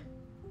Discord.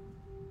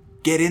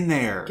 Get in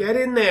there. Get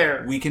in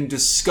there. We can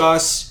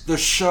discuss the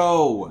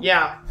show.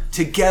 Yeah.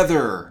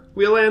 Together.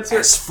 We'll answer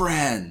as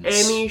friends.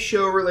 any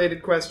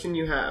show-related question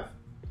you have.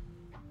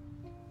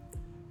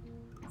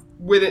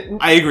 With it.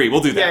 I agree.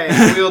 We'll do that.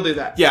 Yeah, we'll do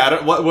that. Yeah, I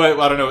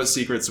don't know what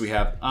secrets we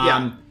have.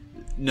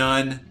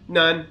 None.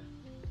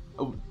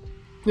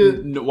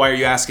 Why are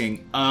you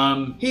asking?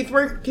 Heath,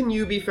 where can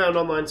you be found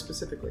online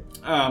specifically?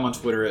 I'm on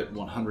Twitter at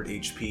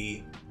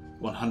 100HP,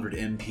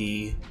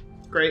 100MP.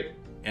 Great.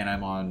 And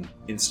I'm on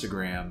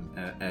Instagram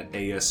at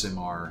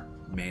ASMR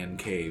Man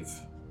Cave.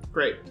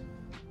 Great.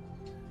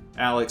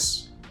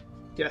 Alex.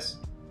 Yes.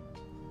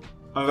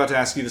 I'm about to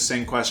ask you the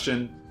same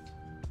question.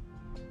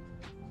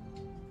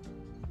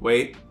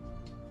 Wait.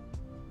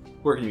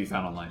 Where can you be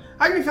found online?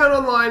 I can be found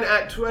online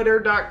at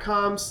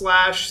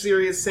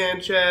twitter.com/Sirius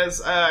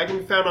Sanchez. I can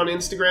be found on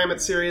Instagram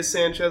at Sirius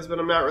Sanchez, but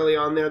I'm not really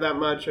on there that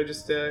much. I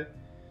just, use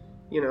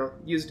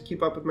it to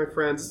keep up with my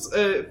friends.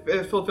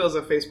 It fulfills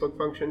a Facebook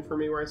function for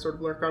me where I sort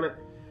of lurk on it.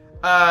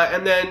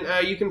 And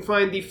then you can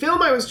find the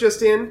film I was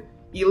just in,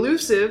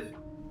 Elusive,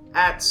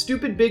 at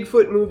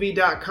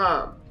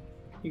stupidbigfootmovie.com.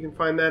 You can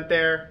find that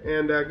there,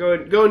 and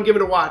go and give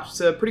it a watch.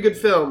 It's a pretty good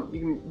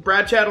film.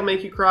 Brad Chat will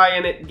make you cry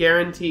in it,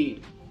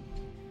 guaranteed.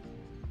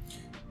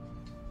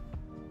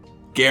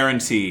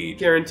 Guaranteed.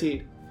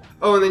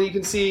 Oh, and then you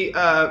can see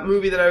a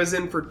movie that I was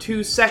in for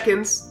 2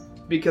 seconds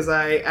because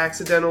I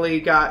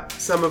accidentally got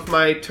some of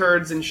my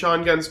turds in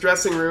Sean Gunn's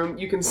dressing room.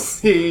 You can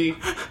see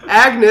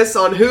Agnes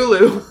on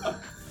Hulu.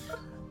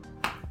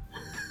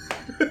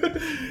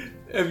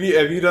 Have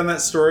you done that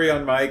story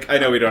on Mike? I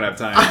know we don't have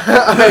time.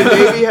 I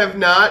maybe have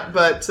not,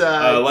 but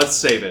let's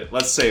save it.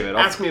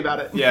 Ask me about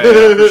it. Yeah,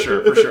 for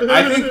sure.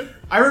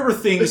 I remember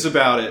things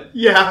about it.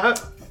 Yeah.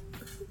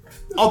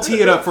 I'll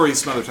tee it up for you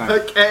some other time.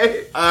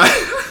 Okay.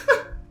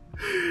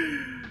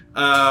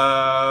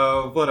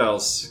 What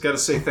else? Got to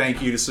say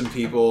thank you to some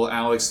people.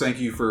 Alex, thank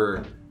you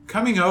for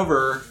coming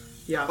over.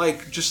 Yeah.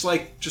 Just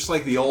like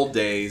the old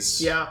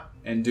days. Yeah.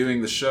 And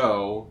doing the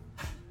show.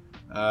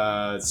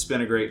 It's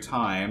been a great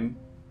time.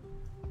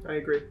 I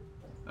agree.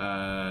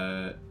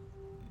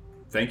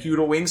 Thank you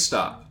to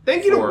Wingstop.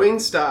 Thank you to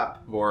Wingstop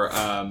for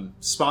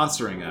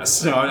sponsoring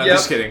us. No, I'm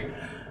just kidding.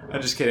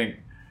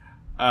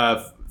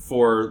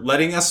 For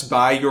letting us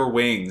buy your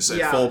wings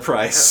at full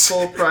price. At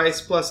full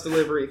price plus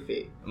delivery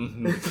fee.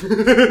 Mm-hmm.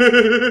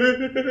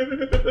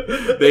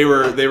 They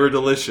were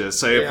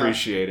delicious. I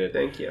appreciate it.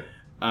 Thank you.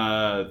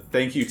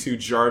 Thank you to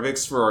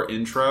Jarvix for our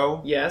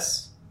intro.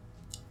 Yes.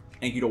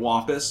 Thank you to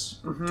Wampus,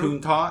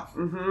 Toon Talk.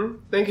 Mm-hmm.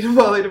 Thank you to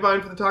Wally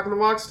Devine for the Talk and the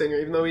Walk stinger,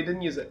 even though we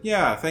didn't use it.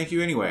 Yeah, thank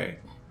you anyway.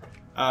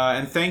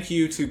 And thank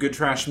you to Good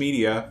Trash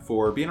Media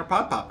for being our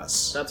pod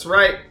papas. That's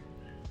right.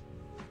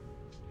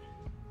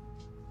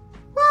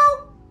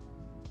 Well,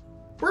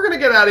 we're gonna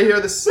get out of here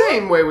the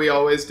same way we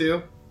always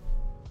do.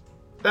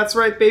 That's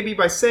right, baby,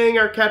 by saying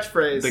our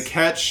catchphrase. The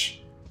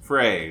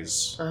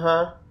catchphrase.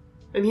 Uh-huh.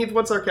 And Heath,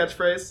 what's our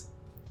catchphrase?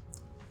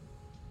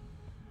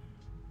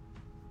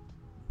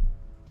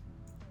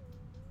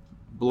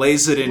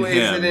 Blaze it in him.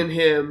 Blaze it in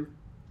him.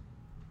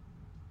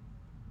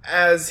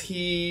 As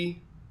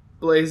he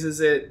blazes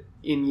it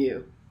in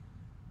you.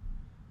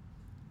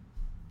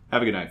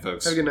 Have a good night,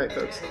 folks. Have a good night,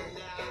 folks.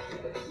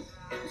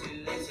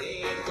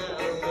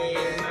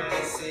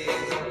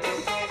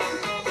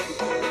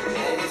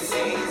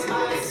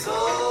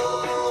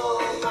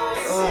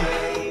 Oh.